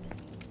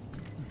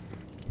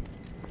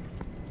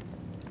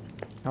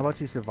 How about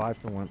you survive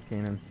for once,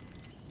 Kanan?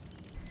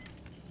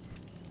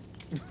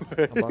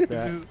 How about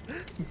that?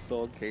 Just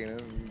saw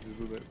Kanan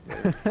just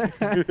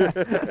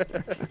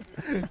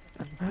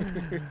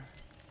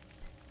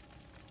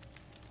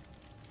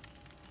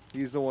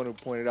He's the one who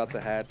pointed out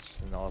the hatch,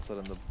 and all of a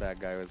sudden the bad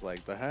guy was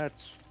like, the hatch.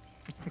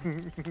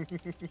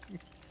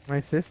 My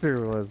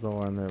sister was the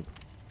one that...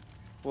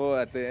 Well,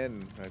 at the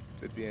end,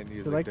 he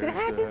was like, the "There's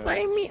hatch is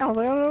by me. I was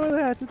like, I don't know where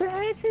the hatch is. The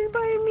hatch is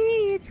by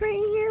me. It's right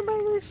here by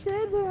the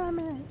shed where I'm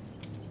at.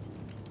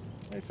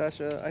 Hey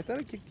Sasha, I thought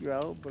I kicked you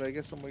out, but I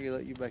guess somebody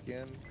let you back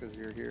in because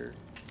you're here.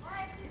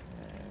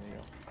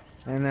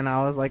 And then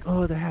I was like,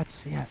 oh, the hatch,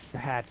 yes, the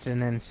hatch.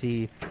 And then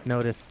she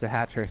noticed the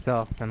hatch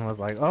herself and was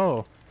like,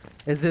 oh,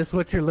 is this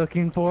what you're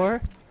looking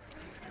for?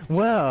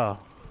 Well,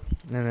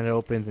 and then it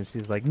opens and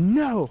she's like,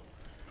 no,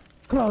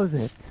 close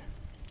it.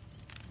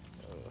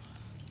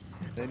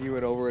 Then you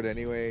went over it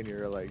anyway, and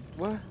you're like,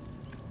 what?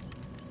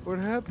 What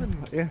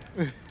happened? Yeah.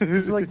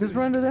 She's like, just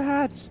run to the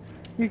hatch.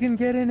 You can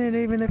get in it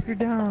even if you're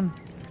down.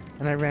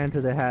 And I ran to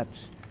the hatch,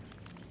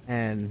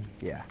 and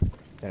yeah,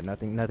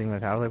 nothing was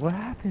happening. I was like, what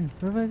happened?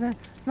 What was that?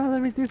 It's not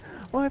letting me through.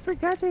 Oh, I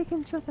forgot they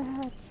can shut the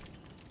hatch.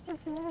 Shut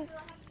the hatch.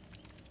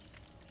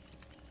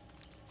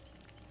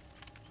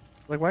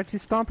 Like, why'd she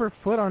stomp her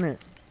foot on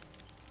it?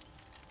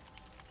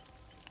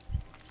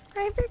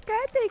 I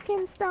forgot they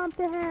can stomp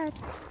the hatch.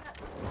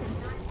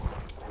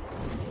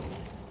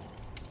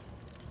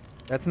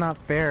 That's not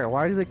fair.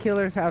 Why do the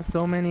killers have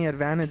so many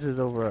advantages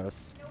over us?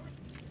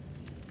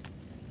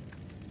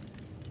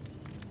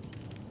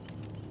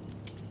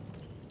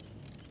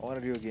 I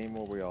want to do a game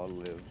where we all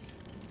live.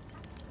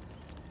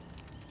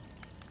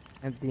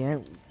 At the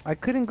end, I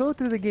couldn't go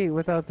through the gate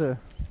without the...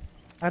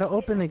 I had to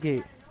open the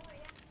gate.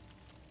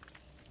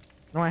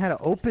 No, I had to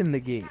open the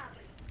gate.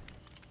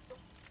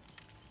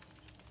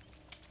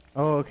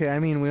 Oh, okay, I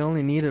mean, we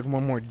only needed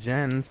one more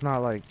gen. It's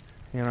not like,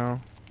 you know,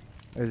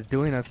 it was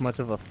doing us much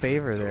of a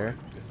favor there.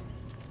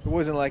 It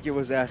wasn't like it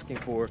was asking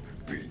for...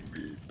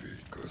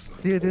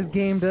 See what this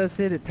game does,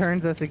 Sid? It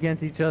turns us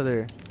against each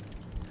other.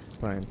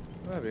 Fine.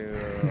 Having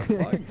a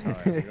fine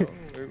time, you know?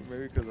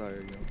 Maybe because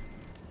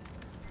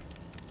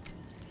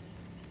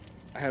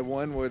I had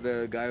one where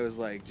the guy was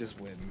like, just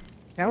win.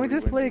 Can't we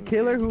just play a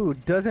killer who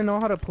doesn't know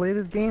how to play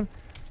this game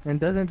and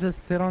doesn't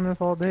just sit on this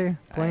all day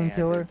playing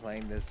killer? I have been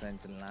playing this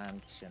since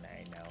launch, and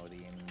I know the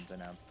ins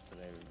and outs of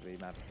every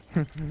map.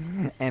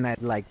 And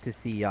I'd like to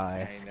see y'all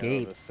escape.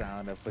 I know the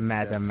sound of footsteps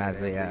Madame that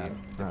every Mazia.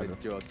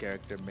 individual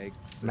character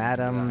makes.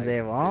 Madame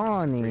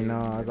Devani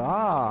knows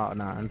all.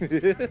 No.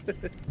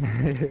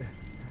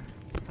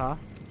 Huh?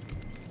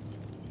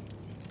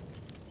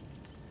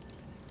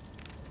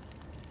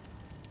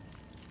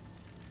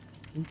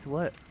 Eats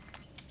what?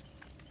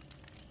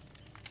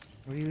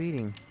 What are you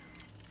eating?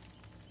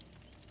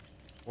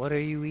 What are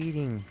you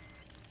eating?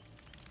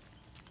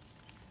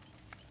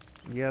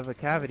 You have a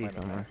cavity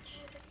somewhere.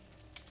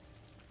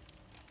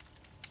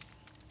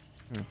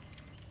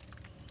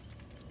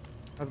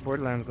 How's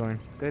Borderlands going?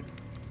 Good?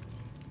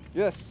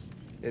 Yes,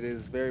 it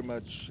is very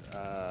much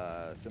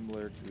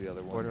similar to the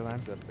other ones,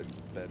 Borderlands? except it's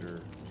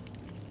better.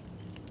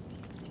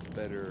 It's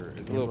better.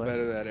 It's a little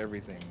better at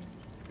everything.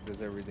 It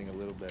does everything a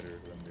little better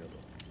than the other one.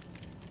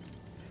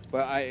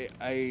 But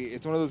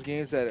it's one of those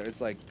games that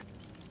it's like,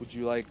 would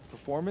you like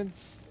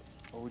performance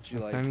or would you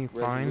like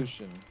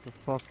resolution? The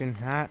fucking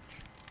hatch.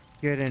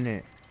 Get in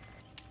it.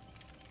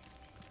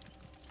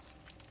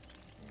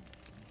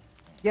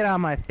 Get out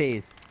of my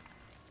face.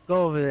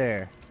 Go over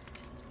there.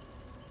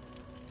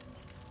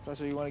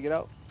 Sasha, you want to get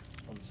out?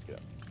 I'll just get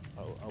out.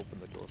 I'll open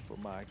the door for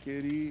my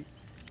kitty.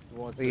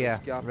 Who wants to Yeah,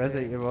 escape?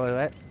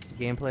 what?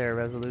 Gameplay or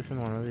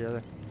resolution, one or the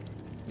other.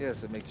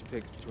 Yes, it makes you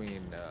pick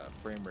between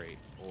frame rate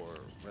or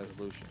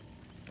resolution.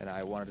 And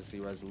I wanted to see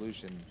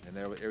resolution, and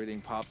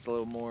everything pops a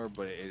little more,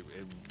 but it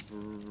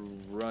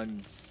doesn't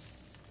run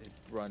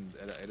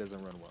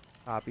well.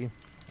 Copy.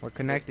 We're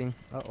connecting.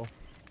 Uh-oh.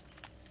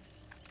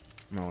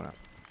 No, we're not.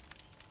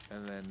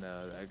 And then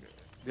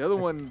the other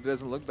one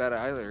doesn't look bad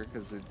either,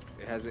 because it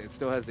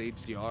still has the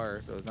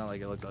HDR, so it's not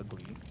like it looks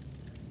ugly.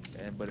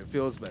 But it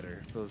feels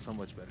better. It feels so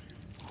much better.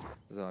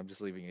 So I'm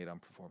just leaving it on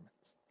performance.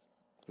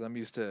 Because I'm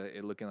used to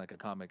it looking like a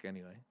comic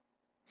anyway.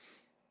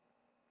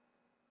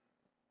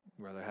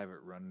 Rather have it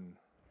run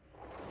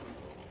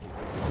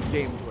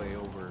gameplay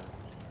over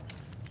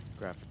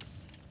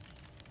graphics.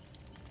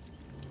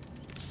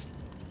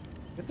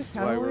 That's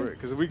why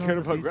because if we cared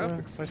about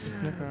graphics,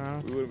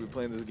 we wouldn't be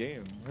playing this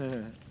game. I don't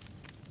know.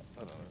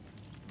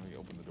 Let me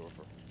open the door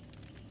for.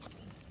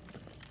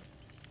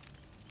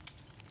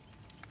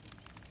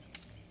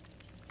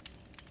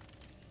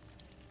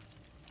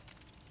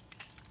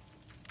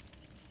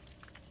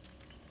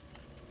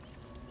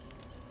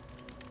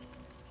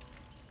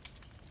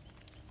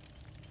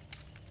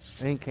 I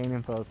think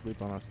Kanan fell asleep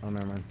on us. Oh,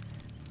 never mind.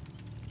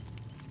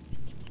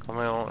 Come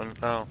on,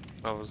 oh,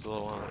 that was the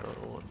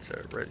one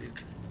that ready.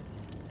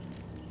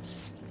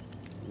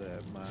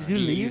 Did you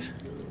leave?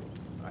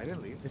 I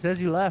didn't leave. It says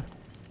you left.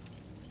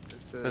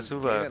 It says who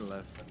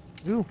left.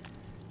 You.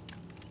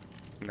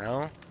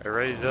 No, I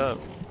raised up.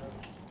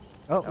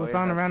 Oh, we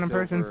found a random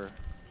person.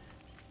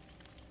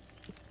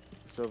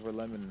 Silver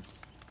lemon.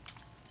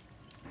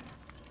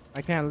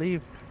 I can't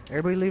leave.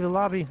 Everybody leave the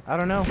lobby. I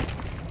don't know.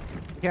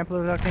 You can't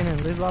play without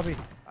Kanan. Leave the lobby.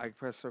 I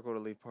press circle to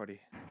leave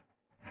party.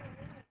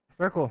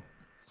 Circle.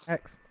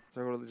 X.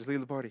 Circle to just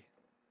leave the party.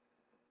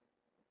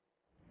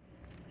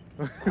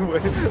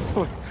 Wait,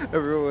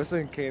 everyone was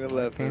saying Kanan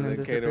left, and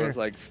then Kanan was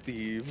like,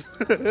 Steve.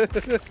 And I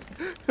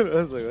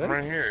was like, what?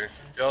 Right here.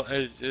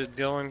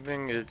 The only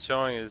thing it's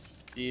showing is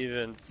Steve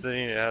and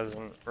City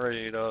hasn't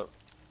readied up.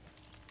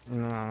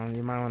 No,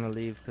 you might want to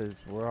leave because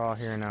we're all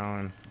here now,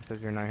 and it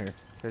says you're not here. It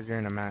says you're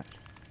in a match.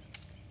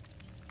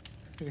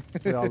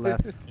 We all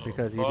left Oh,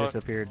 because you fuck.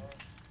 disappeared.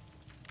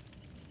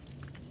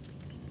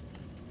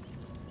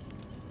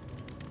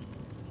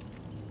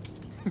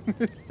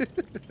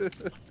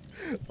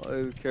 All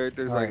these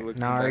characters like Alright, looking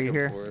now are back you and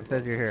here? forth. It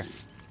says you're here.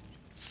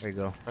 There you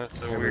go. That's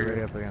so Everybody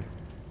weird. up again.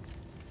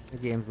 The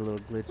game's a little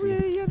glitchy.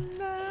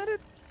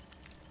 Reunited,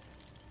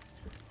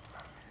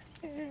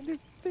 and it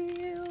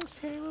feels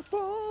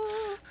terrible.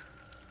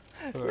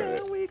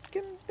 Now we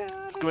can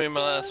die. It's gonna be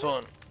my last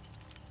one.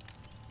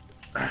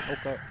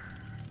 Okay.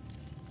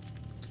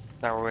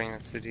 Now we're waiting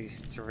the city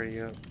to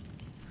ready up.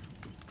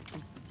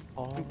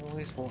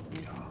 Always want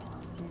you.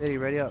 City,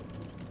 ready up.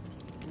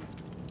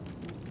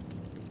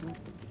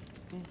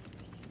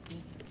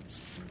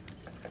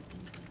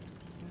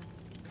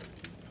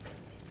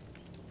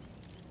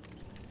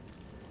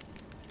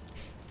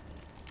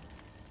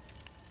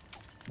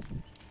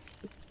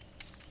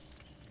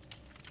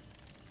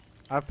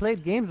 I've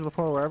played games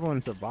before where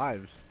everyone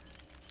survives.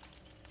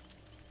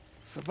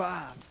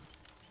 Survive.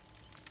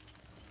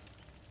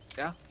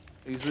 Yeah.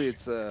 Usually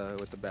it's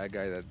with the bad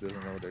guy that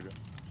doesn't know what they're doing.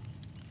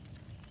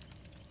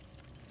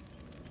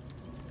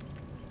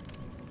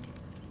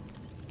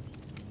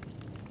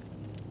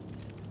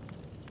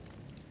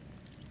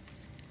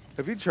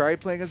 Have you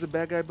tried playing as a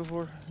bad guy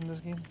before in this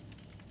game?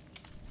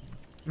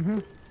 Mm-hmm.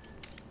 It's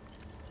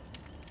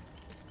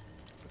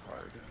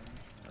hard.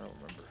 I don't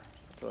remember.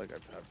 I feel like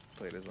I've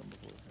played as them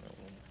before. I don't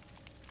remember.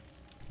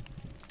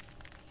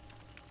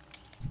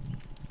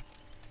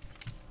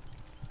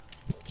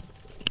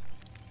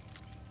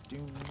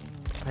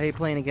 I hate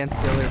playing against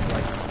killers,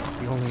 like,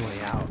 the only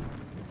way out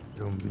is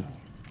through me.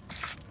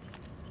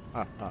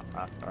 I'm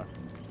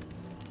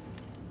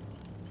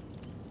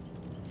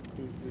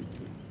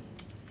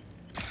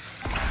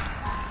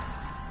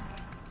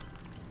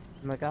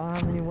like, I don't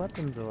have any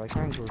weapons though, I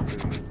can't go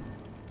through you.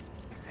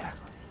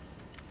 Exactly.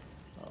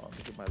 Oh, let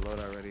me get my load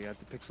already. I have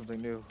to pick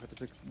something new. I have to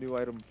pick a new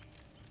item.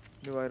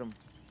 New item.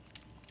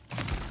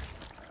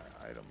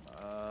 Item.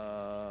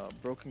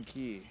 Broken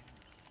key.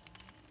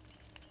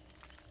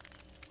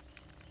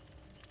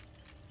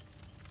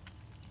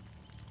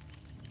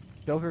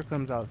 Joker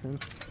comes out soon.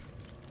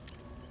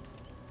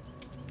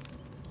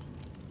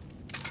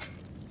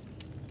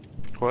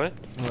 What?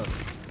 Look,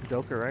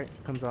 Joker, right?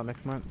 Comes out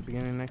next month,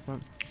 beginning of next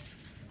month.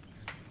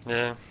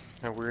 Yeah,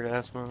 a weird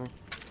ass movie.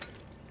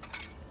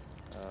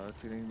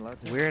 It's getting a lot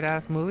of Weird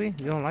ass movie?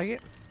 You don't like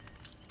it?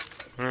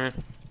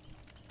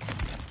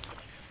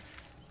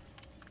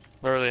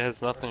 Literally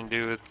has nothing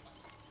to do with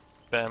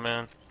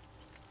Batman.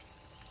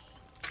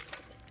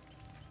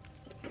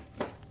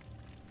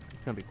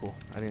 It's gonna be cool.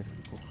 I think it's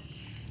gonna be cool.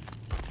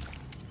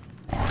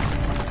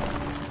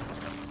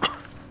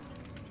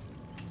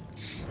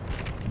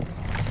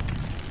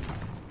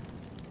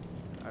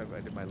 I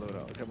did my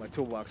loadout. I got my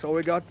toolbox. Oh,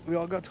 we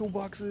all got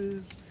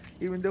toolboxes.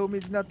 Even though it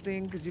means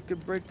nothing, because you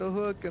could break the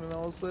hook and then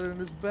all of a sudden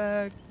it's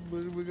back.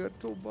 But we got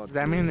toolboxes. Does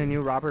that mean the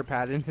new Robert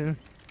Pattinson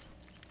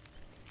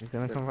is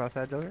gonna come across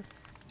that Joker?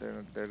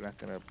 They're not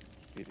gonna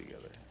be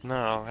together.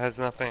 No, it has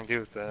nothing to do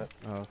with that.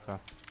 Oh, okay.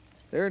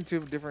 They're in two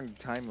different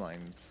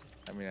timelines.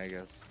 I mean, I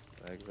guess.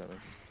 Exactly.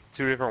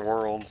 Two different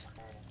worlds.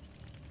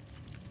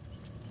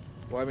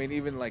 Well, I mean,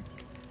 even like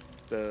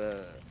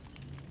the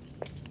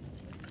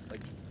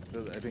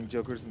I think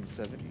Joker's in the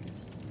 70s.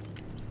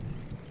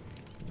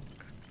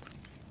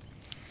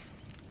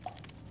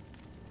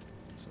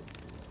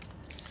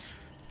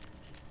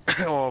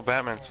 Well,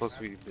 Batman's supposed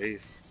to be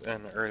based in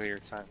an earlier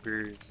time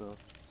period, so.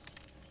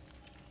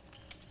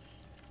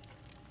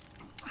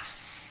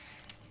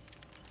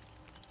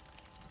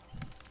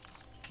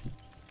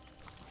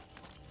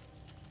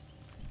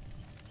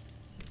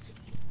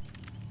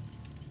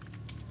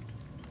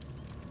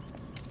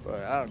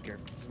 But I don't care.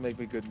 Just make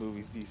me good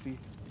movies, DC.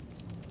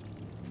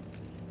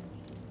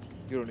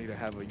 You don't need to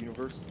have a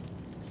universe.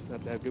 You just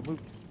have to have good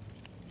movies.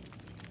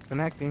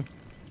 Connecting.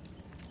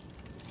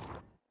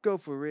 Go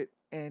for it,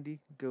 Andy.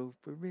 Go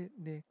for it,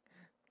 Nick.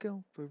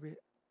 Go for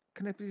it.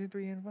 Connect between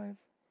 3 and 5.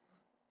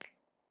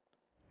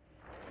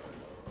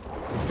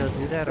 You still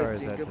do that, or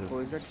is The that Jingle just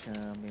Boys are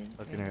coming.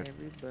 fucking And nerd?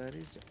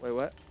 everybody's... Wait,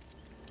 what?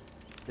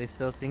 They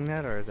still sing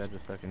that, or is that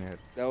just stuck in your head?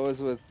 That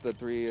was with the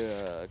 3,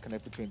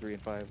 Connect between 3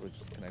 and 5, which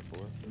is Connect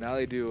 4. Now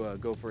they do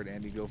Go for it,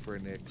 Andy. Go for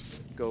it, Nick.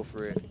 Go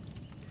for it.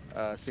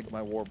 Sink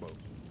my warboat,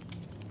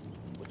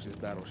 which is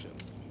Battleship.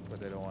 But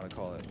they don't want to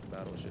call it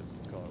Battleship.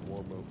 They call it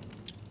Warboat.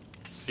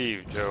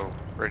 Steve, Joe,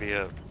 ready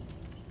up.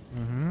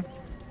 Mm-hmm.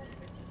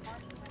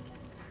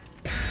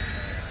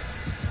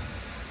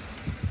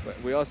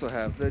 But we also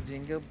have the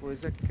Jingle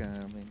Boys are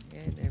coming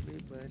and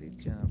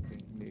everybody's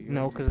jumping. New York,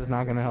 No, 'cause it's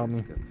not gonna help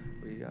me. Francisco.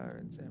 We are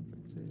in San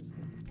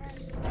Francisco.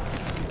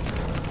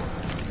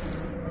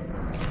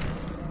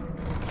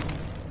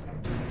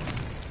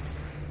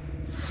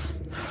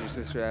 Your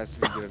sister asked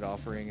if you did an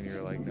offering and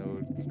you're like,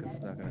 no, because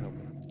it's not gonna help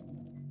me.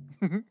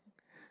 Is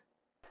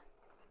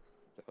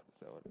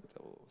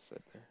that what was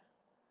said there?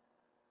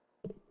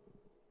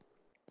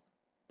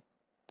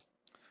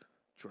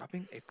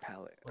 Dropping a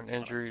pallet. When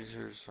injuries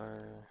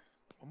are...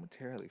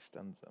 momentarily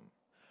stuns them.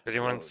 Did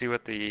anyone see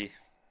what the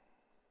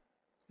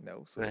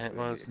No, so the hint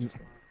was?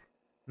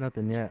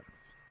 Nothing yet.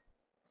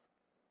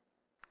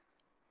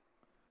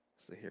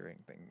 What's the hearing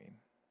thing mean?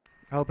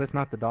 I hope it's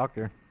not the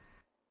doctor.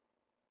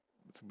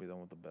 It's gonna be the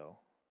one with the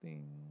bell.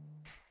 Ding.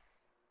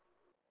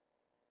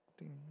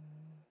 Ding.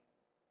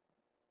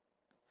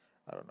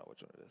 I don't know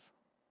which one it is.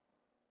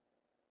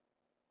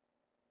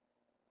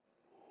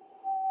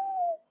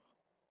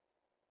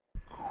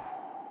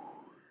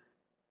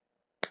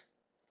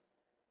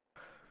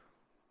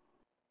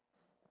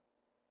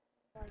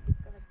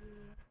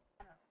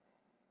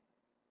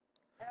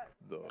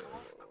 The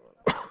pines were roaring.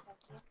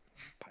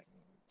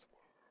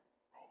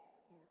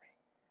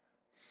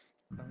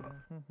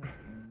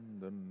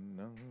 The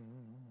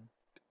night,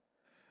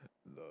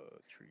 the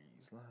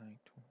trees like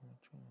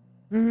torches.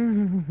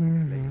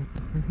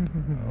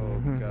 Oh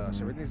gosh,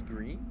 everything's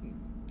green.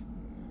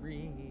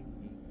 Green.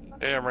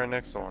 Hey, I'm right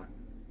next to one.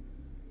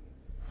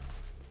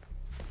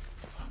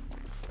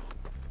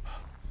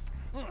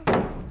 I want to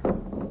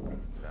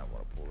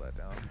pull that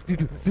down.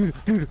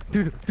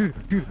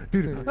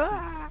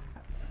 Ah!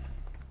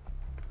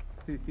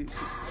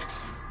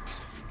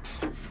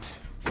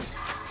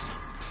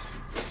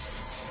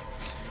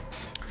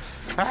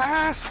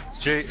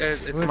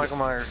 It's Michael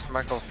Myers.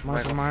 Michael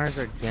Myers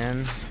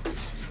again.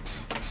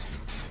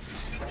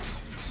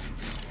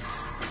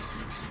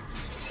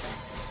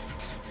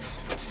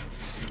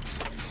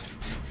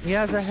 He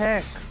has a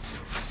hex.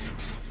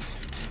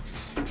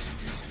 What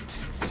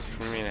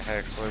do you mean a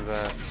hex? What is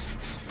that?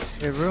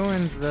 It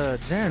ruins the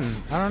den.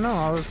 I don't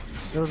know.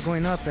 It was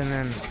going up and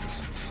then.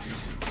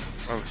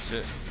 Oh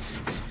shit!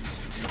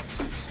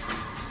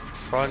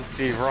 Run,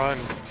 Steve, run!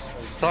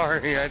 I'm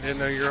sorry, I didn't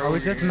know you were over Are we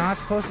just here. not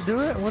supposed to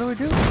do it? What do we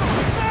do?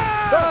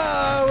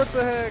 Ah! What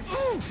the heck?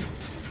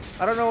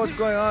 I don't know what's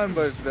going on,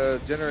 but the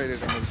generator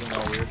thing is being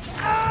all weird.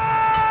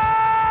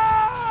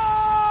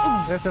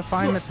 We have to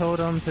find the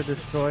totem to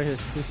destroy his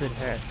stupid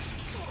head.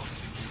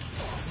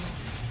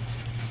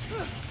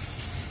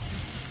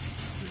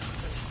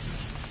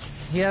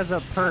 He has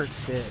a perk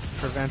that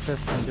prevents us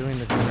from doing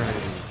the generator.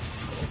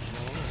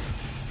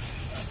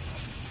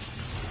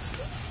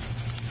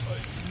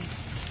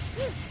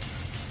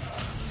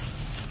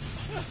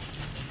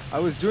 I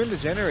was doing the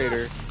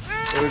generator.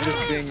 It was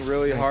just being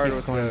really hard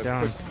with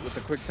down. the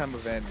quick time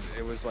event.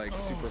 It was like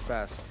super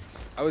fast.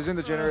 I was in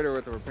the generator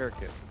with the repair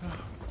kit.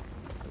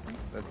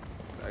 That,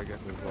 I guess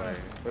is why.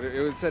 But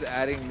it said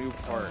adding new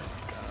part.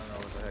 I don't know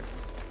what the heck.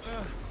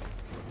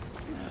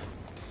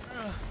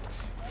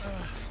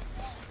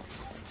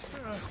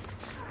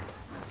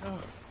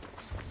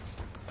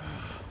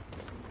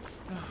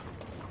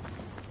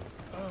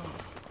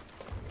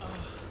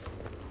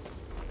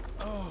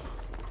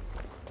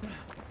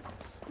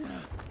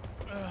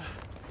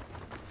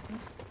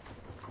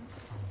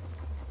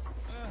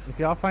 If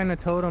y'all find a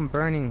totem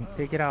burning,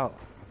 take it out.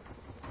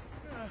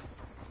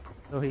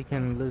 So he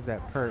can lose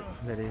that perk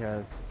that he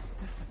has.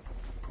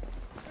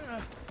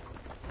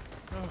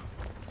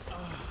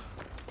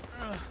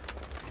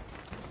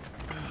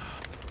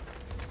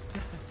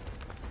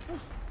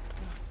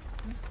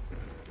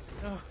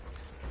 Ooh,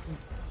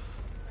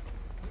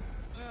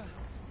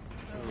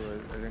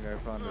 I think I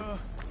found it.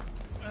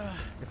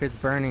 If it's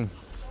burning.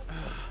 I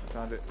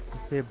found it. You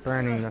see it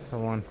burning, that's the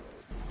one.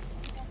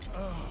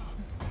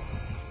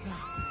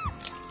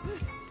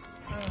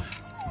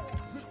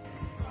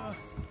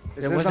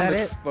 Was that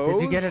it?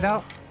 Did you get it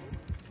out?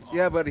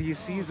 Yeah, but he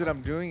sees that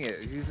I'm doing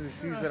it. He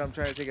sees that I'm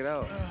trying to take it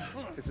out.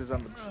 It says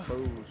I'm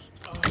exposed.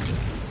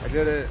 I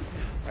did it.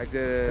 I did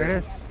it. There it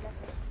is.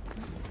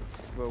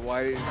 But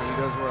why? He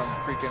knows where I'm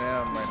freaking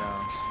out right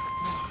now.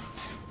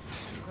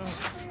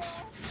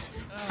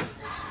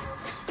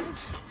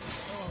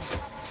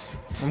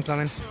 I'm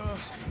coming.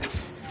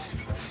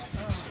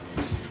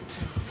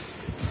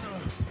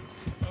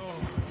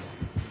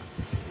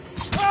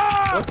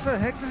 What the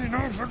heck does he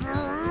know?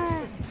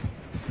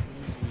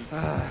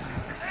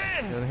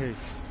 Down here.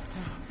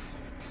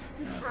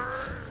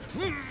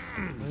 I'm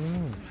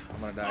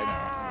gonna die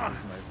now. This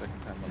is my second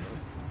time on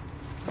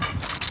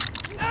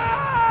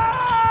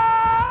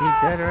He's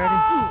dead already?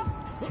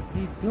 What are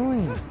you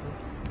doing?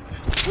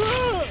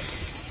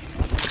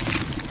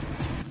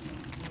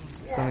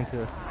 He's coming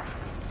to us.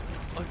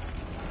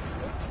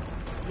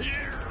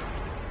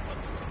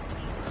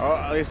 Oh,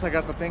 at least I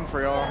got the thing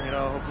for y'all. You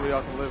know, hopefully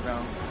y'all can live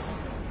now.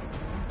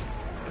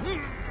 He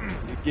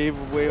gave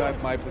away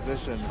my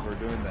position for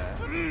doing that.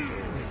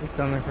 He's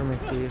coming for me,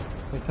 Steve.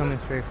 He's coming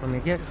straight for me.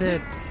 Get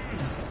Sid.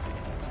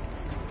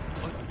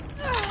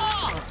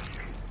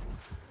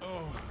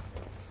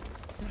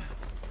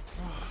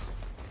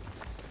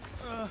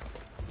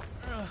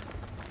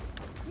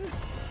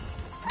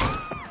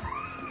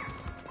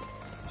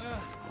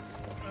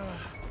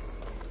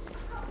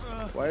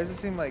 Why does it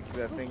seem like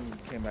that thing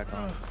came back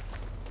on?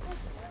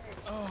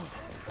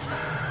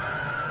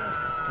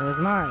 It's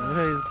not.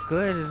 It's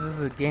good. It's just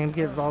the game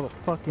gives all the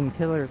fucking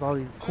killers all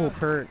these cool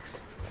perks.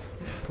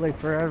 Play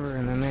forever,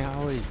 and then they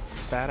always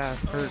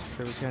badass perks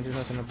that we can't do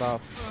nothing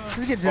about.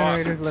 Just get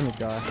generators, let me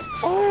die.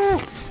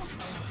 Oh!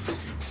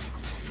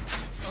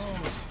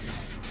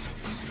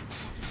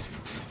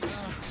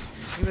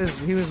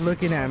 He was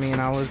looking at me and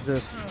I was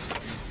just,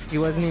 he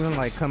wasn't even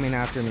like coming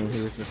after me,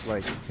 he was just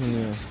like, he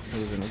knew he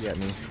was gonna get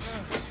me.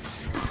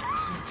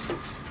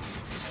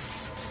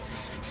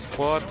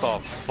 What the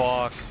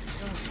fuck?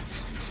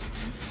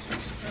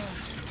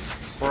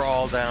 We're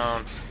all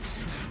down.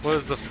 What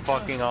is the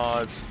fucking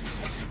odds?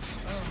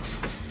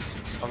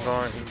 I'm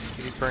going,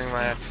 he's bringing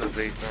my ass to the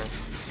basement.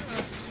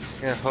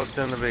 Yeah, hooked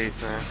in the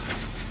basement.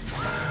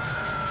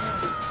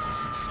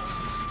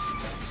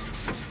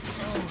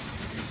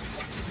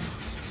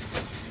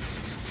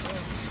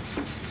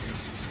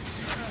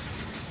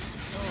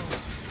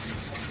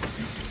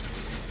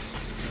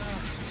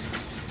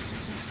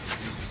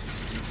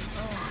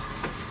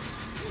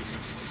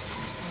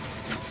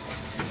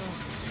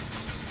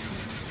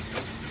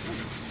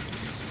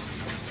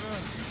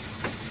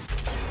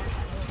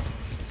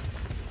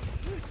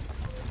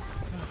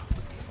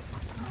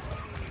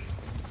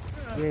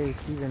 Yay,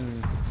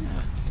 Steven.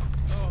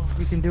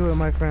 You can do it,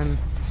 my friend.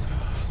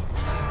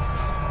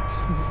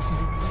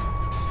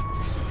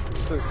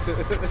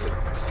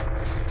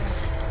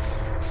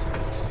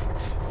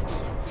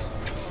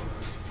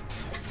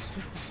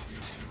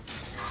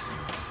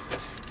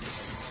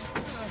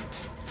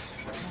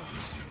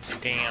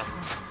 Damn.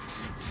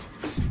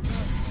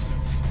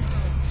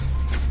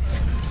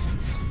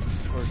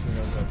 Of course, he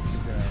knows that's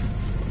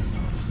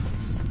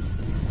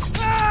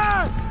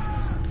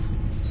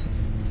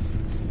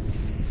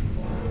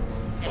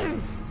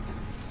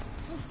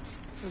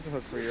There's a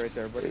hook for you right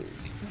there, buddy.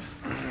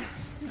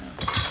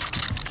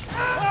 I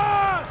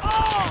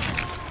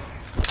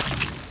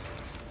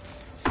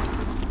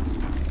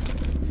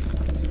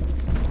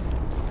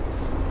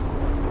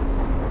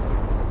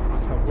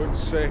wouldn't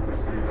say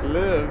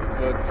live,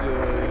 but you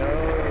know.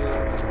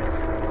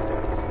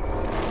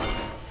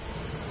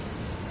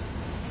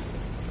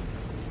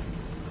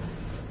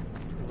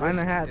 Find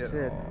the hatch,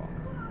 Sid.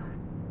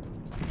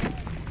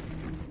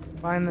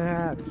 Find the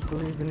hatch.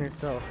 Believe in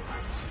yourself.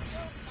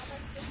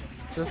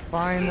 Just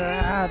find the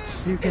hatch.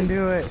 You can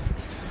do it.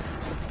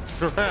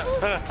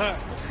 Just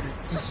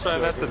try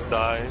not to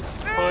die.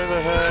 Find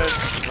the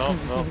hatch. Nope,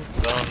 nope,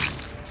 done.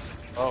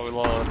 Oh, we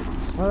lost.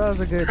 Well, that was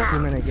a good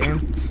 2-minute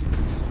game.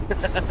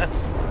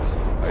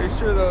 Are you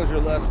sure that was your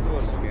last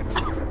one, Scanner?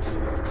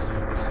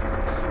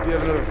 If you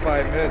have another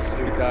 5 minutes,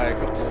 you could die a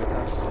couple more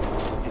times.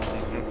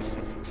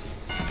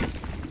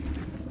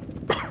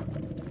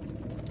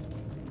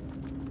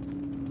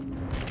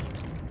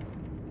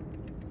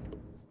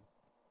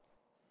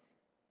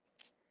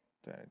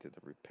 Then I did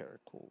the repair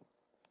tool.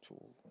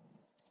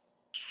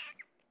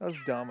 That was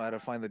dumb. I had to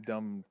find the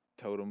dumb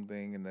totem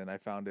thing, and then I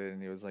found it,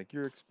 and he was like,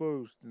 "You're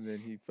exposed," and then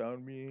he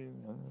found me.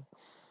 And,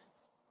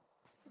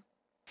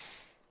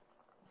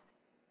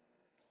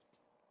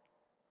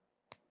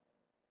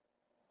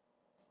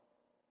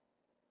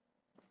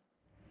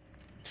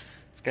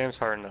 This game's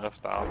hard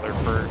enough to out there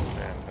perks,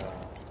 and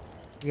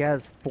He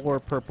has 4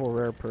 purple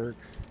rare perks.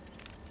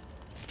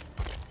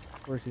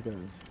 Of course he does.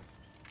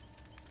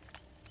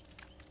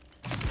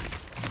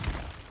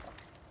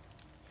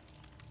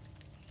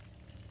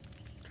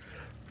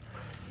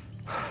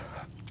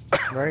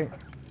 Right?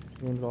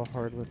 Game's all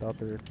hard without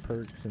their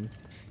perks, and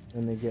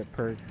then they get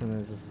perks,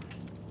 and it just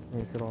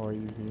makes it all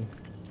easy.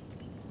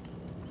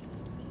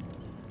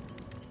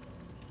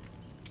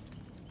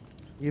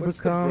 You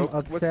become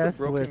obsessed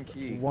with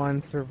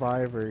one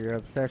survivor. Your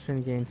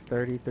obsession gains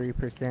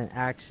 33%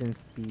 action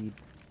speed,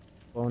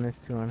 bonus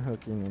to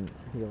unhooking and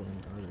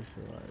healing other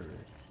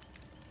survivors.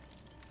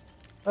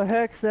 A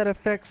hex that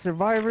affects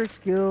survivor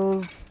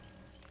skills.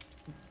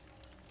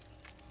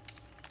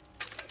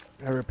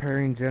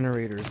 Repairing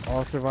generators.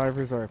 All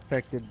survivors are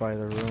affected by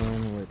the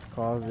ruin, which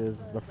causes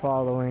the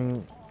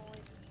following.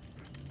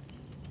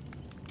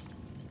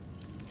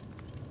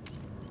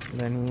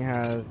 Then he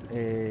has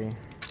a...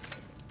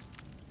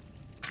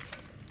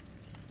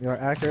 You are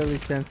accurately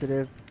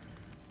sensitive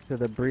to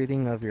the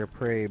breathing of your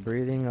prey.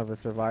 Breathing of a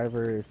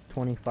survivor is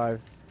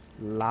 25%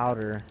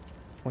 louder,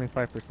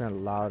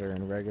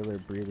 and regular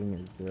breathing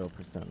is 0%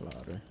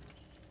 louder.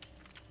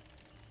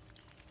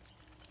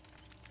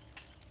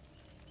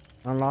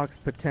 Unlocks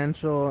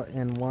potential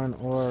in one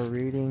aura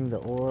reading. The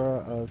aura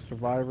of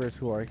survivors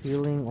who are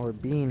healing or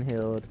being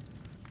healed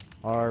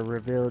are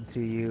revealed to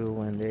you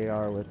when they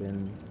are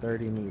within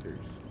 30 meters.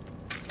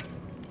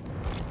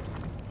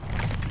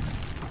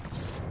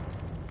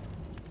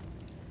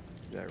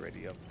 Yeah,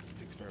 ready up. It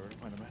takes forever to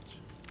find a match.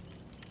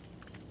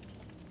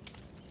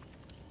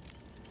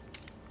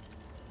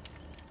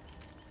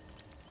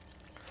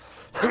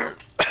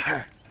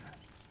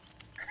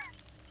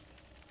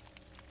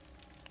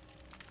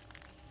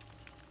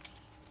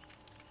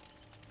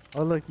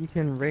 Oh look, you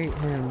can rate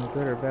him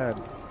good or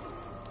bad.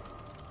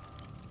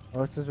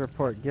 Oh, it says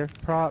report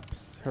gift props,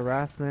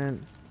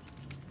 harassment,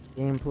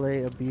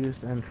 gameplay,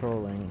 abuse, and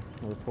trolling.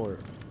 Report.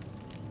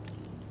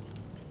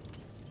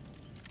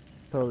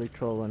 Totally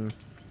trolling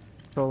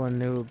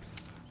noobs.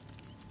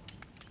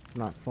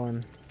 not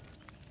fun.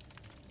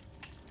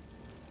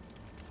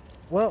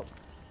 Well,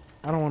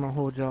 I don't want to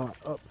hold y'all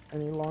up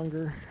any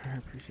longer. I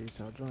appreciate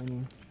y'all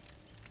joining.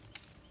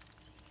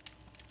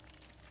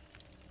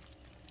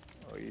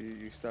 Oh,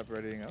 you stopped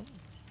readying up?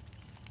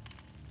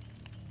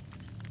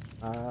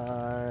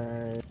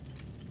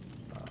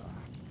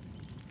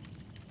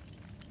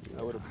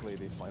 I would have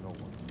played a final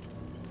one.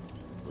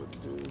 would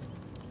do.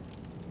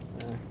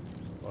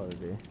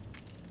 Quality.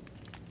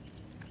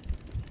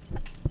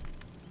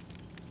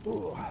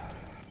 Ooh.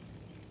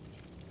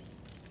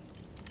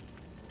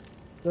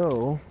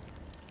 So,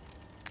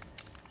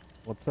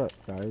 what's up,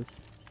 guys?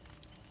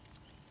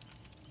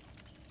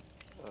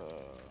 I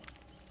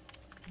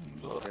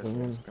guess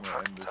I'm just gonna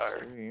end the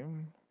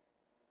stream.